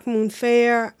the Dark Moon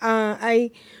Fair.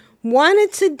 I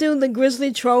wanted to do the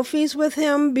Grizzly trophies with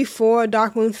him before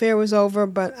Dark Moon Fair was over,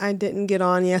 but I didn't get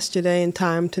on yesterday in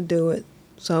time to do it.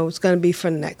 So it's going to be for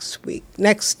next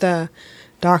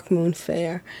Dark Moon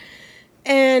Fair.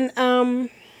 And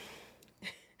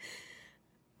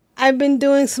I've been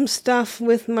doing some stuff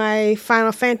with my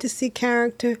Final Fantasy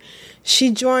character. She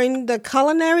joined the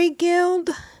Culinary Guild.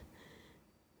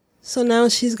 So now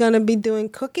she's going to be doing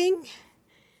cooking.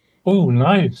 Oh,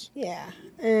 nice. Yeah.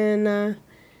 And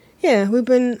I've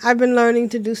been learning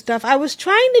to do stuff. I was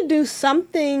trying to do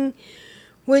something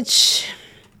which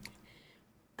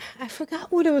I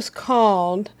forgot what it was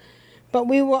called, but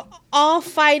we were all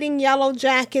fighting yellow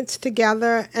jackets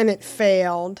together, and it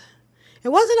failed. It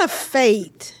wasn't a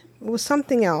fate. It was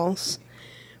something else.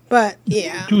 But,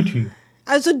 yeah. Duty. It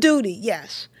was a duty,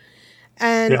 yes.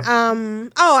 And,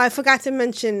 I forgot to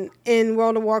mention, in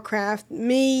World of Warcraft,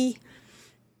 me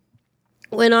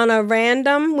went on a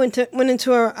random, went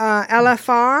into a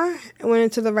LFR, went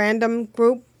into the random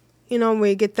group, where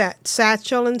you get that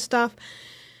satchel and stuff.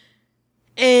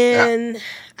 And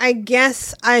I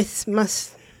guess I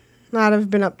must not have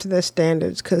been up to their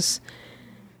standards because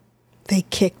they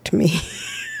kicked me.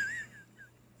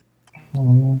 I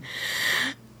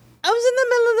was in the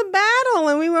middle of the battle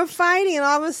and we were fighting, and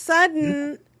all of a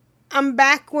sudden I'm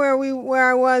back where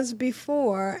I was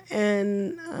before,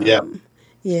 and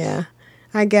yeah,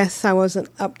 I guess I wasn't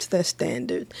up to their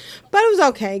standard, but it was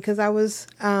okay because I was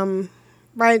I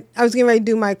was getting ready to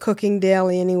do my cooking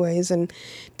daily anyways, and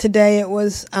today it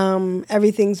was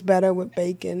everything's better with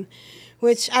bacon,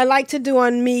 which I like to do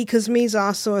on me because me's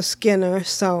also a skinner,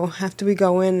 so after we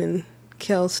go in and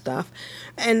kill stuff.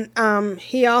 And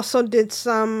he also did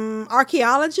some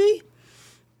archaeology,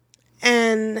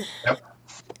 and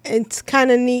it's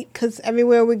kind of neat because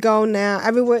everywhere we go now, I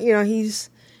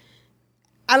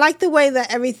like the way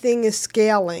that everything is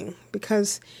scaling,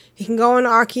 because you can go in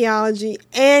archaeology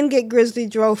and get grizzly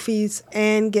trophies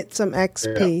and get some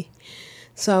XP.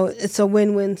 So it's a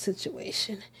win-win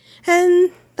situation.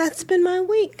 And that's been my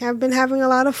week. I've been having a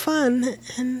lot of fun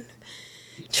and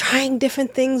trying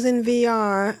different things in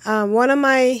VR. One of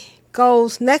my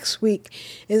goals next week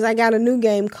is I got a new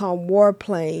game called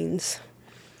Warplanes,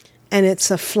 and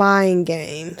it's a flying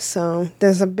game. So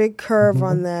there's a big curve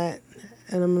on that,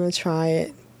 and I'm going to try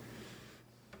it.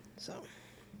 So,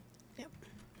 yep.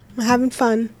 I'm having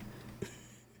fun.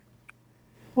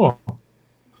 Oh.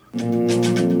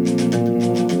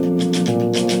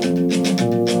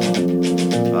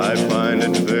 I find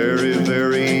it very,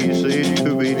 very easy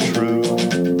to be true.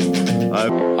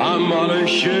 Am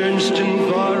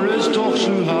allerschönsten war es doch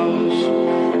zu Haus,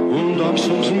 und doch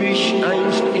zog mich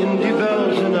einst in die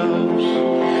Welt hinaus,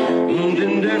 und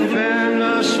in der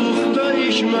Ferne suchte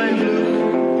ich mein Glück.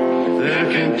 Wer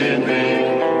kennt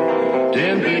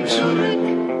den Weg zurück?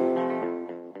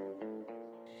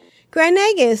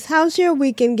 Granegas, how's your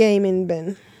weekend gaming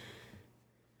been?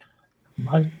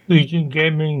 My weekend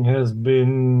gaming has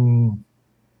been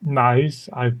nice.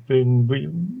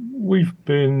 We've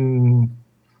been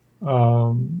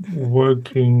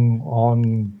working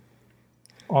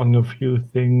on a few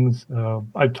things.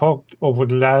 I talked over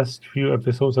the last few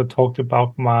episodes. I talked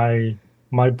about my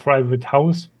private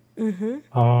house.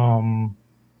 Mm-hmm.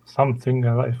 Something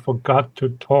that I forgot to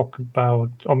talk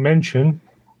about or mention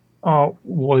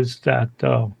was that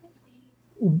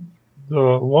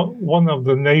one of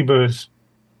the neighbors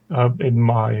in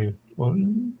my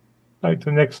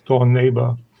the next door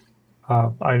neighbor.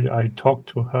 I talked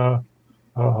to her.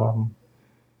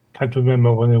 Can't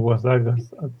remember when it was. I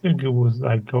think it was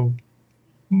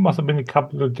must have been a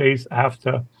couple of days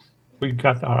after we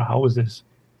got our houses,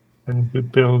 and we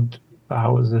built the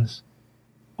houses,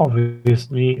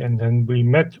 obviously, and then we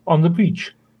met on the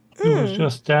beach. He was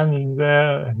just standing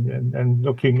there and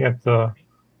looking at the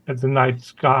night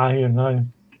sky, and I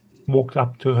walked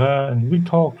up to her and we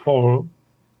talked for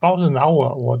about an hour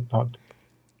or whatnot.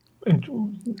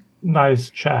 And nice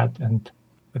chat, and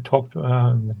I talked to her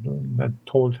and I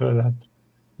told her that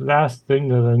last thing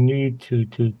that I need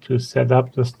to set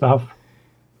up the stuff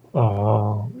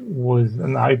was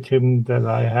an item that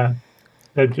I had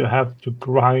that you have to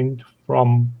grind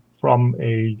from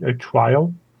a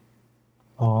trial,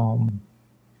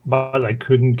 but I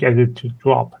couldn't get it to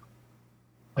drop.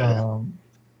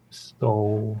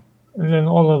 So, and then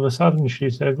all of a sudden she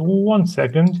said, 1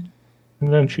 second.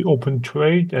 And then she opened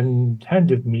trade and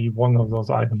handed me one of those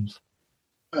items.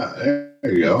 There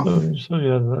you go. So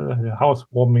yeah, the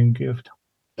housewarming gift.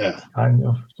 Yeah. Kind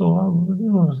of. So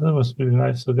that was really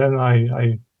nice. So then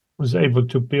I was able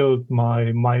to build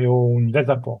my own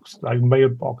letterbox, like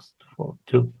mailbox,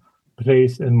 to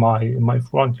place in my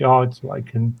front yard, so I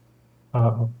can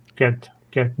get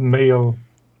mail.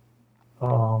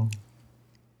 I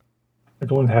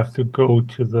don't have to go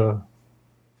to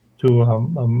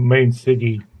a main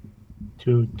city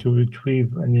to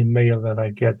retrieve any mail that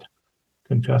I get.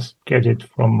 Can just get it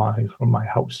from my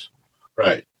house.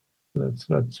 Right.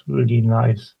 That's really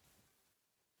nice.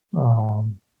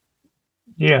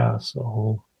 Yeah,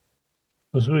 so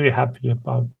I was really happy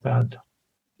about that.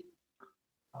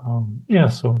 Yeah,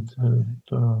 so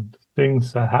the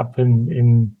things that happen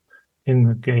in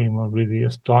the game are really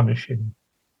astonishing.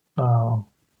 When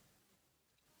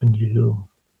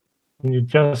you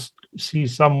just see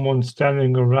someone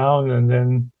standing around and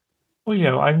then, oh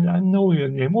yeah, I know your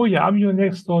name. Oh yeah, I'm your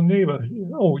next door neighbor.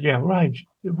 Oh yeah, right.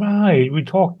 We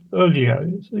talked earlier.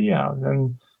 So yeah,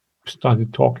 then we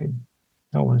started talking.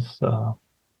 That was.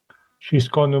 She's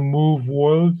going to move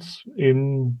worlds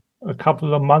in a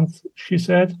couple of months, she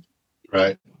said.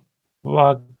 Right.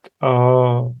 But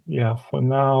yeah, for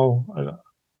now,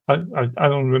 I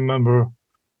don't remember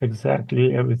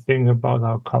exactly everything about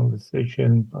our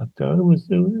conversation, but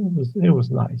it was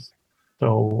nice.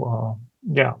 So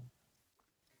yeah.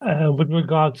 With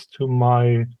regards to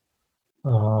my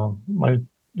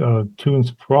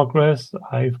tune's progress,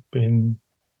 I've been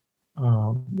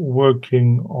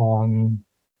working on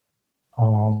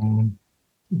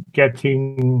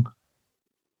getting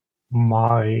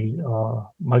my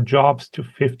jobs to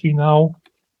 50 now,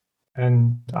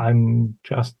 and I'm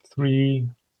just three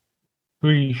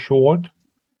short.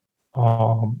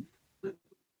 My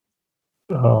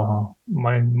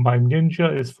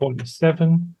ninja is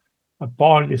 47, a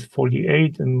bard is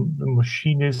 48, and the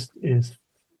machinist is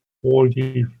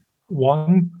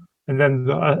 41, and then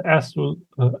the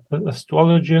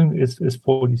astrologian is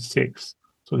 46.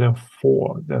 So there are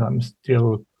 4 that I'm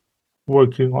still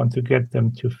working on to get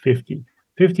them to 50.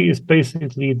 50 is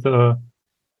basically the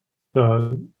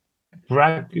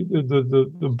bracket,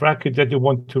 the bracket that you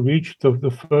want to reach,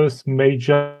 the first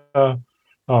major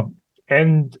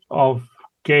end of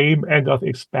game, end of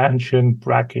expansion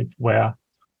bracket, where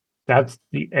that's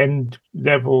the end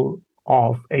level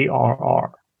of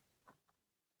ARR.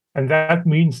 And that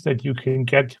means that you can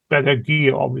get better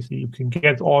gear. Obviously, you can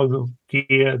get all the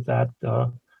gear that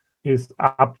is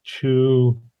up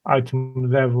to item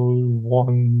level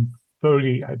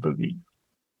 130, I believe,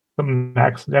 the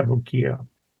max level gear.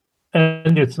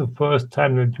 And it's the first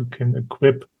time that you can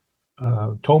equip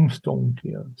tombstone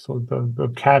gear, so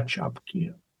the catch-up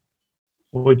gear,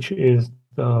 which is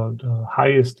the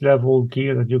highest level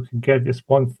gear that you can get is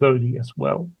 130 as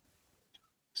well.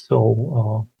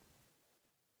 So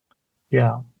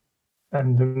yeah,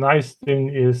 and the nice thing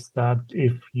is that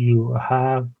if you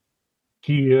have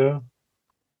gear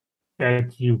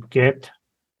that you get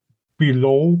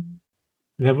below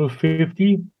level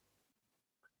 50,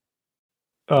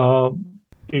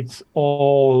 it's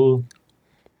all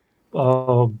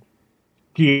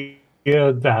gear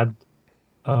that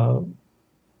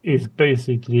is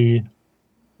basically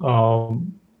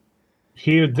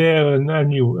here, there,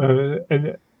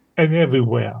 and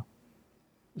everywhere.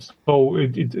 So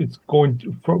it's going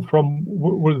to, from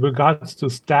with regards to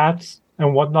stats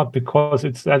and whatnot, because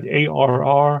it's that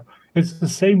ARR. It's the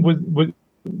same with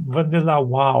Vanilla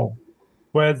WoW,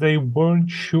 where they weren't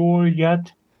sure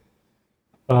yet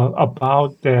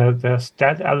about their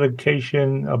stat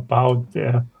allocation, about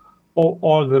their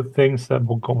all the things that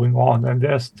were going on, and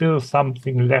there's still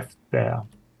something left there.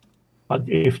 But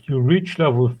if you reach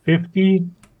level 50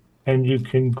 and you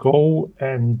can go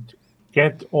and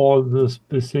get all the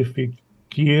specific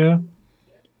gear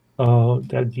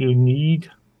that you need,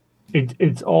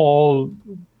 it's all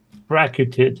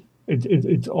bracketed.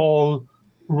 It's all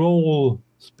role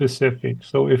specific.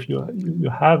 So if you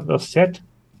have a set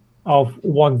of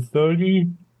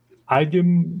 130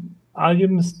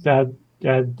 items that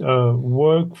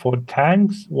work for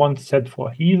tanks, one set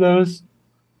for healers,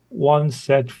 one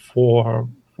set for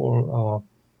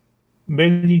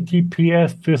melee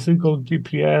DPS, physical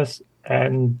DPS,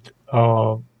 and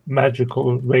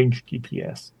magical range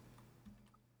DPS.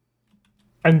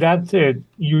 And that's it.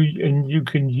 You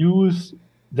can use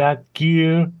that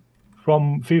gear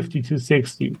from 50 to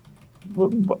 60.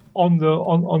 On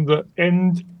the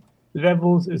end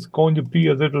levels, it's going to be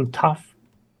a little tough,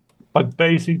 but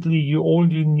basically you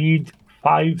only need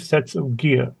 5 sets of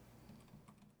gear.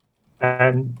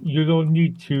 And you don't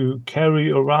need to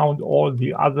carry around all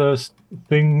the other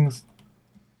things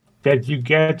that you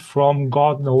get from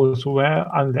God knows where,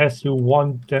 unless you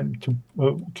want them to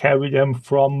carry them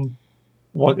from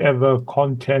whatever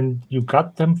content you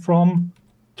got them from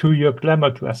to your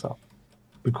glamour dresser.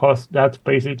 Because that's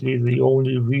basically the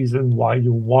only reason why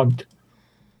you want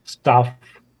stuff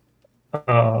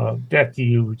that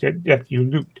you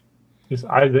loot. Is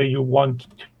either you want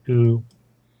to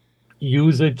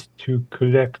use it to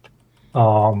collect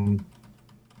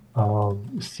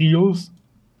seals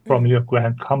from your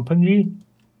grand company.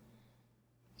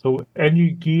 So any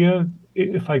gear,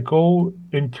 if I go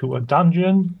into a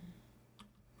dungeon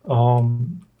or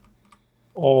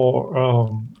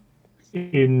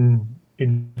in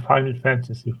Final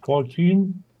Fantasy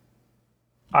 14,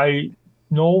 I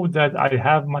know that I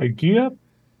have my gear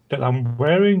that I'm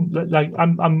wearing. Like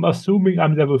I'm assuming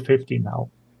I'm level 50 now.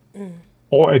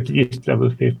 Or at least level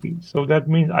 50. So that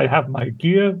means I have my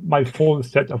gear, my full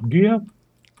set of gear,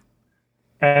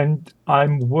 and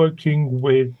I'm working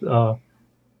with,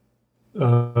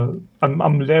 I'm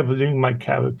leveling my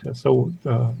character. So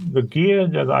the gear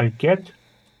that I get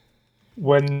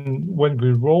when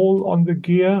we roll on the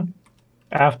gear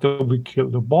after we kill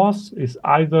the boss is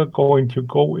either going to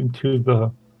go into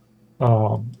the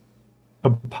a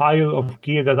pile of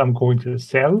gear that I'm going to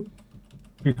sell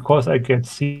because I get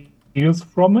seals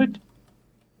from it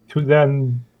to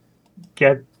then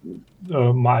get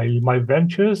my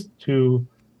ventures to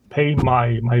pay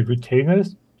my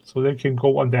retainers so they can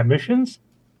go on their missions,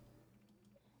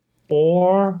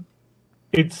 or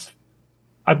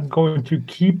I'm going to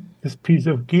keep this piece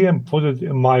of gear and put it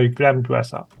in my glam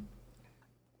dresser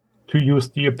to use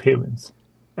the appearance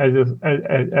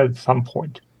at some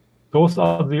point. Those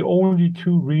are the only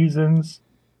two reasons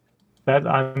that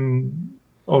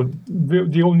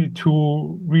the only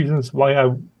two reasons why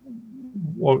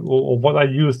or what I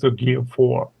use the gear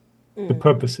for, the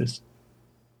purposes.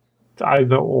 It's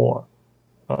either or.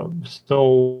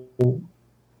 So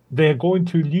they're going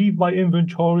to leave my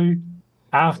inventory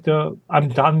after I'm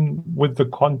done with the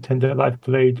content that I've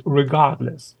played,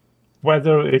 regardless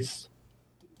whether it's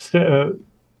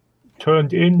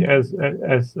turned in as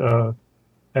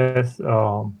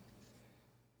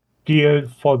gear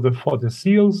for the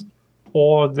seals,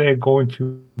 or they're going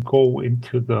to go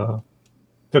into the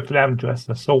glam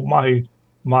dresser. So my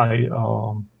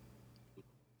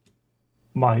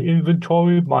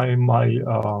inventory, my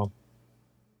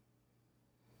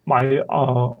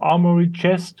armory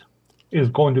chest is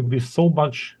going to be so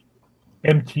much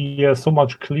emptier, so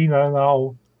much cleaner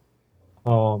now.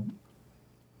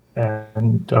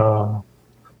 And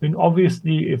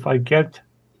obviously, if I get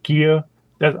gear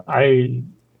that I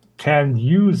can't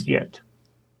use yet,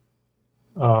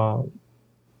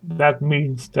 that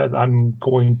means that I'm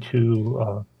going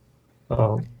to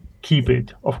keep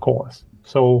it, of course.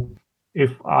 So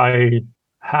if I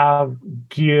have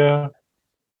gear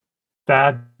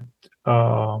that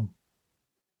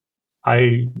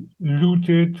I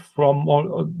looted from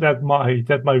that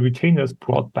my retainers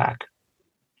brought back,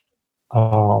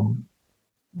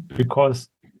 because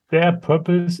their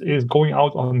purpose is going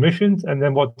out on missions, and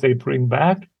then what they bring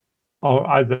back are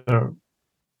either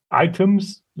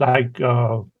items like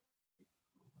I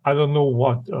don't know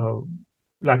what,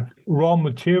 like raw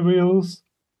materials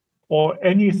or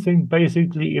anything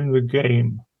basically in the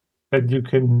game that you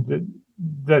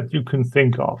can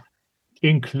think of,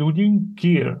 including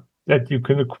gear that you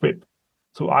can equip.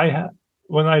 So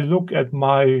when I look at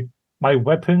my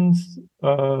weapons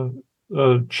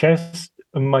chest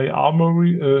and my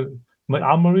armory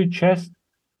chest,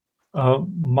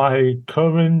 my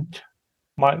current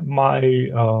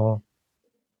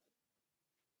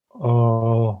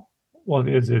what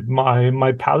is it?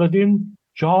 My paladin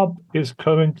job is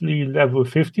currently level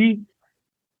 50.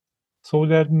 So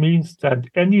that means that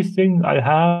anything I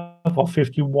have for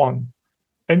 51,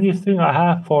 anything I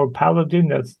have for paladin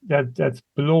that's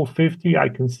below 50, I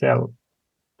can sell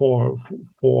for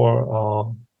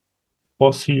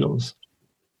seals.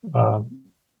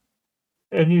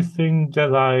 Anything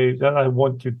that I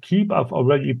want to keep, I've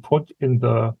already put in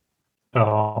the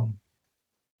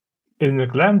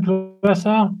glam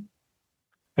dresser,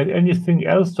 and anything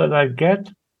else that I get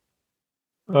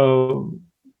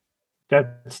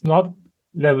that's not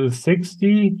level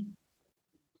 60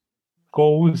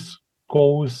 goes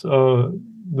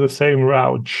the same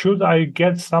route. Should I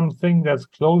get something that's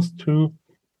close to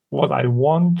what I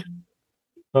want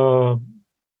to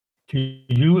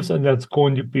use, and that's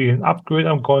going to be an upgrade,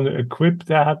 I'm going to equip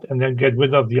that and then get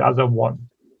rid of the other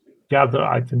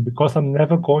item, because I'm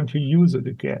never going to use it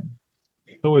again.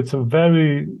 So it's a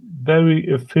very, very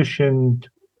efficient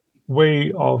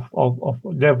way of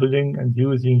leveling and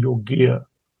using your gear.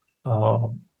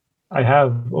 I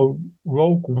have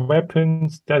rogue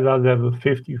weapons that are level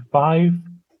 55.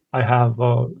 I have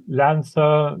a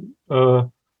Lancer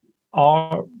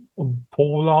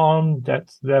polearm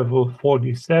that's level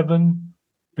 47,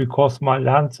 because my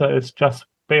Lancer is just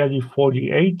barely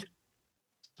 48.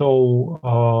 So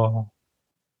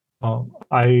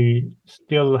I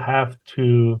still have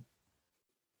to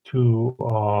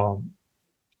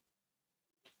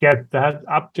get that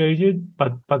updated,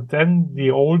 but then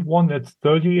the old one that's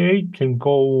 38 can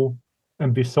go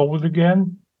and be sold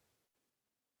again.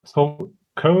 So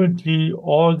currently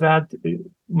all that,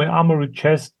 my armory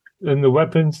chest and the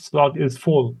weapons slot is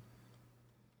full.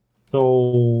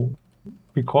 So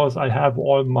because I have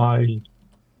all my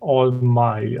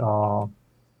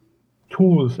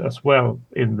tools as well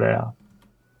in there.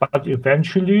 But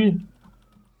eventually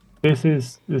this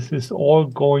is all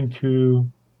going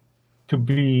to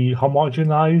be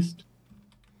homogenized,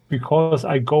 because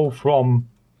I go from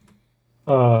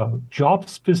job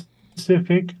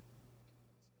specific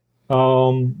to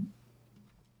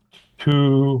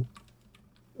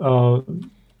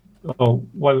Oh,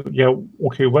 well, yeah,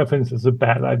 okay, weapons is a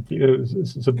bad idea.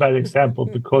 It's a bad example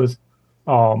because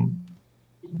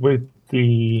with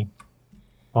the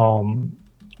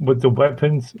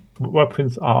weapons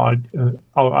are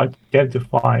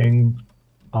identifying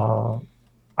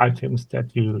items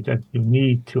that you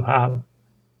need to have.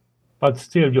 But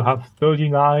still, you have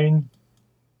 39,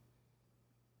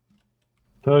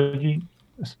 30,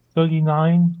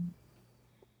 39,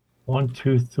 1,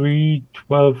 2, 3,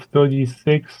 12,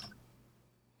 36,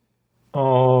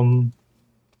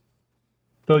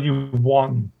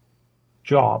 31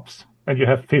 jobs, and you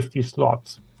have 50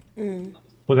 slots.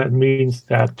 So that means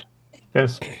that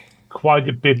there's quite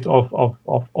a bit of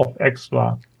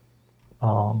extra.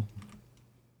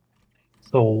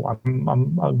 So I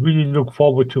really look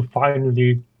forward to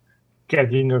finally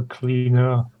getting a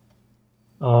cleaner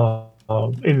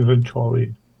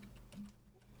inventory.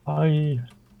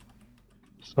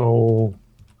 So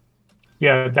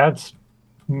yeah, that's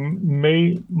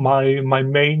my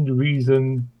main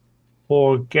reason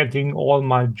for getting all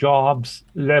my jobs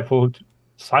leveled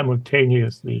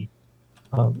simultaneously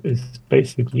is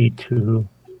basically to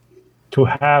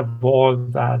have all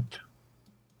that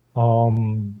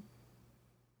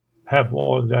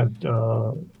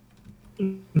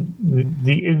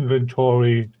the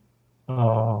inventory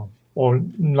or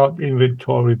not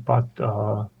inventory but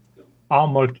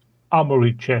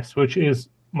armory chest, which is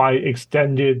my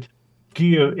extended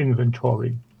gear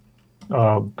inventory,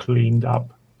 cleaned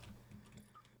up.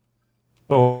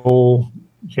 So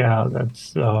yeah,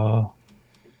 that's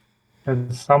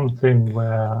something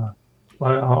where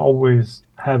I always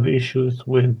have issues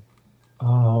with,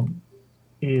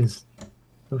 is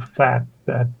the fact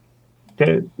that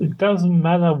it doesn't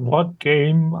matter what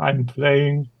game I'm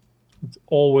playing, it's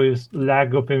always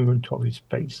lack of inventory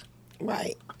space.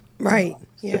 Right.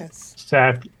 Yes.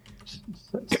 Sadly.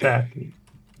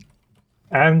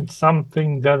 And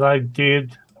something that I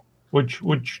did, which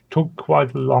took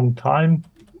quite a long time,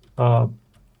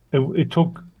 it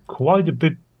took quite a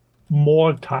bit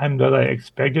more time than I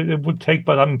expected it would take,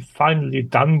 but I'm finally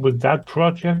done with that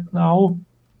project now,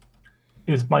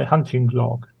 is my hunting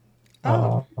log.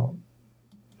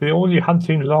 The only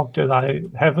hunting log that I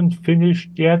haven't finished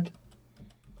yet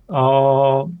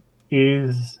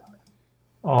is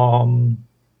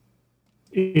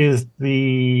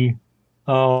the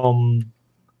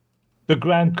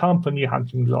Grand Company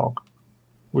hunting log,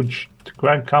 which the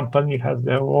Grand Company has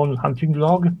their own hunting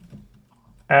log,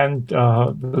 and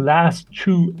the last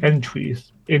 2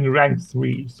 entries in rank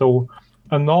 3. So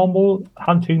a normal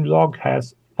hunting log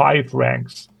has 5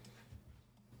 ranks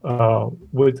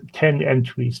with 10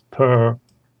 entries per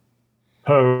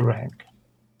rank.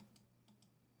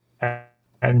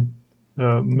 And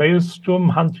the Maelstrom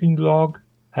hunting log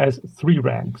has 3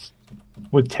 ranks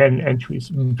with 10 entries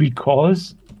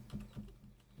because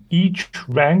each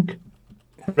rank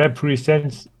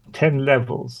represents 10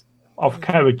 levels of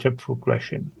character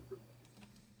progression.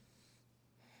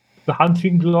 The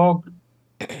hunting log,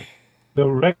 the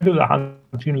regular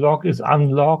hunting log, is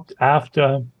unlocked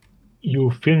after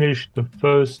you finish the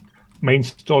first main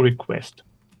story quest,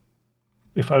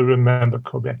 if I remember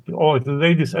correctly, or the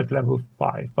latest at level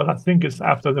 5, but I think it's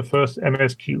after the first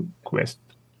MSQ quest,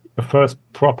 the first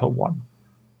proper one.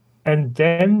 And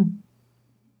then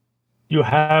you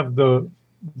have the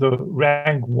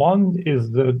rank 1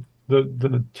 is the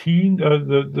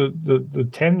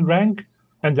 10 rank,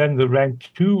 and then the rank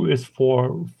 2 is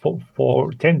for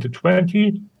 10 to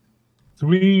 20,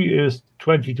 3 is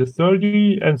 20 to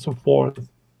 30, and so forth.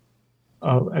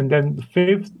 And then the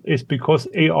 5th is because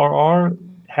ARR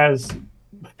has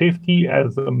 50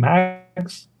 as the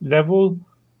max level,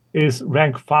 is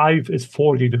rank 5 is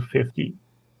 40 to 50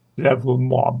 level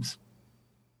mobs.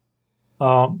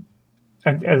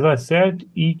 And as I said,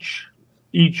 each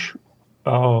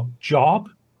job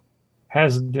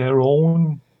has their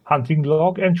own hunting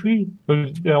log entry,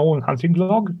 their own hunting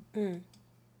log,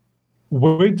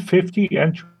 with 50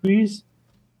 entries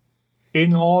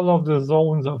in all of the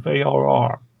zones of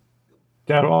ARR.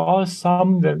 There are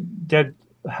some that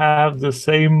have the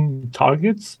same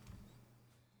targets,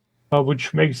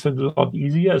 which makes it a lot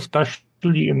easier,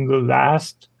 especially in the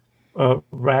last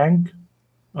rank.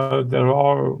 There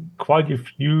are quite a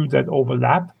few that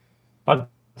overlap, but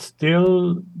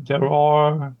still there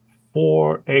are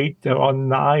 4, 8, there are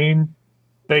 9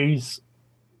 base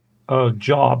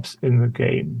jobs in the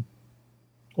game,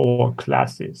 or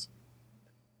classes.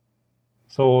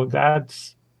 So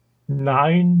that's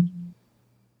 9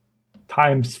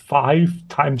 times 5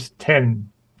 times 10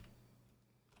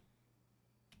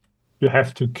 you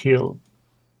have to kill.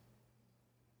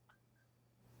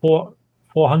 For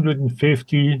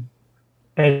 450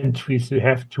 entries you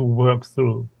have to work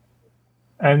through.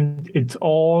 And it's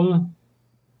all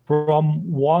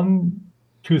from 1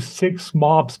 to 6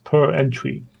 mobs per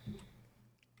entry.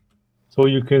 So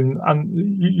you can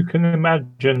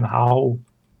imagine how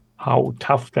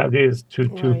tough that is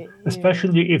to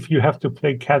especially if you have to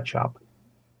play catch up.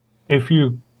 If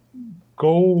you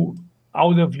go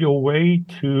out of your way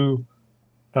to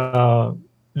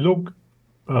look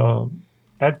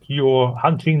at your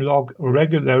hunting log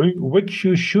regularly, which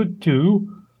you should do,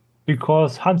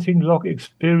 because hunting log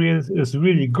experience is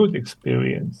really good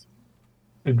experience.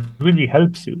 It really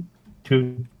helps you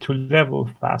to level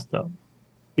faster.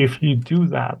 If you do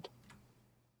that,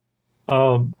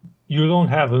 you don't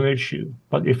have an issue.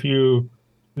 But if you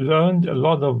learned a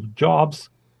lot of jobs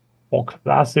or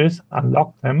classes,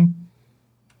 unlock them,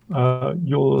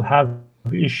 you'll have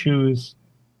issues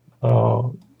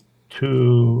to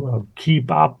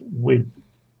keep up with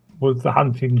the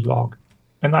hunting log.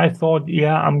 And I thought,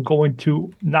 I'm going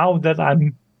to, now that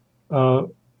I'm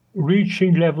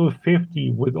reaching level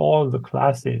 50 with all the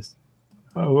classes,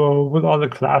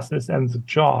 and the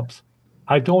jobs,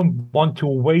 I don't want to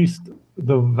waste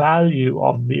the value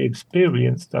of the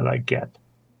experience that I get.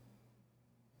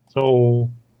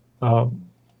 So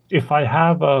if I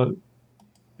have a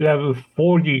level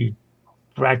 40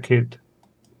 bracket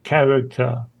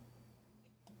character,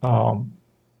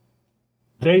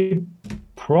 they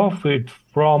profit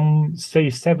from, say,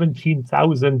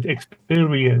 17,000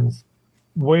 experience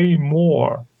way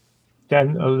more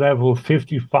than a level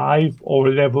 55 or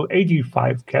a level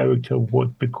 85 character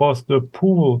would, because the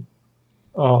pool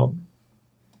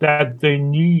that they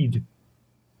need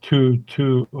to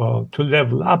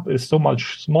level up is so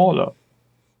much smaller.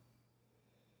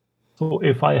 So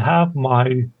if I have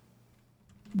my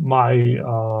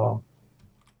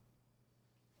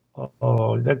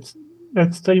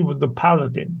let's stay with the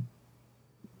paladin.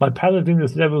 My paladin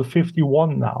is level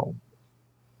 51 now.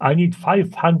 I need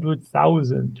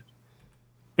 500,000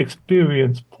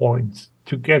 experience points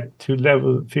to get to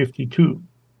level 52.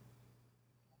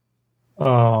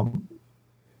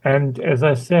 And as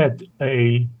I said,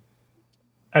 an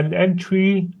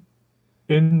entry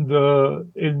in the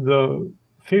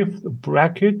 5th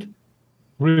bracket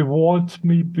rewards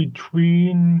me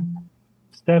between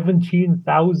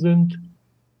 17,000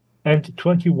 and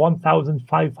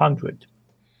 21,500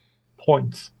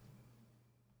 points.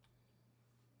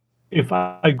 If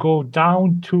I go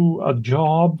down to a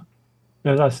job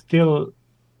that I still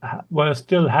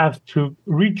have to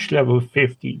reach level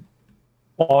 50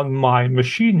 on my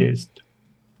machinist,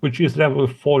 which is level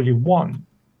 41,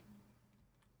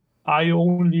 I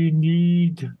only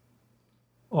need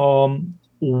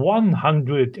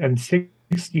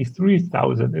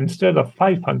 163,000 instead of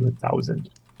 500,000.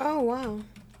 Oh wow!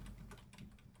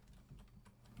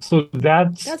 So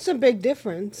that's a big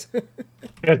difference.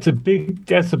 That's a big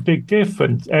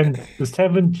difference, and the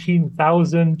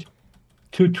 17,000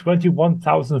 to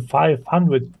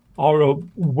 21,500 are a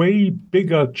way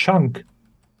bigger chunk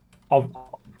of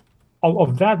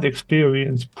that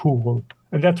experience pool,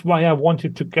 and that's why I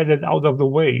wanted to get it out of the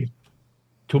way,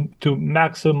 to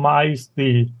maximize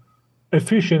the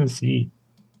efficiency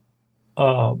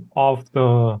of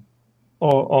the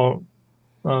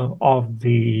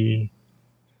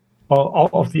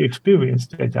experience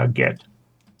that I get.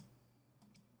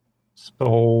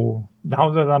 So now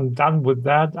that I'm done with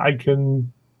that, I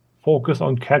can focus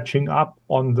on catching up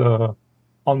on the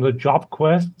job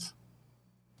quests.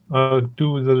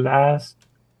 Do the last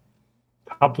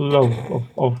couple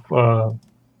of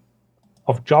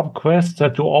job quests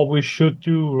that you always should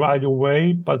do right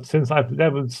away. But since I've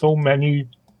leveled so many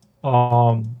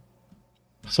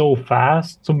so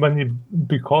fast, so many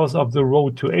because of the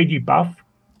Road to 80 buff,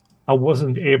 I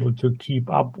wasn't able to keep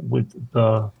up with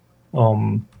the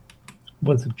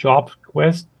job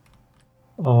quest.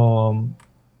 So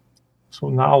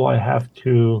now I have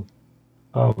to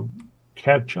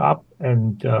catch up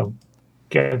and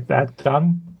get that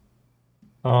done.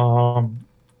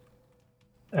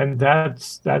 And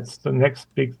that's the next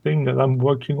big thing that I'm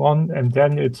working on. And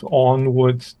then it's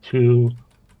onwards to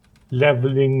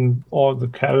leveling all the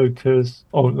characters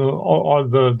or all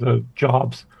the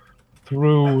jobs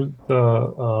through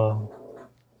the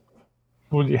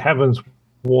Heaven's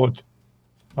Ward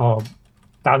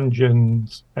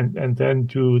dungeons, and then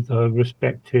do the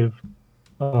respective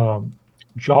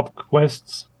job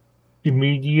quests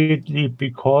immediately,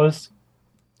 because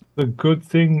the good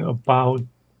thing about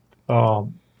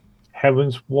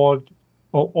Heaven's Ward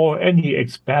or any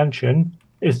expansion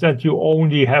is that you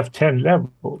only have 10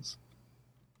 levels.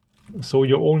 So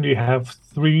you only have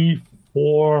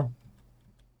 3-4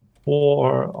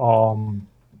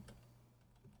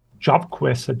 job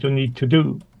quests that you need to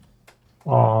do.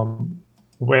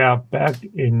 Where back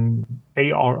in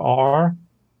ARR,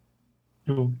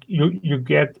 you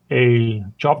get a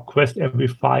job quest every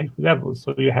 5 levels,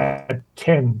 so you had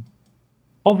 10.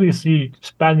 Obviously,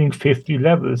 spanning 50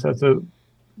 levels, that's a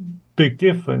big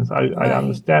difference. I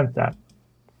understand that,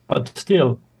 but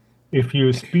still, if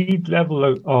you speed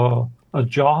level a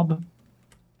job,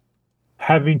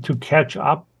 having to catch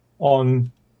up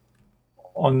on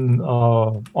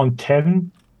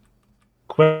 10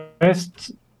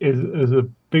 quests is a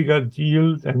bigger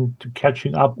deal than to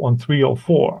catching up on 3 or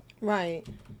 4. Right.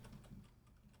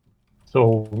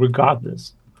 So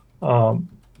regardless, and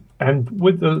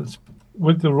with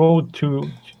the road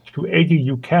to 80,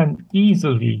 you can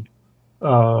easily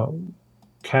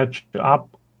catch up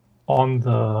on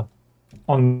the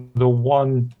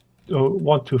 1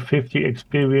 to 50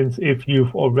 experience if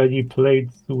you've already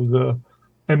played through the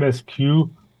MSQ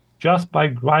just by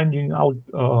grinding out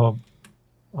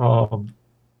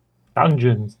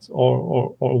dungeons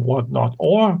or whatnot,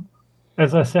 or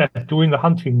as I said, doing the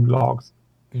hunting logs.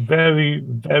 Very,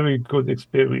 very good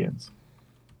experience.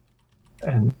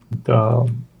 And so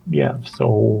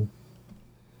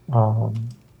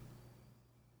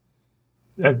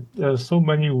there's so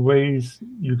many ways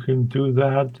you can do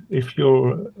that. If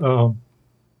you're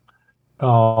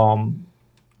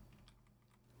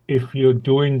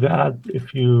doing that,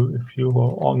 if you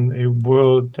are on a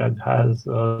world that has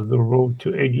the road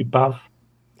to 80 buff,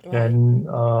 then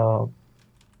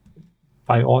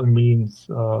by all means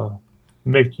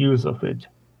make use of it.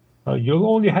 You'll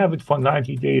only have it for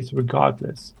 90 days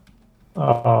regardless,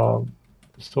 so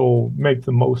make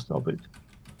the most of it.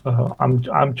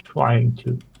 I'm trying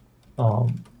to.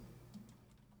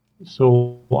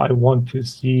 So I want to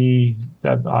see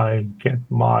that I get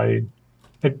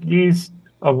at least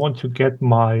I want to get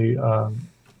my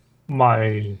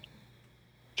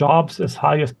jobs as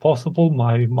high as possible,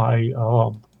 my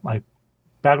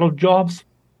battle jobs,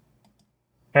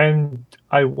 and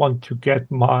I want to get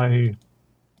my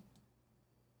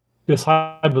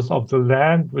Disciples of the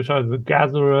Land, which are the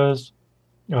gatherers,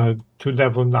 to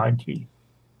level 90.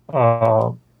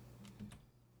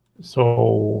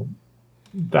 So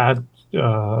that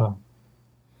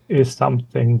is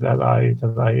something that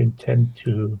I intend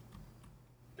to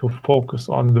focus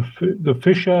on. The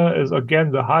Fisher is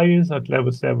again the highest at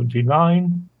level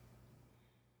 79,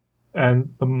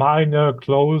 and the Miner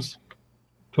close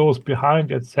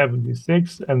behind at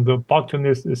 76, and the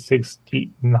Botanist is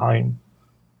 69.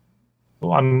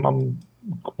 So I'm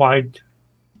quite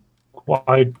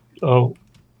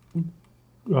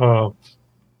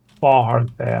far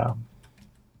there.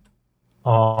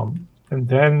 And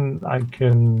then I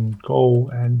can go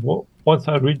and once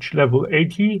I reach level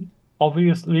 80,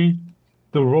 obviously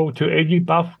the road to 80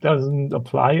 buff doesn't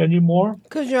apply anymore.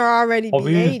 Because you're already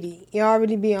be 80. You're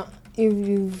already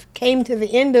you've came to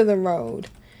the end of the road.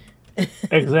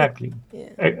 Exactly. Yeah.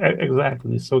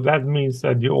 Exactly. So that means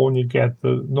that you only get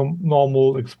the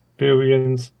normal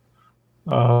experience,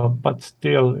 but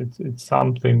still it's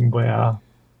something where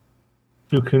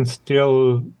you can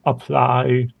still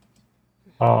apply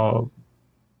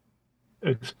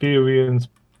experience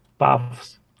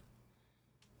buffs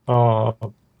where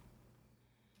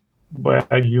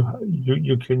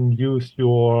you can use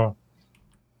your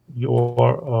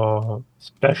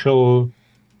special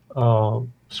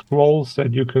scrolls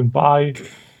that you can buy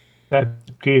that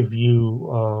give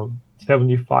you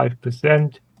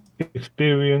 75%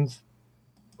 experience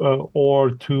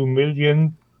or 2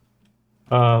 million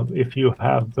if you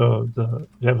have the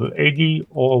level 80,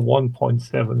 or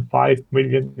 1.75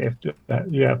 million if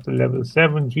you have the level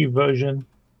 70 version.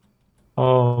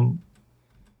 But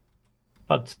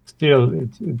still,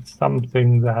 it's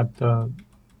something that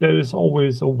there is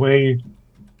always a way.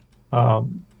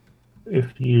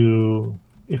 If you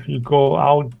go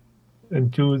out and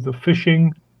do the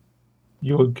fishing,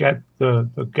 you'll get the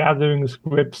gathering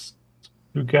scripts.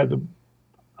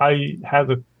 I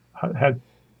had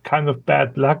kind of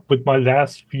bad luck with my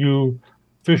last few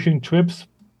fishing trips.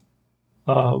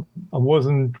 I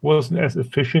wasn't as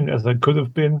efficient as I could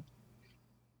have been,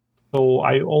 so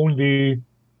I only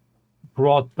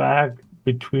brought back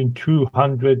between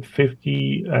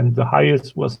 250 and the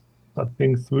highest was I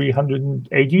think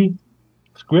 380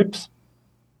 scripts,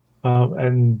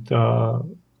 and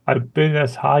I've been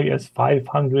as high as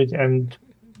 500 and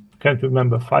can't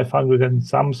remember 500 and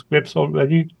some scripts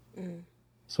already.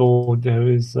 So there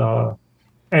is,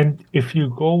 and if you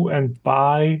go and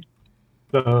buy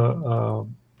the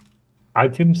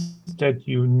items that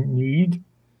you need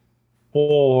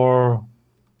for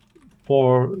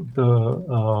for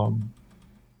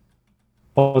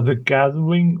the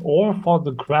gathering or for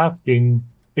the crafting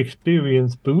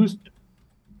experience boost,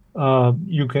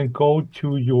 you can go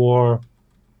to your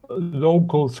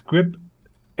local script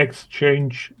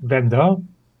exchange vendor,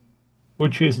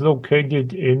 which is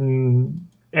located in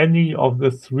any of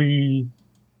the 3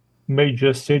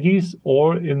 major cities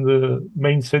or in the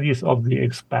main cities of the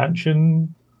expansions,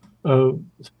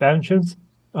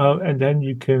 and then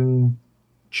you can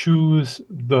choose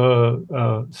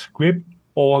the script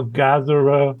or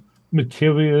gatherer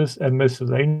materials and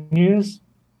miscellaneous,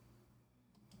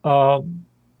 and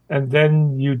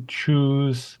then you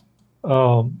choose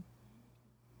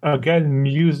again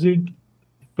music,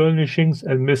 furnishings,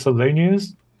 and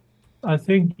miscellaneous, I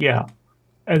think, yeah.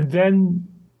 And then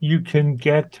you can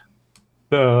get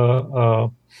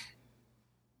the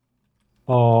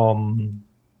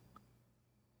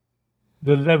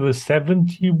level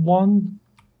 71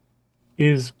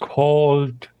 is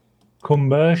called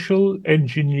Commercial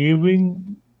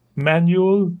Engineering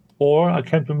Manual, or I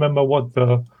can't remember what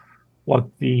the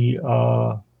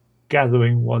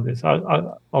gathering one is.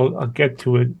 I'll get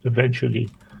to it eventually.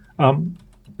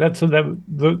 That's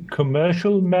the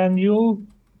commercial manual,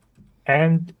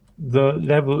 and the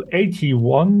level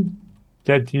 81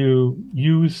 that you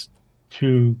use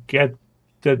to get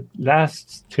that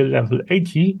lasts till level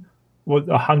 80 with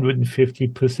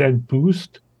 150%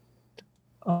 boost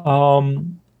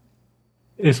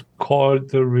is called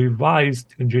the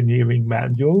Revised Engineering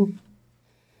Manual,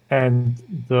 and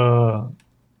the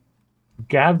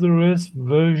Gatherer's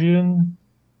version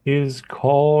is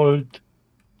called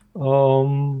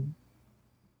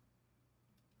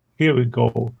here we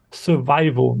go,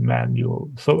 Survival Manual.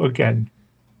 So again,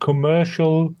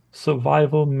 commercial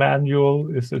survival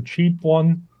manual is a cheap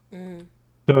one.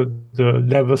 The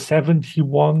level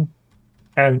 71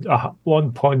 and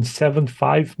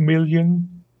 1.75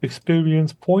 million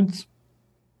experience points,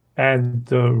 and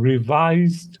the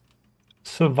revised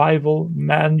survival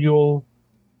manual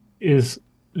is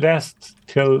lasts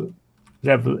till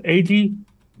level 80,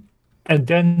 and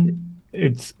then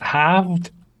it's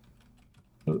halved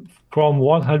from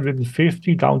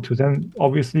 150 down to then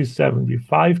obviously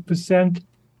 75%,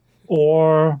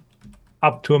 or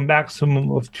up to a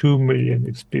maximum of 2 million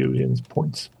experience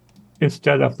points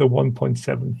instead of the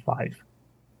 1.75.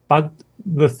 But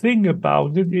the thing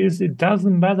about it is it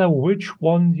doesn't matter which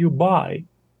one you buy,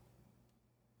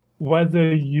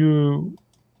 whether you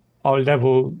are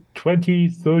level 20,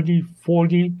 30,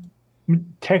 40,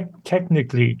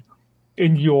 technically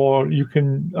in your you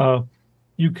can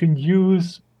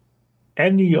use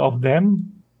any of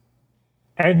them,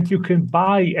 and you can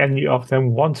buy any of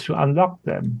them once you unlock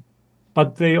them,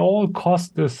 but they all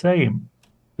cost the same.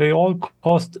 They all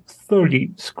cost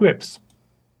 30 scripts.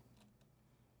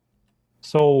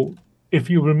 So if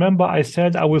you remember, I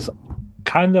said I was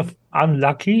kind of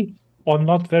unlucky or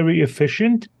not very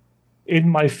efficient in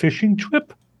my fishing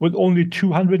trip with only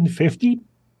 250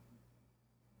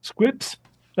 scripts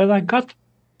that I got.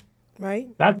 Right.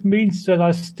 That means that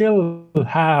I still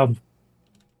have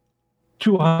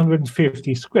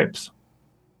 250 scripts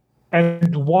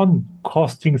and one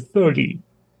costing 30.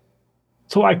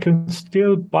 So I can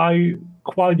still buy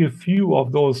quite a few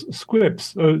of those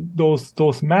scripts,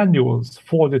 those manuals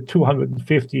for the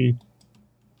 250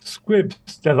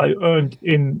 scripts that I earned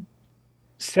in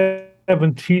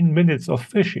 17 minutes of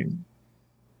fishing.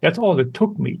 That's all it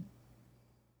took me.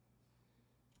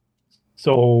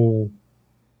 So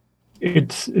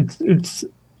it's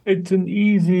an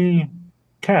easy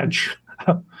catch.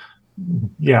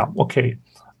 Yeah, okay.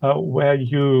 Where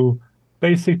you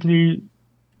basically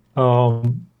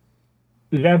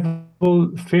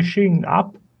level fishing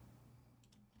up,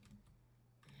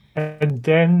 and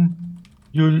then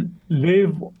you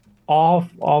live off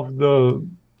of the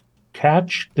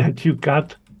catch that you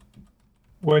got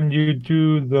when you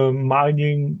do the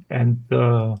mining and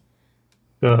the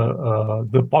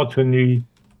botany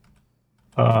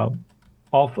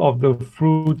of the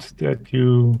fruits that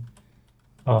you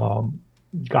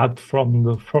got from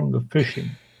the fishing,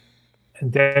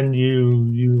 and then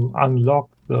you unlock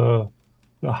the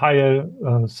higher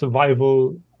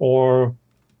survival or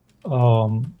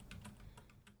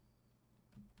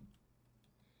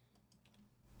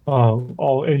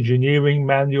engineering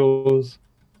manuals.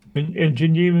 I mean,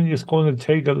 engineering is going to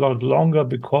take a lot longer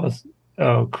because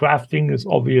crafting is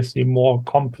obviously more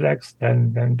complex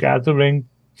than gathering,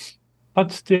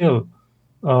 but still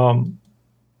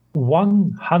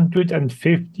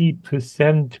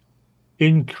 150%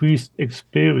 increased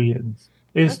experience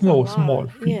is That's no small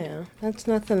feat. Yeah, that's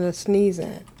nothing to sneeze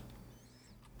at.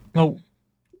 No.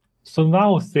 So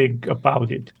now think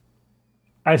about it.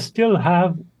 I still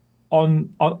have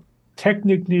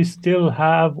technically still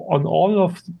have on all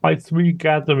of my 3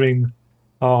 gathering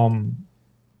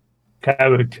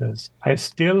characters, I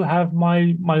still have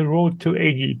my Road to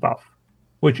 80 buff,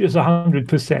 which is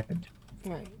 100%.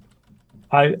 Right.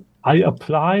 I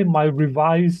apply my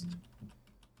revised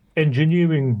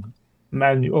engineering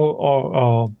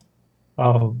manual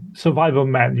or survival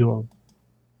manual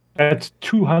at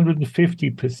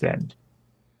 250%.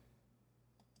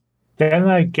 Then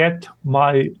I get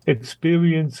my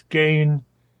experience gain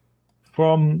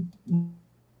from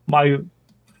my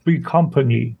free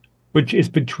company, which is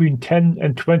between 10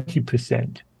 and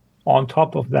 20% on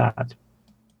top of that.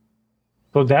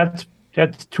 So that's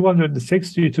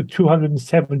 260 to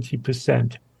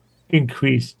 270%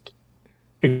 increased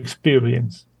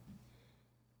experience.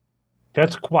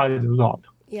 That's quite a lot.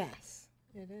 Yes,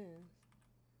 it is.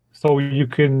 So you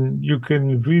can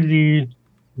really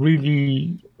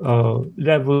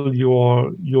level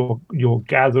your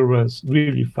gatherers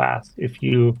really fast if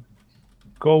you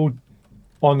go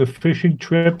on a fishing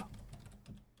trip.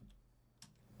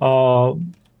 The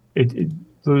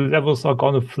levels are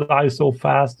gonna fly so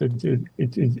fast. It's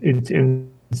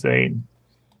insane.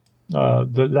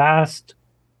 The last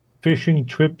fishing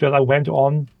trip that I went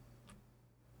on,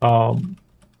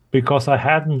 because I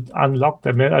hadn't unlocked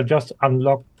them, I just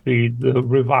unlocked the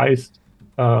revised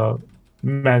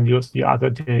manuals the other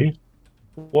day,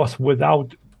 was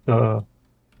without the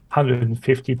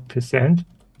 150%,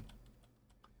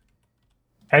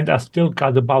 and I still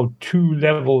got about 2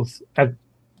 levels at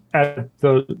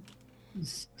the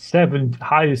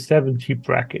high 70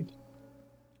 bracket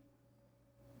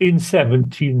in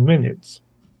 17 minutes.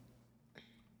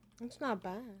 That's not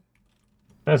bad.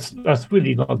 That's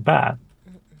really not bad.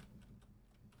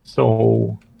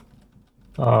 So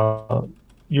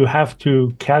you have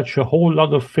to catch a whole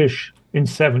lot of fish in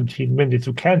 17 minutes.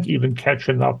 You can't even catch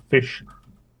enough fish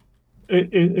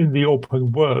in the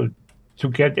open world to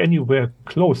get anywhere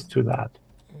close to that.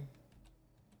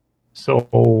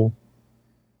 So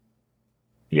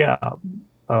yeah,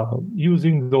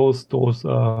 using those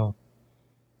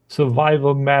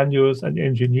survival manuals and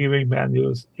engineering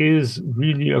manuals is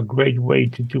really a great way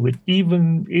to do it,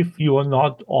 even if you are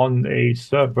not on a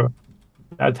server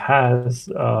that has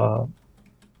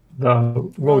the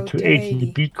Road to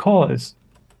 80, because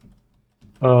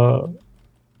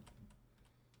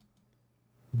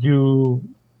you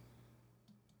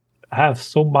have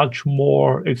so much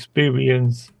more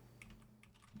experience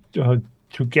to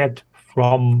get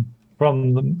from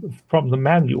the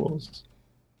manuals.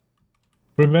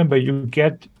 Remember, you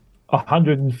get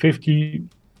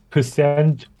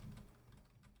 150%.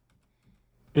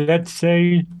 Let's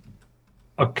say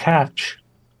a catch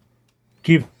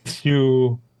gives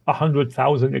you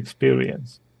 100,000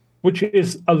 experience, which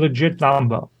is a legit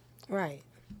number. Right.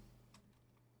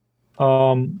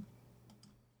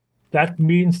 That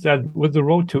means that with the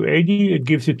Road to 80, it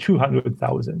gives you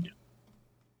 200,000.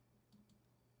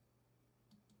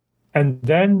 And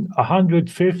then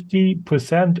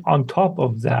 150% on top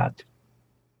of that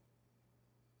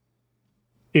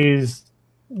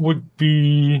would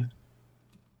be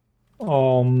I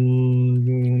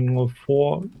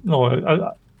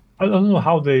don't know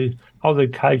how they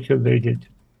calculate it,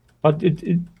 but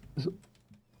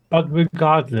but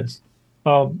regardless,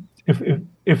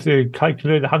 if they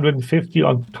calculate 150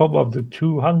 on top of the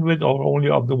 200 or only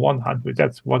of the 100,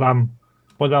 that's what I'm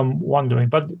wondering.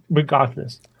 But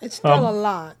regardless, it's still a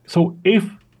lot. So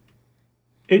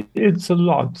it's a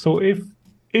lot. So if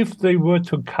they were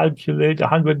to calculate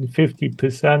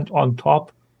 150% on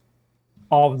top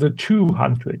of the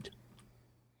 200,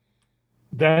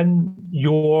 then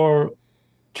your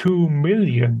 2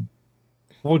 million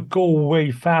would go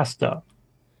way faster,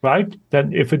 right?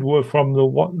 Than if it were from the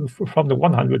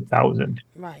 100,000,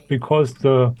 right? Because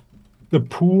the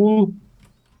pool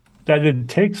that it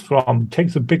takes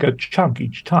a bigger chunk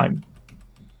each time.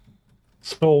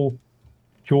 So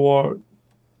you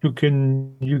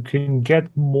can get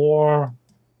more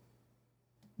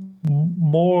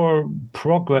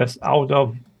progress out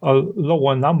of a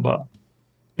lower number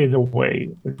in a way.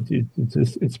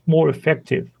 It's more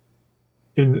effective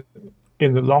in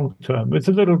the long term. It's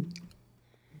a little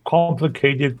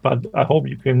complicated, but I hope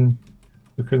you can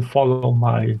follow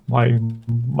my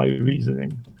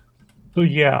reasoning. So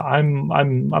yeah,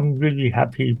 I'm really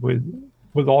happy with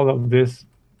all of this.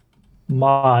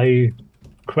 My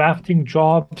crafting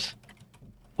jobs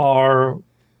are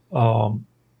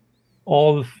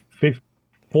all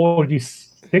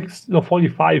 46, no,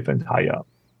 45 and higher.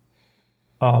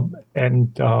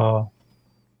 And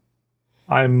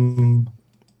I'm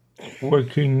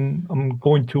I'm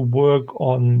going to work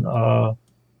on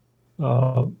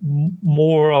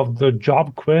more of the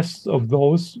job quests of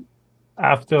those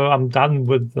after I'm done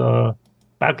with the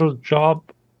battle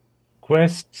job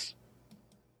quests,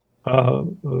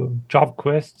 job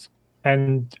quests,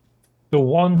 and the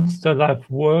ones that I've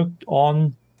worked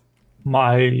on,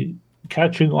 my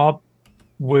catching up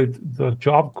with the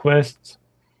job quests.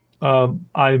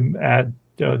 I'm at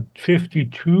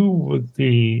 52 with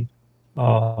the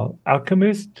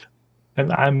alchemist,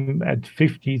 and I'm at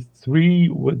 53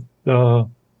 with the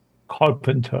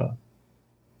carpenter,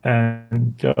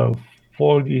 and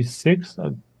 46.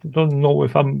 I don't know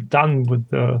if I'm done with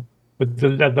the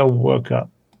leather worker,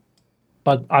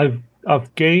 but I've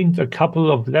gained a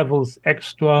couple of levels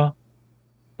extra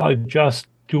by just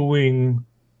doing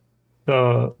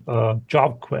the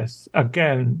job quests,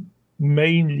 again,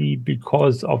 mainly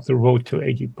because of the Road to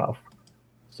 80 buff.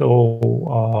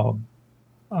 So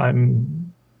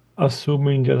I'm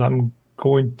assuming that I'm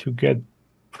going to get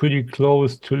pretty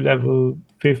close to level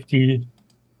 50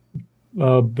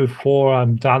 before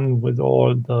I'm done with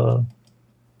all the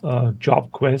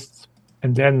job quests,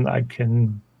 and then I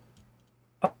can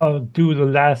do the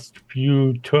last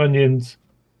few turn-ins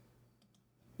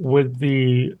with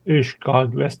the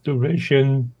Ishgard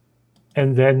restoration,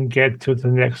 and then get to the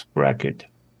next bracket.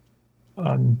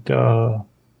 And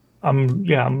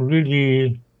I'm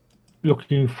really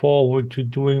looking forward to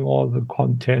doing all the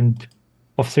content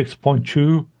of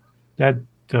 6.2. That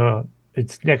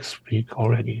it's next week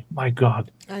already. My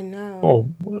God! I know. Oh,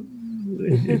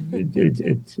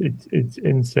 it's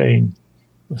insane.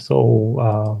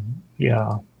 So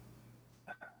yeah.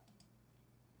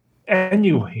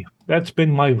 Anyway, that's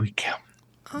been my week.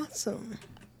 Awesome.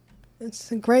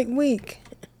 It's a great week.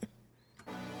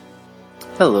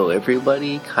 Hello,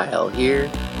 everybody. Kyle here.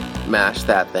 Mash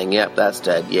that thing. Yep, that's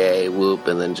dead. Yay, whoop,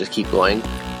 and then just keep going.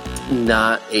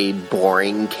 Not a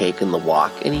boring cake in the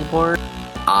walk anymore.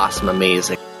 Awesome,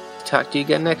 amazing. Talk to you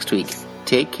again next week.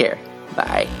 Take care.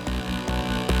 Bye.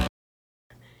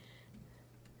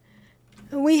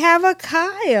 We have a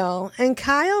Kyle, and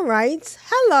Kyle writes,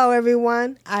 "Hello,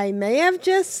 everyone. I may have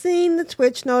just seen the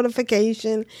Twitch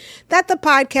notification that the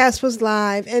podcast was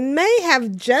live and may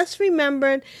have just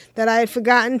remembered that I had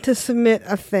forgotten to submit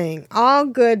a thing. All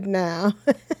good now.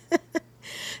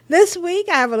 This week,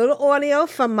 I have a little audio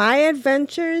from my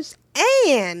adventures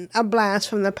and a blast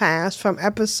from the past from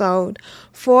episode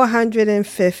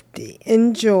 450.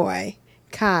 Enjoy,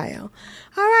 Kyle."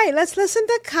 All right, let's listen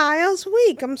to Kyle's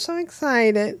week. I'm so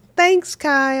excited. Thanks,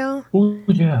 Kyle. Oh,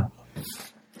 yeah.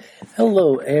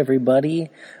 Hello, everybody.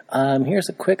 Here's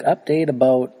a quick update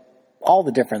about all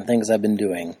the different things I've been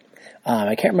doing.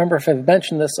 I can't remember if I've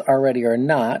mentioned this already or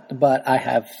not, but I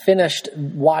have finished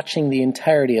watching the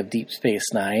entirety of Deep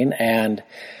Space Nine, and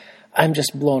I'm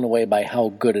just blown away by how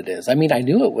good it is. I mean, I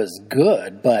knew it was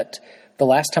good, but the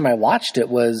last time I watched it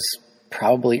was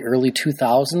probably early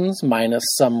 2000s, minus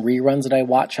some reruns that I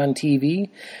watch on TV,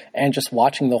 and just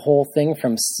watching the whole thing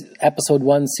from episode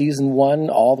 1, season 1,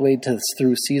 all the way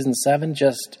through season 7,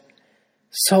 just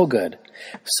so good.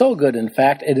 So good, in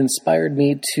fact, it inspired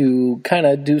me to kind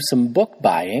of do some book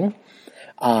buying.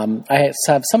 I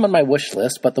have some on my wish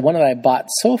list, but the one that I bought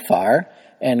so far,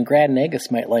 and Grad Nagus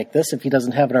might like this if he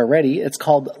doesn't have it already, it's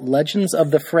called Legends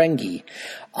of the Ferengi.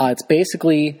 It's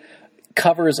basically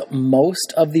covers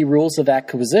most of the rules of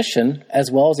acquisition,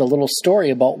 as well as a little story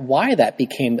about why that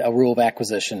became a rule of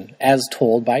acquisition, as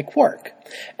told by Quark.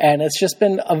 And it's just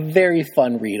been a very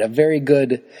fun read, a very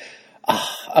good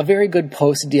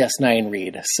post DS9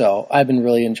 read. So I've been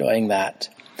really enjoying that.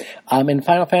 In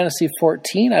Final Fantasy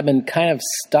XIV, I've been kind of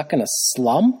stuck in a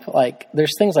slump. Like,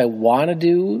 there's things I want to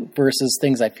do versus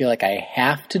things I feel like I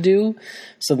have to do.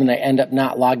 So then I end up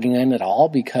not logging in at all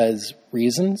because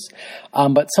reasons.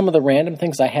 But some of the random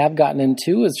things I have gotten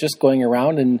into is just going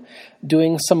around and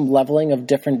doing some leveling of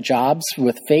different jobs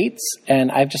with fates. And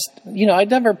I've just, I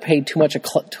never paid too much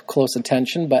close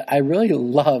attention, but I really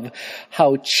love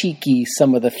how cheeky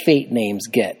some of the fate names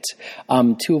get.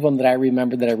 Two of them that I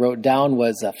remember that I wrote down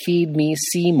was Feed Me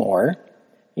Seymour.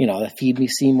 The Feed Me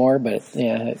Seymour, but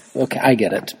yeah, okay, I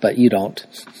get it, but you don't.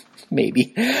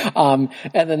 Maybe. And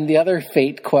then the other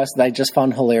fate quest that I just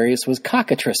found hilarious was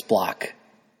Cockatrice Block.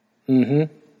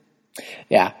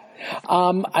 Yeah.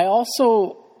 I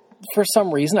also, for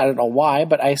some reason, I don't know why,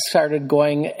 but I started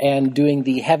going and doing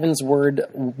the Heavensward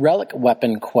relic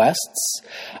weapon quests,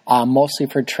 mostly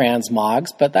for transmogs,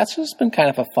 but that's just been kind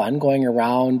of a fun, going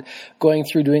around, going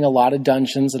through doing a lot of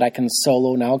dungeons that I can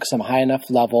solo now because I'm high enough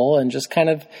level, and just kind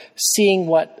of seeing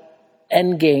what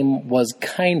Endgame was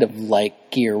kind of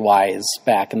like Gear-wise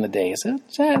back in the days.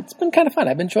 It's been kind of fun.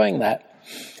 I've been enjoying that.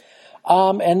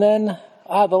 And then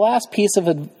the last piece of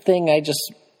a thing I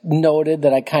just noted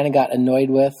that I kind of got annoyed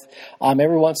with.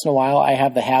 Every once in a while, I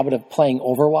have the habit of playing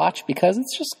Overwatch because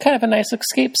it's just kind of a nice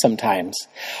escape sometimes.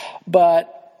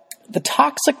 But the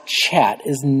toxic chat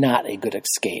is not a good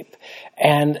escape.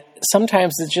 And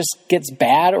sometimes it just gets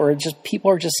bad, or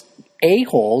people are just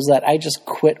a-holes that I just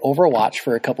quit Overwatch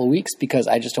for a couple of weeks because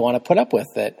I just don't want to put up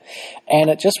with it. And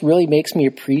it just really makes me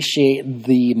appreciate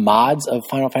the mods of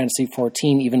Final Fantasy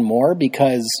XIV even more,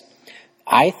 because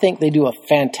I think they do a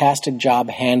fantastic job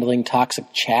handling toxic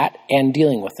chat and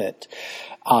dealing with it.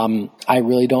 I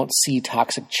really don't see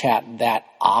toxic chat that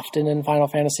often in Final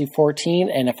Fantasy XIV,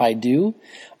 and if I do,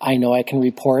 I know I can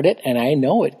report it, and I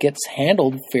know it gets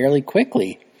handled fairly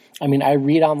quickly. I mean, I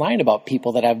read online about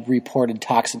people that have reported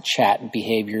toxic chat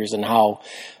behaviors and how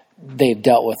they've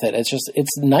dealt with it.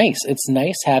 It's nice. It's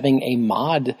nice having a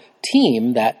mod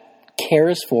team that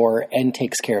cares for and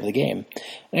takes care of the game.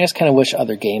 And I just kind of wish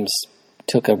other games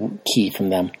took a key from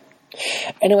them.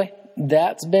 Anyway,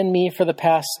 that's been me for the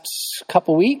past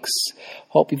couple weeks.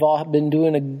 Hope you've all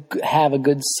been have a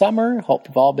good summer. Hope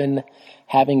you've all been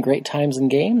having great times in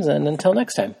games. And until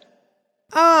next time.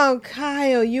 Oh,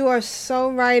 Kyle, you are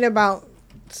so right about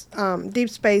Deep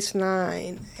Space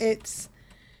Nine.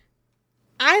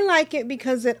 I like it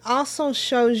because it also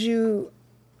shows you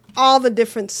all the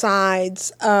different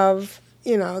sides of,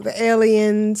 the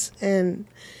aliens, and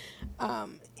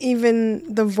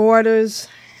even the Vorders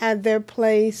had their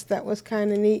place. That was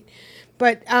kind of neat.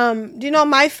 But do you know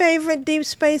my favorite Deep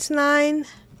Space Nine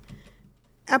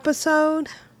episode?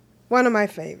 One of my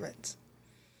favorites.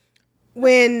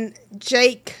 When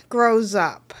Jake grows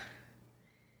up.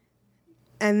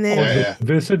 And then... The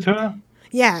visitor?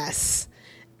 Yes.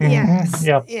 Mm-hmm. Yes.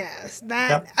 Yep. Yes.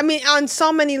 Yep. I mean, on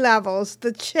so many levels.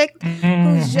 The chick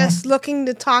who's just looking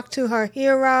to talk to her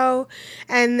hero,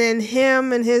 and then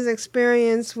him and his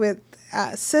experience with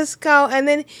Cisco, and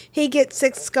then he gets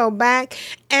Cisco back.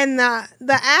 And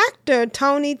the actor,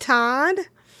 Tony Todd,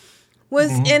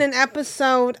 was in an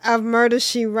episode of Murder,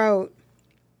 She Wrote.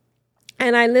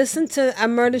 And I listened to a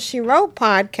Murder, She Wrote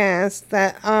podcast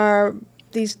that are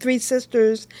these 3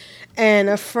 sisters and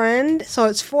a friend. So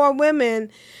it's 4 women,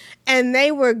 and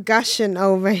they were gushing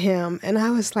over him. And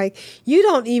I was like, you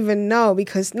don't even know,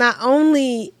 because not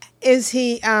only is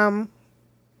he,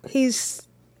 he's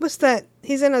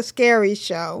in a scary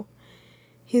show.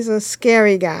 He's a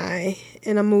scary guy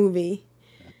in a movie.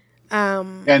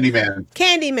 Candyman,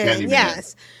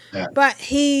 yes. Yeah. But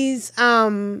he's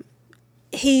grown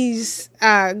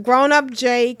up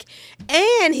Jake,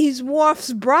 and he's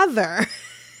Worf's brother.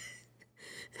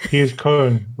 He's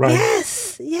Cohen, right?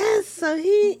 Yes. So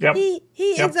he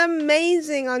is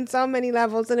amazing on so many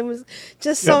levels, and it was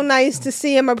just so nice to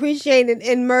see him appreciated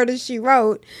in Murder, She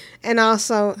Wrote, and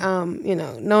also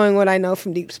knowing what I know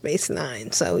from Deep Space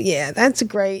Nine. So yeah, that's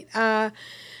great.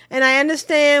 And I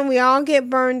understand we all get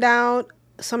burned out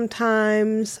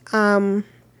sometimes.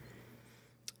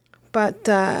 But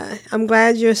I'm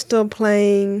glad you're still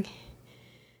playing,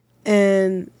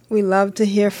 and we love to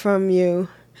hear from you.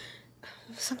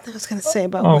 Something I was going to say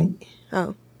about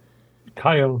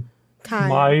Kyle.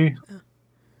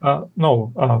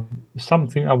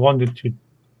 Something I wanted to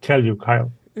tell you,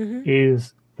 Kyle,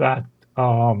 is that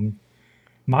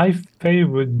my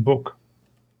favorite book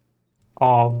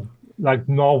of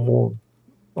novel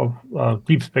of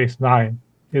Deep Space Nine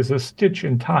is A Stitch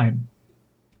in Time.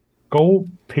 Go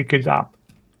pick it up,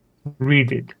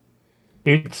 read it.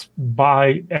 It's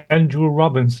by Andrew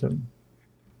Robinson.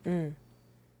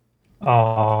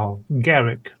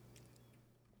 Garrick.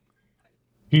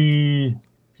 He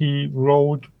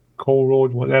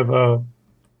co-wrote whatever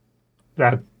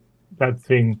that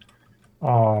thing.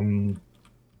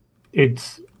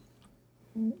 It's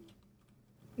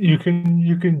you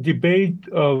can debate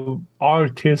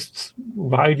artists,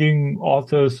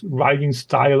 authors, writing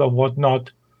style or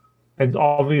whatnot. And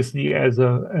obviously, as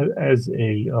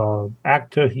a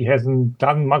actor, he hasn't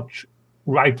done much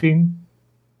writing.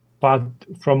 But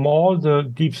from all the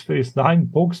Deep Space Nine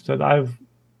books that I've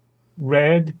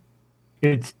read,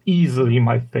 it's easily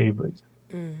my favorite.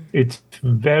 It's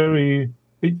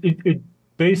it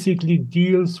basically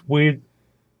deals with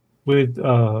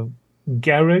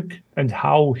Garrick and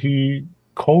how he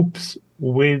copes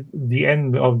with the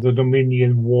end of the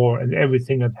Dominion War and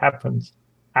everything that happens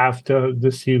after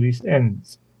the series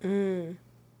ends, and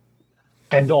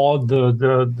all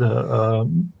the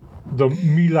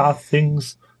Mila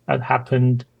things that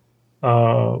happened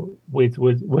with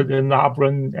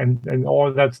Enabran and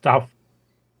all that stuff.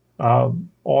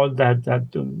 all that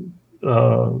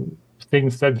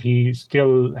things that he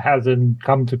still hasn't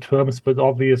come to terms with,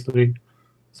 obviously.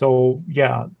 So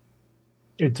yeah,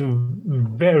 it's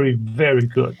very, very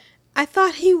good. I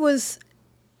thought he was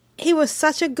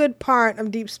such a good part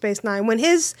of Deep Space Nine. When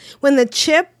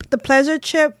the pleasure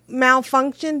chip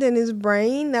malfunctioned in his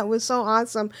brain, that was so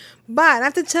awesome. But I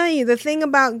have to tell you, the thing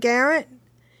about Garrett,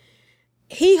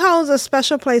 he holds a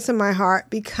special place in my heart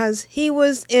because he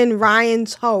was in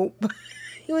Ryan's Hope.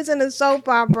 He was in a soap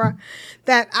opera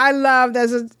that I loved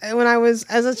when I was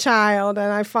as a child,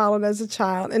 and I followed as a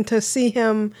child. And to see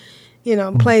him,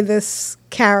 play this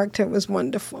character was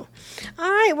wonderful.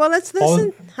 All right, well, let's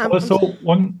listen. Also,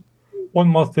 one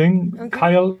more thing, okay.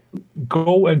 Kyle,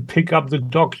 go and pick up the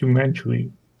documentary,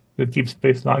 the Deep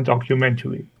Space Nine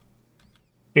documentary.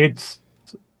 I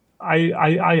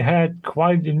had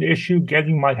quite an issue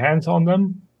getting my hands on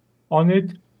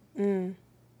it. Mm.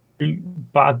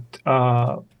 But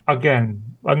again,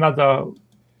 another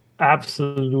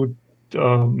absolute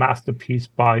masterpiece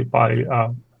by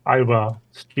Ira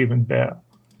Steven Behr,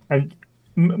 and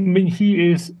I mean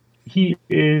he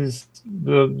is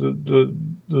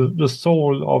the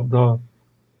soul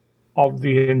of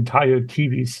the entire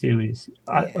TV series.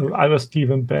 Yeah. Ira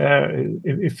Steven Behr,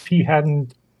 if he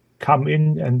hadn't come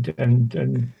in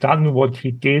and done what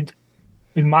he did,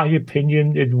 in my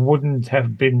opinion, it wouldn't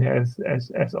have been as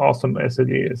awesome as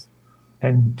it is.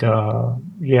 And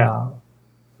yeah,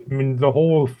 I mean the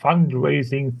whole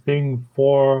fundraising thing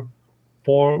for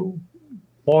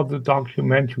the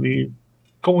documentary,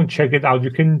 go and check it out.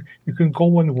 You can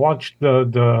go and watch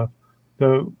the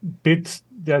bits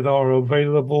that are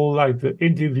available, like the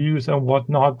interviews and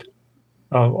whatnot,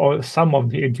 or some of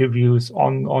the interviews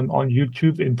on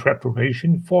YouTube in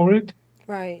preparation for it.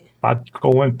 Right. But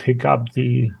go and pick up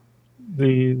the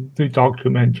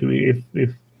documentary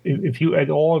if you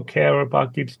at all care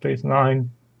about Deep Space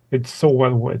Nine. It's so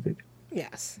well worth it.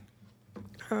 Yes.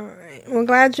 All right. Well,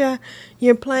 glad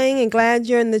you're playing and glad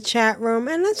you're in the chat room.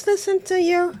 And let's listen to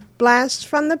your blast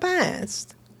from the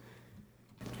past.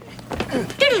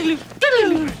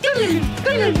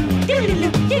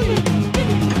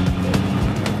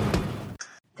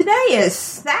 Today is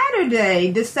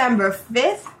Saturday, December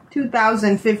 5th,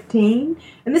 2015,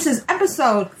 and this is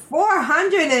episode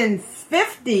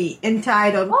 450,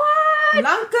 entitled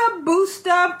Lunka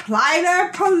Booster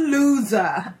Plighter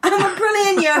Palooza. I'm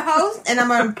Aprillian, your host, and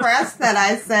I'm impressed that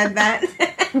I said that.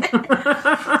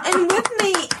 And with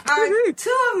me are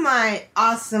two of my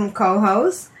awesome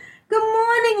co-hosts. Good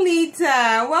morning,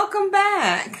 Lita. Welcome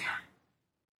back.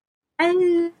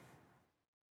 And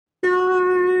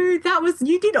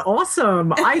you did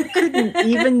awesome. I couldn't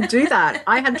even do that.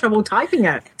 I had trouble typing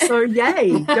it. So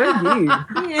yay, go you.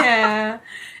 Yeah.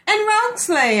 And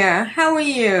Rogueslayer, how are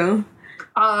you?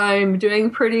 I'm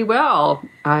doing pretty well,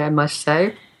 I must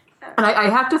say. And I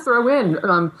have to throw in,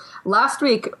 last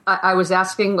week I was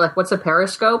asking, like, what's a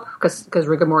Periscope? Because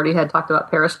Rick and Morty had talked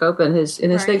about Periscope in his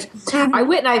things. I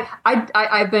went and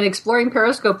I've been exploring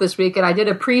Periscope this week, and I did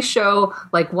a pre-show,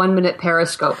 1 minute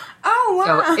Periscope. Oh,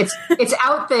 wow. So it's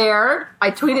out there.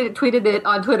 I tweeted it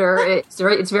on Twitter.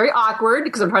 It's very awkward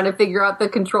because I'm trying to figure out the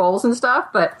controls and stuff,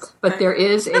 but there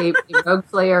is a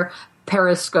Rogueslayer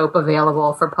Periscope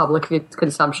available for public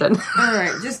consumption. All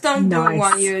right, just don't do it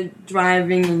while you're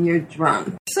driving and you're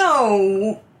drunk.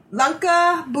 So,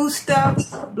 Lunka Booster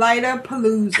Blighter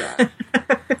Palooza.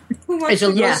 It's a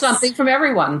little something from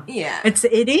everyone. Yeah,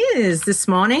 it is this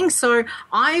morning. So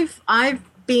I've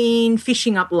been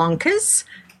fishing up lunkers,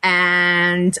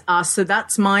 and so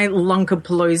that's my Lunka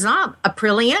Palooza.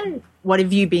 Aprillian, what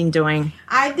have you been doing?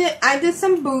 I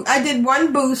did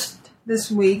one boost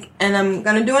this week, and I'm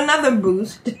gonna do another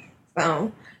boost.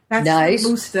 So that's nice. The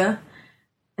booster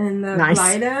and the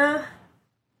blighter.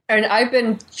 And I've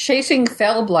been chasing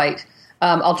fell blight.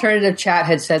 Alternative Chat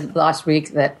had said last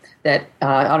week that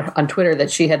on Twitter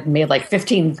that she had made like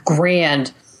 15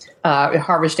 grand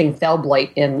harvesting fell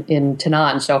blight in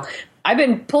Tanaan. So I've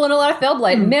been pulling a lot of fell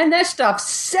blight. Man, that stuff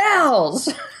sells.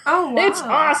 Oh, wow. It's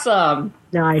awesome.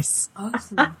 Nice.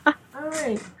 Awesome. All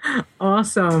right.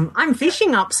 Awesome. I'm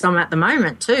fishing up some at the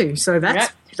moment too, so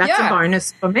that's a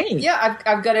bonus for me. Yeah,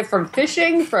 I've got it from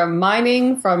fishing, from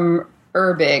mining, from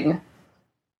herbing.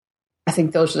 I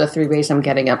think those are the three ways I'm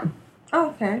getting it.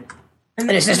 Oh, okay.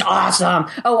 And it's just awesome.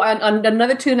 Oh, and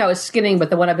another tune I was skinning,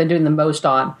 but the one I've been doing the most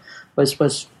on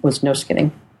was no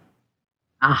skinning.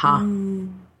 Aha.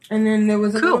 And then there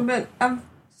was a little bit of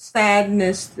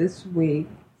sadness this week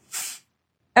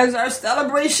as our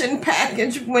celebration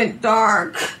package went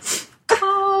dark.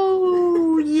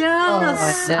 Oh,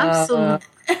 yes.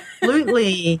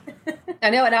 Absolutely. I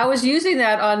know, and I was using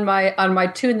that on my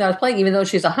tune that I was playing, even though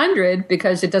she's 100,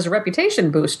 because it does a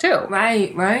reputation boost too.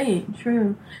 Right,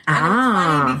 true. And it's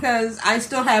funny because I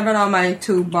still have it on my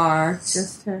tube bar.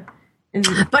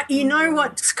 But you know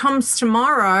what comes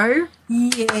tomorrow?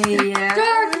 Yeah.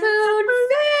 Dark Moon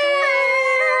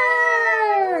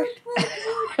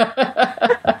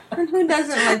Fair! And who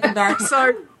doesn't like the dark?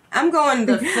 So I'm going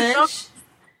to fish.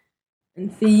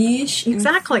 And fish.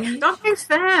 Exactly. Dark Moon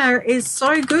Fair is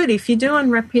so good if you're doing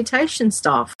reputation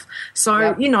stuff.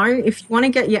 So, you know, if you want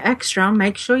to get your extra,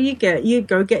 make sure you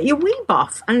go get your wee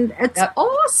buff. And it's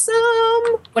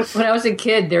awesome. When I was a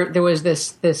kid, there was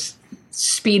this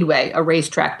speedway, a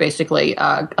racetrack, basically,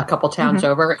 a couple towns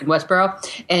over in Westboro,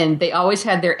 and they always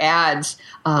had their ads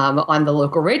on the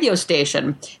local radio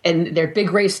station, and their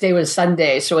big race day was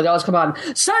Sunday, so it always come on,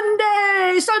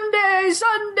 Sunday, Sunday,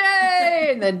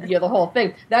 Sunday, and then the whole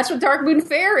thing. That's what Dark Moon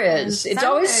Fair is. It's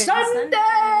always Sunday.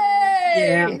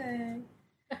 Yeah.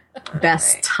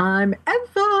 Best time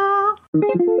ever.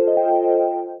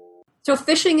 So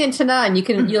fishing in Tanaan,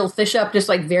 you'll fish up just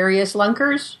like various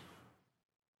lunkers?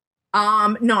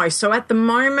 No. So at the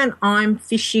moment, I'm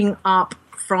fishing up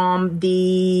from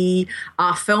the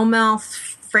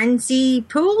Fellmouth Frenzy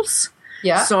pools.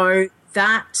 Yeah. So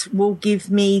that will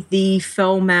give me the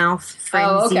Fellmouth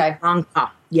Frenzy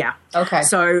bunker. Yeah. Okay.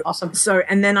 So awesome. So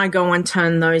and then I go and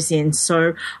turn those in.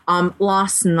 So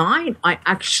last night I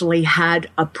actually had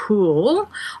a pool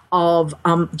of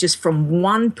just from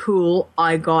one pool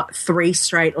I got 3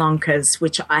 straight lunkers,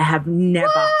 which I have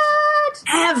never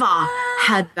ever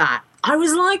had that. I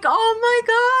was like, oh my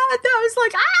God. I was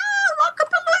like,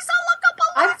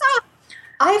 Lunkapalooza.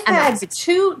 I've had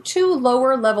two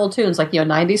lower level tunes, like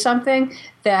 90 something,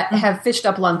 that have fished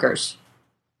up lunkers.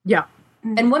 Yeah.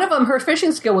 And one of them, her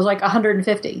fishing skill was like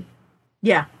 150.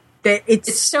 Yeah.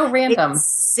 It's so random. It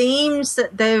seems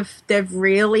that they've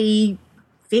really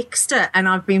fixed it, and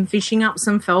I've been fishing up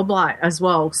some fellblight as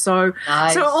well. So,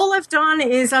 nice. So all I've done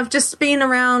is I've just been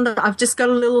around. I've just got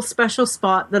a little special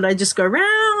spot that I just go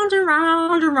round and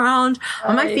round and round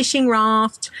on my fishing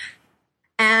raft,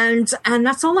 and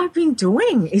that's all I've been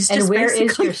doing. Is just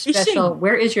basically fishing.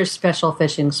 Where is your special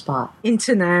fishing spot? In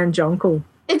Tanaan Jungle.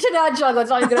 In Tanaan Jungle.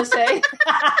 That's all you're going to say.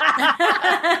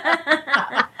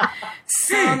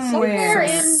 Somewhere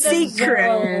in the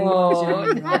secret.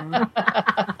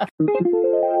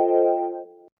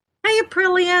 Hey,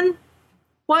 Aprillian,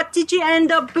 what did you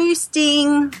end up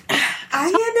boosting? I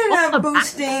ended up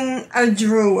boosting a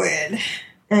druid,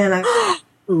 and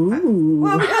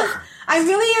well, because I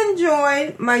really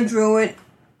enjoyed my druid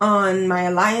on my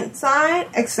alliance side,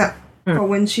 except for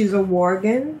when she's a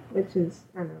worgen, which is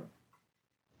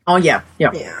Oh yeah.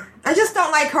 I just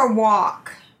don't like her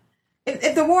walk.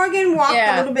 If the worgen walked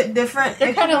a little bit different,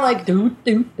 they're kind of like do.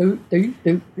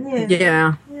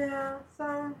 Yeah.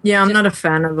 Yeah, I'm not a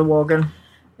fan of the worgen.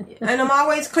 And I'm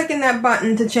always clicking that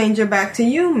button to change her back to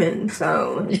human.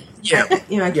 So I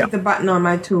keep the button on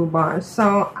my toolbar.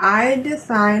 So I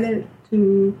decided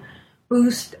to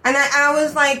boost, and I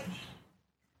was like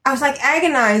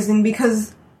agonizing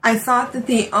because I thought that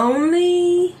the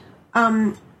only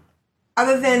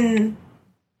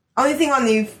only thing on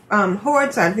the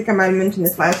Horde side, I think I might have mentioned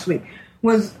this last week,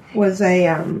 was a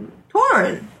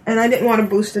Tauren. And I didn't want to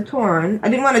boost a Tauren. I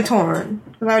didn't want a Tauren,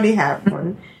 because I already have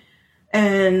one.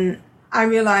 And I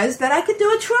realized that I could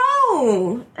do a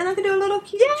troll. And I could do a little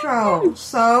cute troll.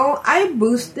 So I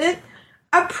boosted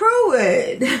a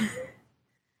Pruid.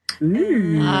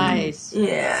 Nice.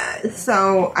 Yeah.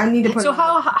 So I need to put... So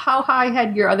how high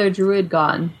had your other druid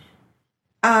gone?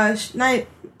 On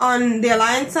the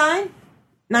Alliance side?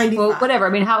 95. Well, whatever. I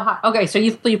mean, how high? Okay, so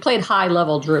you played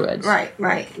high-level druids. Right.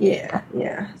 Yeah.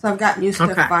 So I've gotten used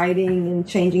to fighting and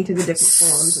changing to the different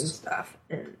forms and stuff.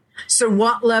 So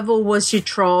what level was your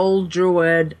troll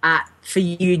druid at for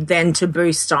you then to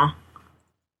boost her?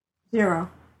 0.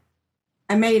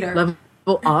 I made her. Level.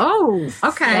 Oh,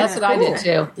 okay. Yeah, that's what I did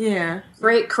too. Yeah.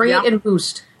 Create and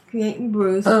boost. Create and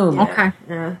boost. Oh, okay.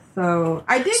 Yeah. So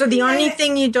I did. So the only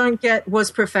thing you don't get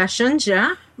was professions,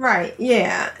 yeah? Right.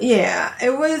 Yeah.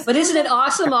 It was. But isn't it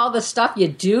awesome? All the stuff you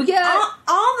do get.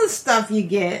 All the stuff you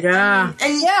get. Yeah.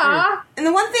 And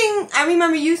the one thing I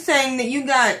remember you saying that you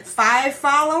got 5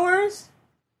 followers.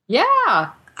 Yeah.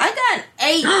 I got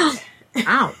 8.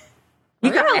 Wow.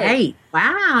 You got 8.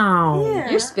 Wow. Yeah.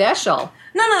 You're special.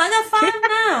 No, I got 5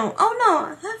 now. Oh no, I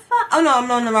have 5. Oh no, I'm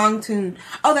on the wrong tune.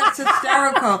 Oh, that's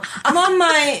hysterical. I'm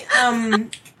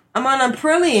on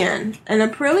Aprillian, and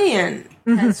Aprillian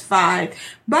has 5,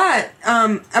 but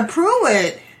a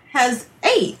Pruid has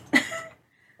 8.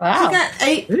 Wow. I got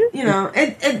 8.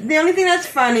 The only thing that's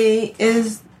funny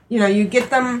is you get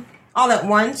them all at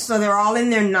once, so they're all in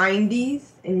their 90s,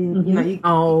 and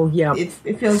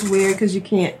it feels weird because you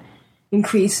can't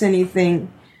increase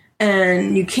anything,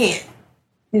 and you can't,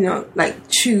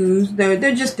 choose.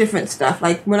 They're just different stuff.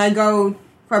 Like when I go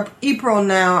for April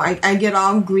now, I get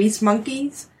all grease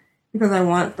monkeys because I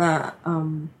want the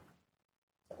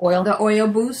oil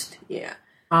boost. Yeah.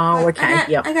 Oh,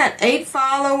 okay. I got 8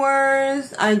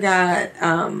 followers. I got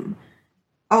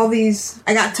all these.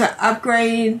 I got to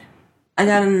upgrade. I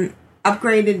got an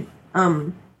upgraded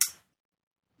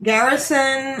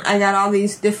garrison. I got all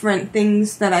these different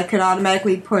things that I could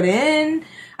automatically put in.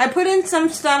 I put in some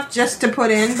stuff just to put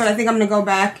in, but I think I'm gonna go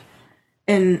back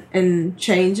and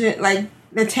change it. Like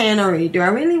the tannery. Do I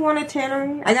really want a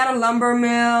tannery? I got a lumber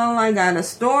mill. I got a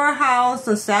storehouse,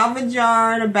 a salvage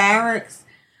yard, a barracks.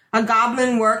 A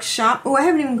goblin workshop. Oh, I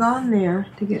haven't even gone there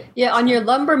to get. Yeah, on your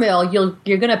lumber mill,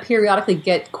 you're going to periodically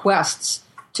get quests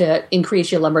to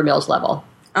increase your lumber mill's level.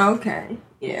 Okay.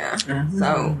 Yeah.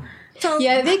 So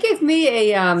yeah, they gave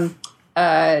me a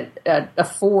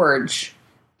forge,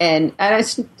 and I'm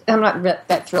not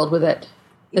that thrilled with it.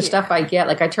 The stuff I get,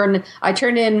 like I turn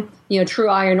in true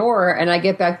iron ore, and I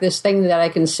get back this thing that I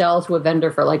can sell to a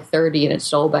vendor for like 30, and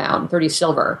it's soulbound, 30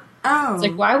 silver. Oh. It's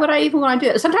like, why would I even want to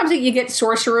do it? Sometimes you get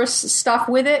sorceress stuff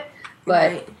with it,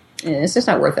 but it's just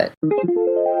not worth it.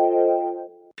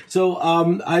 So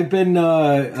I've been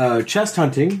chest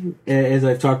hunting, as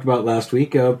I've talked about last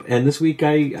week, and this week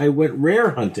I went rare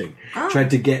hunting.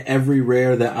 Tried to get every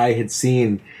rare that I had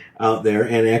seen out there,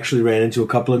 and actually ran into a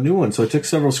couple of new ones. So I took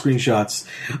several screenshots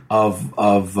of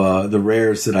the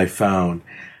rares that I found.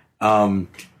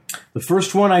 The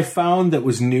first one I found that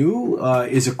was new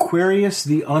is Aquarius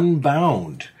the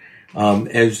Unbound.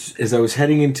 As I was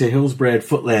heading into Hillsbrad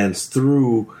Footlands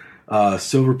through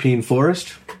Silverpine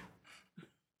Forest,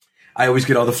 I always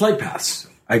get all the flight paths.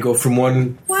 I go from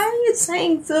one... Why are you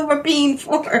saying Silverpine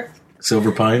Forest?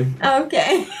 Silverpine.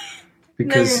 Okay.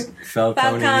 Because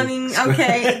Falcone.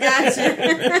 Okay,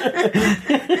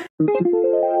 gotcha.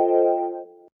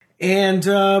 And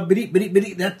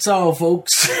that's all,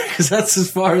 folks, because that's as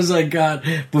far as I got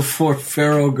before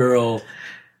Pharaoh Girl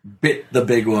bit the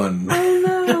big one. Oh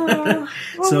no!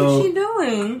 What was she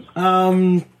doing?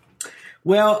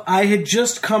 Well, I had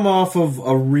just come off of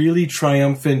a really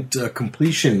triumphant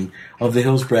completion of the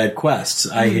Hillsbrad quests.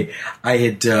 I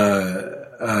had,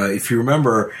 if you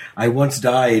remember, I once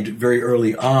died very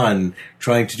early on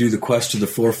trying to do the quest of the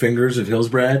Four Fingers of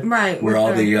Hillsbrad, right? Where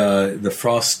all the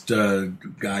frost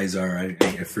guys are. I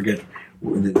forget.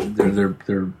 They're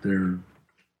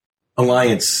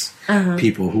alliance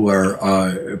people who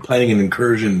are planning an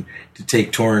incursion to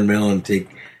take Torren Mill and take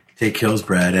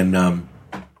Hillsbrad, and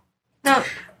no.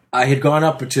 I had gone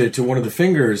up to one of the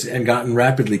fingers and gotten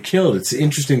rapidly killed. It's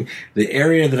interesting. The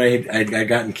area that I'd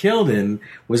gotten killed in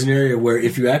was an area where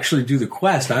if you actually do the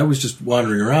quest, I was just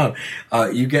wandering around,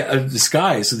 you get a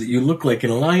disguise so that you look like an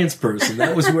alliance person.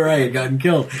 That was where I had gotten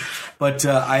killed. But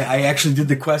I actually did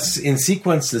the quests in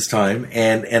sequence this time,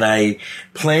 and I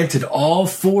planted all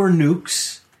 4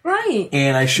 nukes. Right.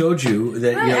 And I showed you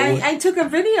that. Right. I took a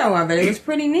video of it. It was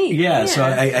pretty neat. Yeah. So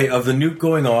I of the nuke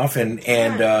going off and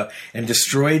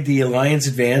destroyed the Alliance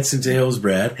advance into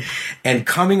Hillsbrad, and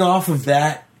coming off of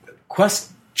that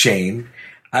quest chain,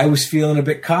 I was feeling a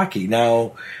bit cocky.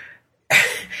 Now,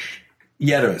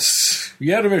 Yetimus.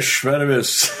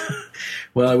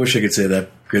 Well, I wish I could say that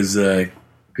because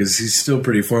he's still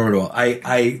pretty formidable.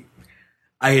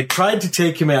 I had tried to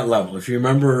take him at level. If you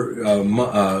remember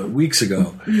weeks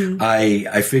ago,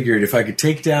 I figured if I could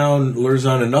take down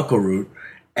Lurzon and Knuckleroot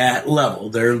at level,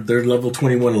 they're level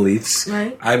 21 elites.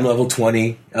 Right. I'm level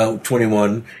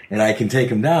 21, and I can take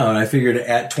them down. I figured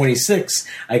at 26,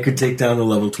 I could take down the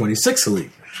level 26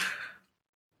 elite.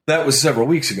 That was several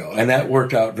weeks ago, and that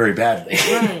worked out very badly.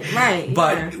 Right.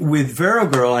 But with Vero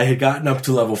Girl, I had gotten up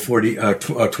to level 28.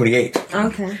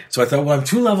 Okay. So I thought, well, I'm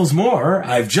 2 levels more.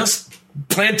 I've just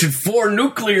planted 4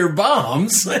 nuclear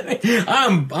bombs.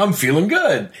 I'm feeling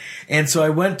good. And so I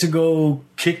went to go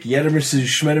kick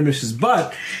Schmedimus's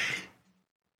butt,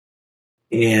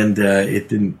 and it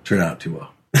didn't turn out too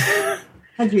well.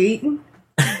 Had you eaten?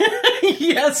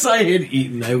 Yes, I had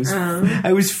eaten. I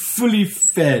was fully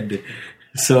fed.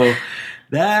 So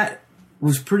that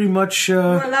was pretty much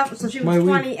so she was my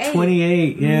 28. week.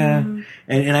 28, yeah.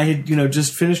 And I had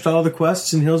just finished all the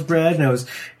quests in Hillsbrad, and I was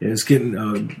getting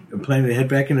planning to head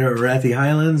back into Arathi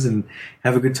Highlands and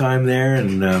have a good time there.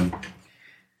 And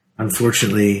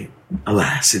unfortunately,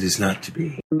 alas, it is not to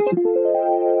be.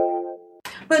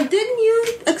 But didn't you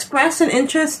express an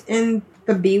interest in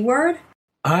the B word?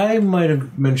 I might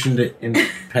have mentioned it in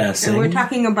passing. And we're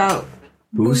talking about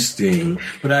boosting.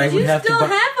 But I would have to. You still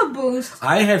have a boost.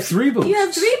 I have 3 boosts. You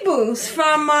have 3 boosts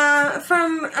from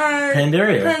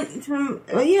Pandaria.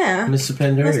 Yeah, Mr.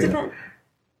 Pandaria.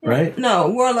 Right? No,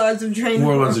 Warlords of Draenor.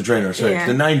 Warlords of Draenor, sorry. Yeah.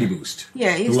 The 90 boost.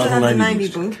 Yeah, you still have the 90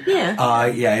 boost. Yeah.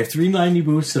 Yeah, I have 3 90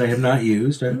 boosts that I have not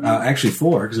used. Actually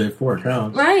 4, because I have 4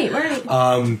 accounts. Right.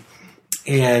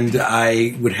 And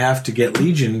I would have to get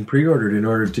Legion pre-ordered in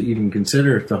order to even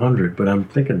consider the 100, but I'm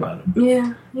thinking about it.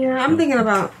 Yeah. I'm thinking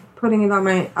about putting it on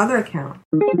my other account.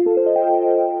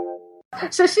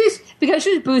 So because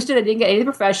she was boosted, I didn't get any of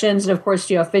the professions, and of course,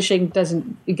 fishing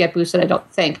doesn't get boosted, I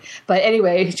don't think. But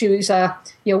anyway, she was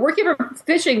working for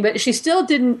fishing, but she still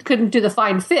couldn't do the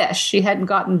fine fish. She hadn't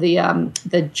gotten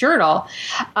the journal,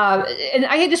 and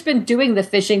I had just been doing the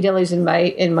fishing dailies in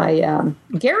my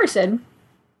garrison.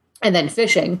 And then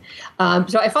fishing.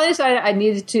 So I finally decided I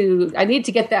needed to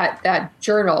get that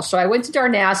journal. So I went to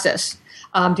Darnassus,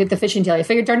 did the fishing daily. I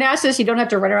figured Darnassus, you don't have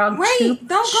to run around. Wait, don't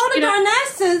go to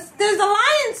Darnassus. There's a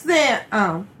lions there.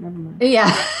 Oh, never mind.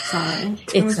 Yeah. Sorry.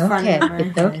 It's okay.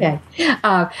 It's okay.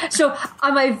 So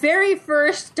on my very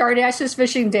first Darnassus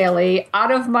fishing daily,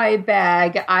 out of my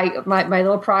bag, my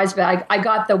little prize bag, I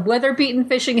got the weather-beaten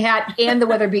fishing hat and the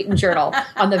weather-beaten journal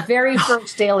on the very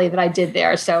first daily that I did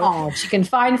there. So she can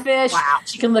find fish. Wow.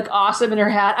 She can look awesome in her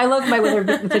hat. I love my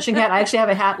weather-beaten fishing hat. I actually have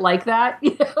a hat like that,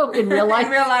 in real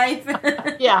life.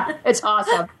 Yeah, it's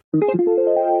awesome.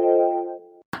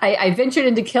 I ventured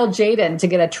into Kil'jaeden to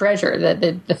get a treasure,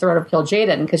 the throne of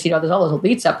Kil'jaeden, because there's all those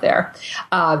elites up there.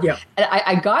 And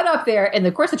I got up there, and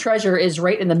of course the treasure is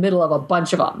right in the middle of a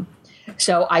bunch of them.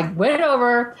 So I went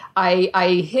over.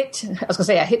 I hit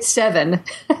 7.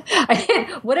 I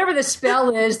hit whatever the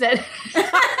spell is that.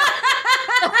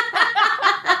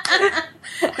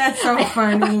 That's so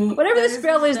funny. Whatever the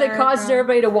spell is that causes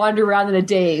everybody to wander around in a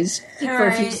daze for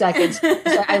a few seconds.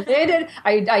 So I landed.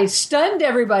 I stunned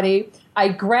everybody. I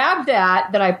grabbed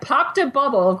that. Then I popped a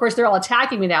bubble. Of course, they're all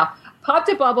attacking me now. Popped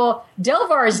a bubble.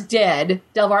 Delvar is dead.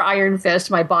 Delvar Iron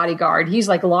Fist, my bodyguard. He's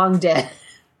long dead.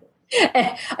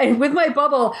 And with my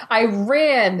bubble, I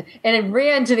ran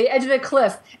to the edge of the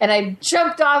cliff, and I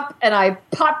jumped off, and I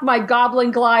popped my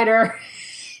goblin glider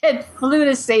and flew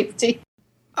to safety.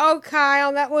 Oh,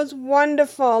 Kyle, that was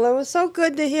wonderful. It was so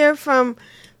good to hear from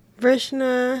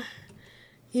Vrishna,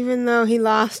 even though he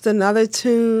lost another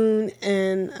tune,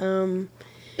 and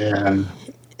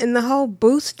the whole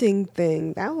boosting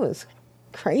thing. That was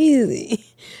crazy.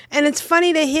 And it's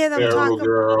funny to hear them talk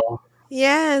about...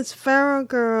 Yes, Feral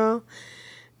Girl.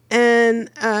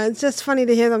 And it's just funny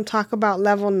to hear them talk about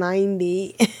level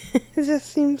 90. It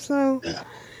just seems so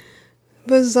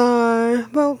bizarre.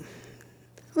 Well,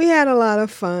 we had a lot of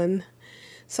fun.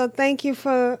 So thank you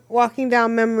for walking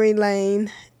down memory lane.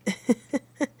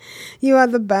 You are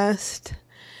the best.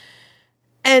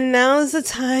 And now is the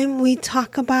time we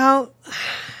talk about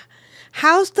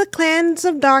House the Clans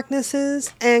of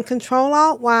Darknesses and Control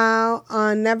Alt WoW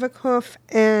on Neverhoof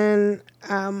and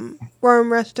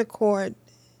Wormrest Accord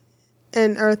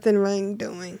and Earthen Ring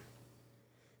doing.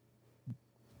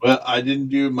 Well, I didn't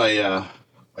do my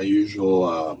my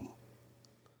usual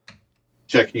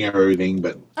checking everything,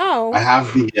 but I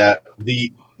have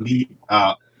the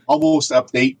almost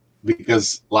update,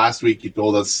 because last week you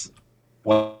told us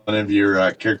one of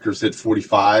your characters hit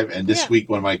 45, and this week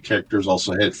one of my characters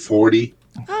also hit 40.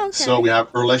 Oh, okay. So we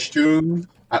have Erleshun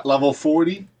at level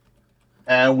 40,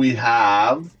 and we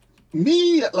have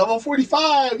me at level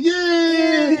 45.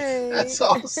 Yay! That's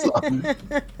awesome.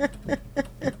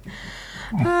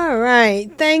 All right.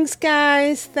 Thanks,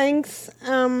 guys. Thanks,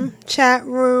 chat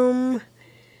room.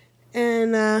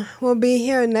 And we'll be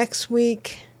here next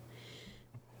week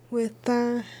with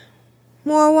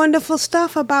more wonderful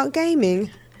stuff about gaming.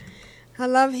 I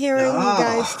love hearing you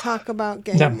guys talk about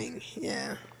gaming.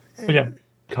 Yeah.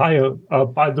 Kyle,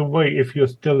 by the way, if you're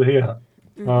still here,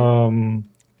 can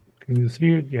you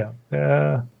see it? Yeah.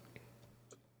 There.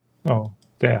 Oh,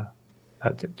 there.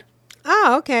 That's it.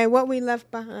 Oh, okay. What we left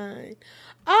behind.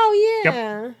 Oh,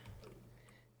 yeah.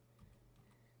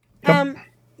 Yep.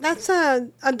 That's a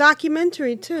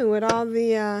documentary, too, with all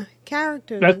the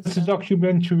characters. That's a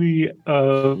documentary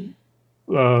that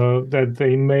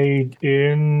they made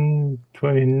in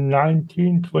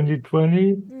 2019,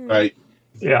 2020. Right.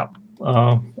 Yeah.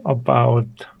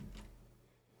 About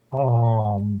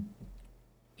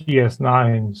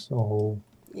DS9. So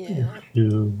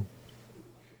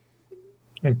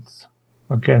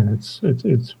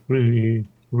it's really,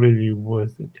 really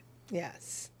worth it.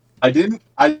 Yes. I didn't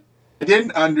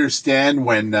understand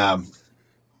when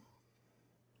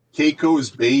Keiko's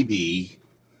baby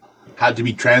had to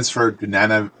be transferred to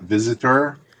Nana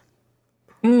Visitor.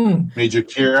 Major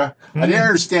Kira. I didn't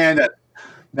understand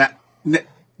that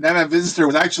Nana Visitor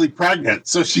was actually pregnant,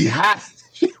 so she had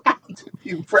to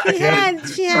be pregnant.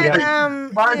 She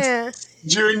had months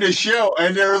during the show,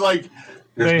 and they were like,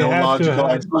 "There's no logical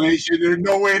explanation. There's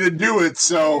no way to do it.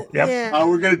 So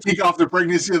we're going to take off the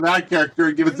pregnancy of that character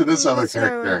and give it to this other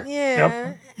character."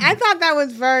 Yeah, I thought that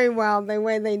was very well the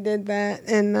way they did that,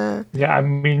 and the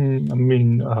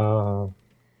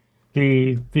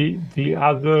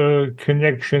other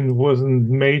connection wasn't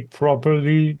made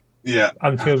properly. Yeah.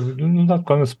 Until I'm not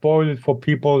going to spoil it for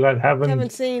people that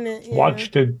haven't seen it,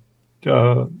 watched it,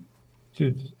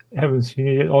 haven't seen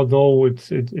it. Although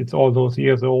it's all those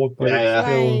years old, but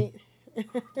it's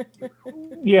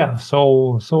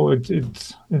still, So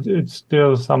it's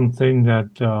still something that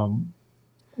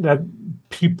that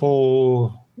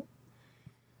people,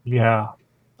 I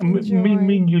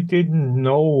mean, you didn't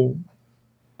know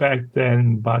back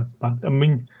then, but I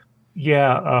mean,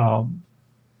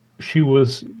 she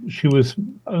was.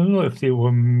 I don't know if they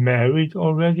were married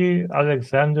already.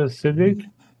 Alexander Siddig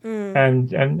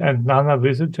and Nana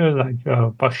Visitor, like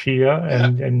Bashir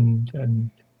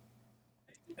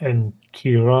and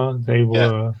Kira.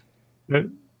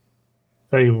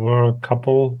 They were a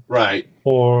couple, right?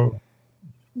 For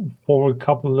a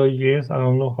couple of years. I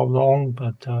don't know how long,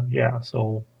 but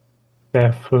so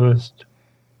their first.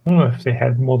 I don't know if they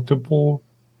had multiple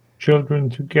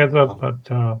children together, but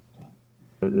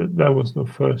that was the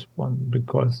first one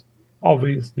because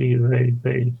obviously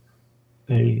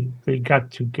they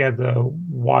got together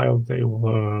while they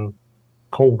were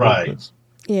co-workers.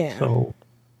 Right. Yeah. So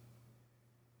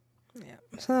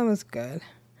that was good.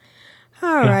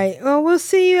 All right. Well, we'll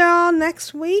see you all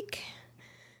next week.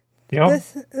 Yeah.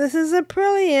 This is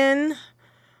Aprillian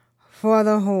for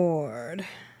the Horde.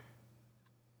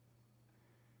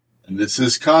 And this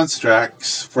is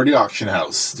Constrax for the auction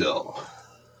house still.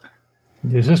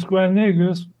 This is Grand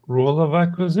Negus, rule of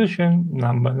acquisition,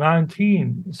 number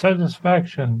 19.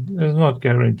 Satisfaction is not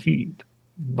guaranteed.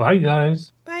 Bye,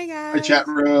 guys. Bye, guys. Bye, chat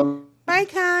room. Bye,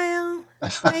 Kyle.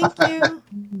 Thank you.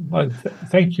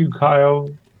 Thank you, Kyle.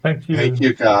 Thank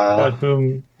you, Kyle. Chat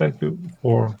room. Thank you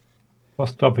for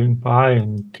stopping by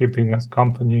and keeping us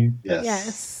company.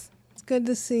 Yes. It's good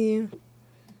to see you.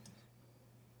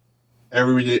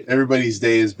 Everybody's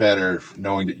day is better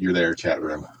knowing that you're there, chat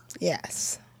room.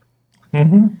 Yes.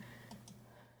 Mm-hmm.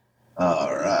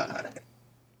 All right.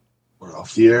 We're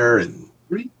off the air in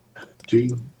 3,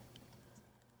 2.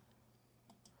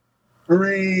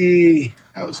 Hooray!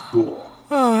 That was cool.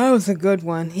 Oh, that was a good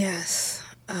one. Yes.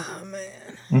 Oh,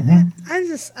 man. Mm-hmm.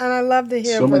 I love to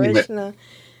hear Varishna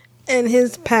and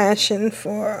his passion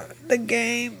for the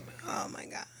game. Oh, my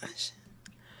gosh.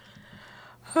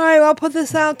 All right, well, I'll put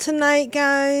this out tonight,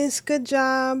 guys. Good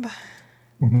job.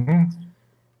 Mm-hmm.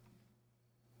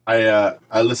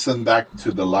 I listened back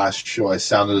to the last show. I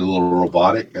sounded a little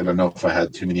robotic. I don't know if I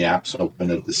had too many apps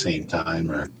open at the same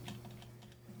time or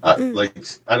like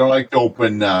I don't like to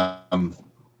open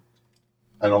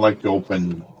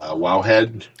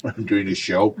Wowhead when I'm doing a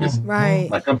show because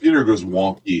my computer goes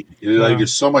wonky.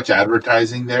 There's so much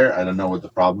advertising there. I don't know what the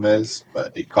problem is,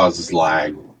 but it causes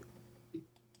lag.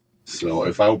 So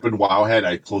if I open Wowhead,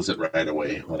 I close it right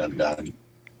away when I'm done.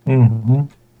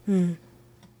 Mm-hmm.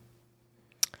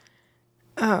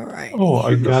 All right. Oh,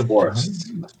 I got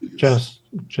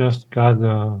just got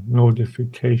a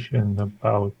notification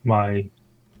about my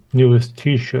newest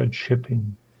T-shirt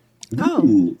shipping.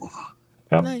 Oh,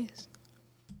 yep. Nice.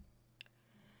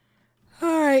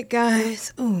 All right,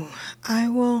 guys. Oh, I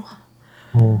will.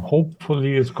 Well,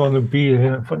 hopefully, it's going to be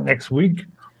here for next week.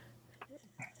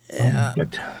 Yeah.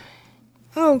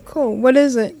 Oh, cool. What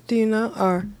is it? Do you know?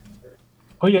 Or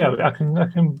oh yeah, I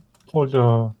can put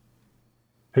a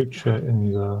picture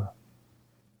in the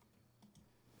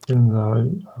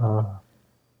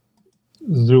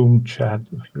Zoom chat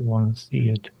if you want to see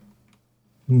it.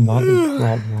 Not a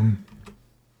problem.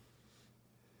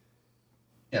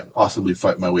 Yeah, possibly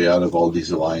fight my way out of all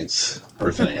these alliance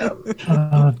everything out.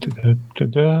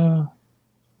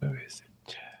 Where is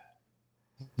it?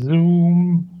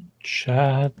 Zoom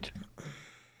chat.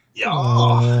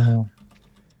 Yeah.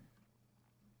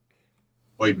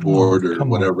 Whiteboard or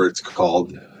whatever it's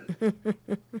called.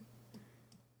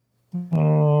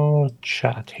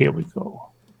 Chat. Here we go.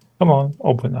 Come on,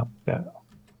 open up that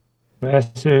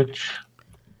message.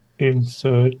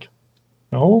 Insert.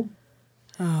 No.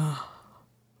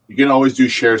 You can always do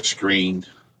share screen.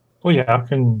 Oh yeah, I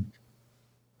can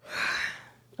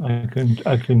do I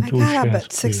got up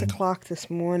at 6 o'clock this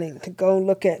morning to go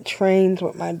look at trains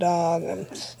with my dog.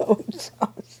 I'm so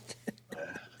exhausted.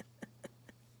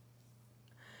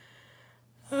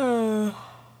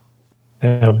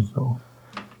 There we go.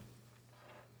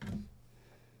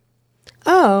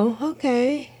 Oh,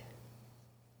 okay.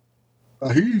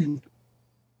 Lahib.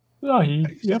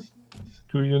 Lahib, yep.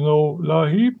 Do you know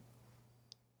Lahib?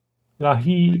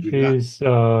 Lahib is.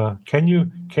 Can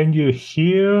you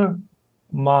hear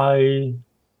my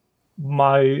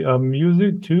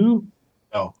music too?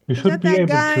 No. You should be able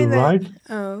to, right?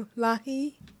 Oh,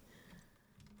 Lahi?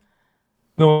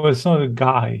 No, it's not a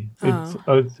guy. Oh.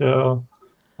 It's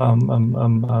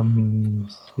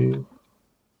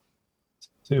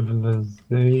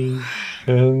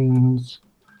civilizations.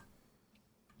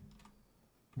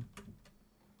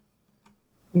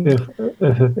 If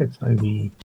it's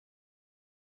IV.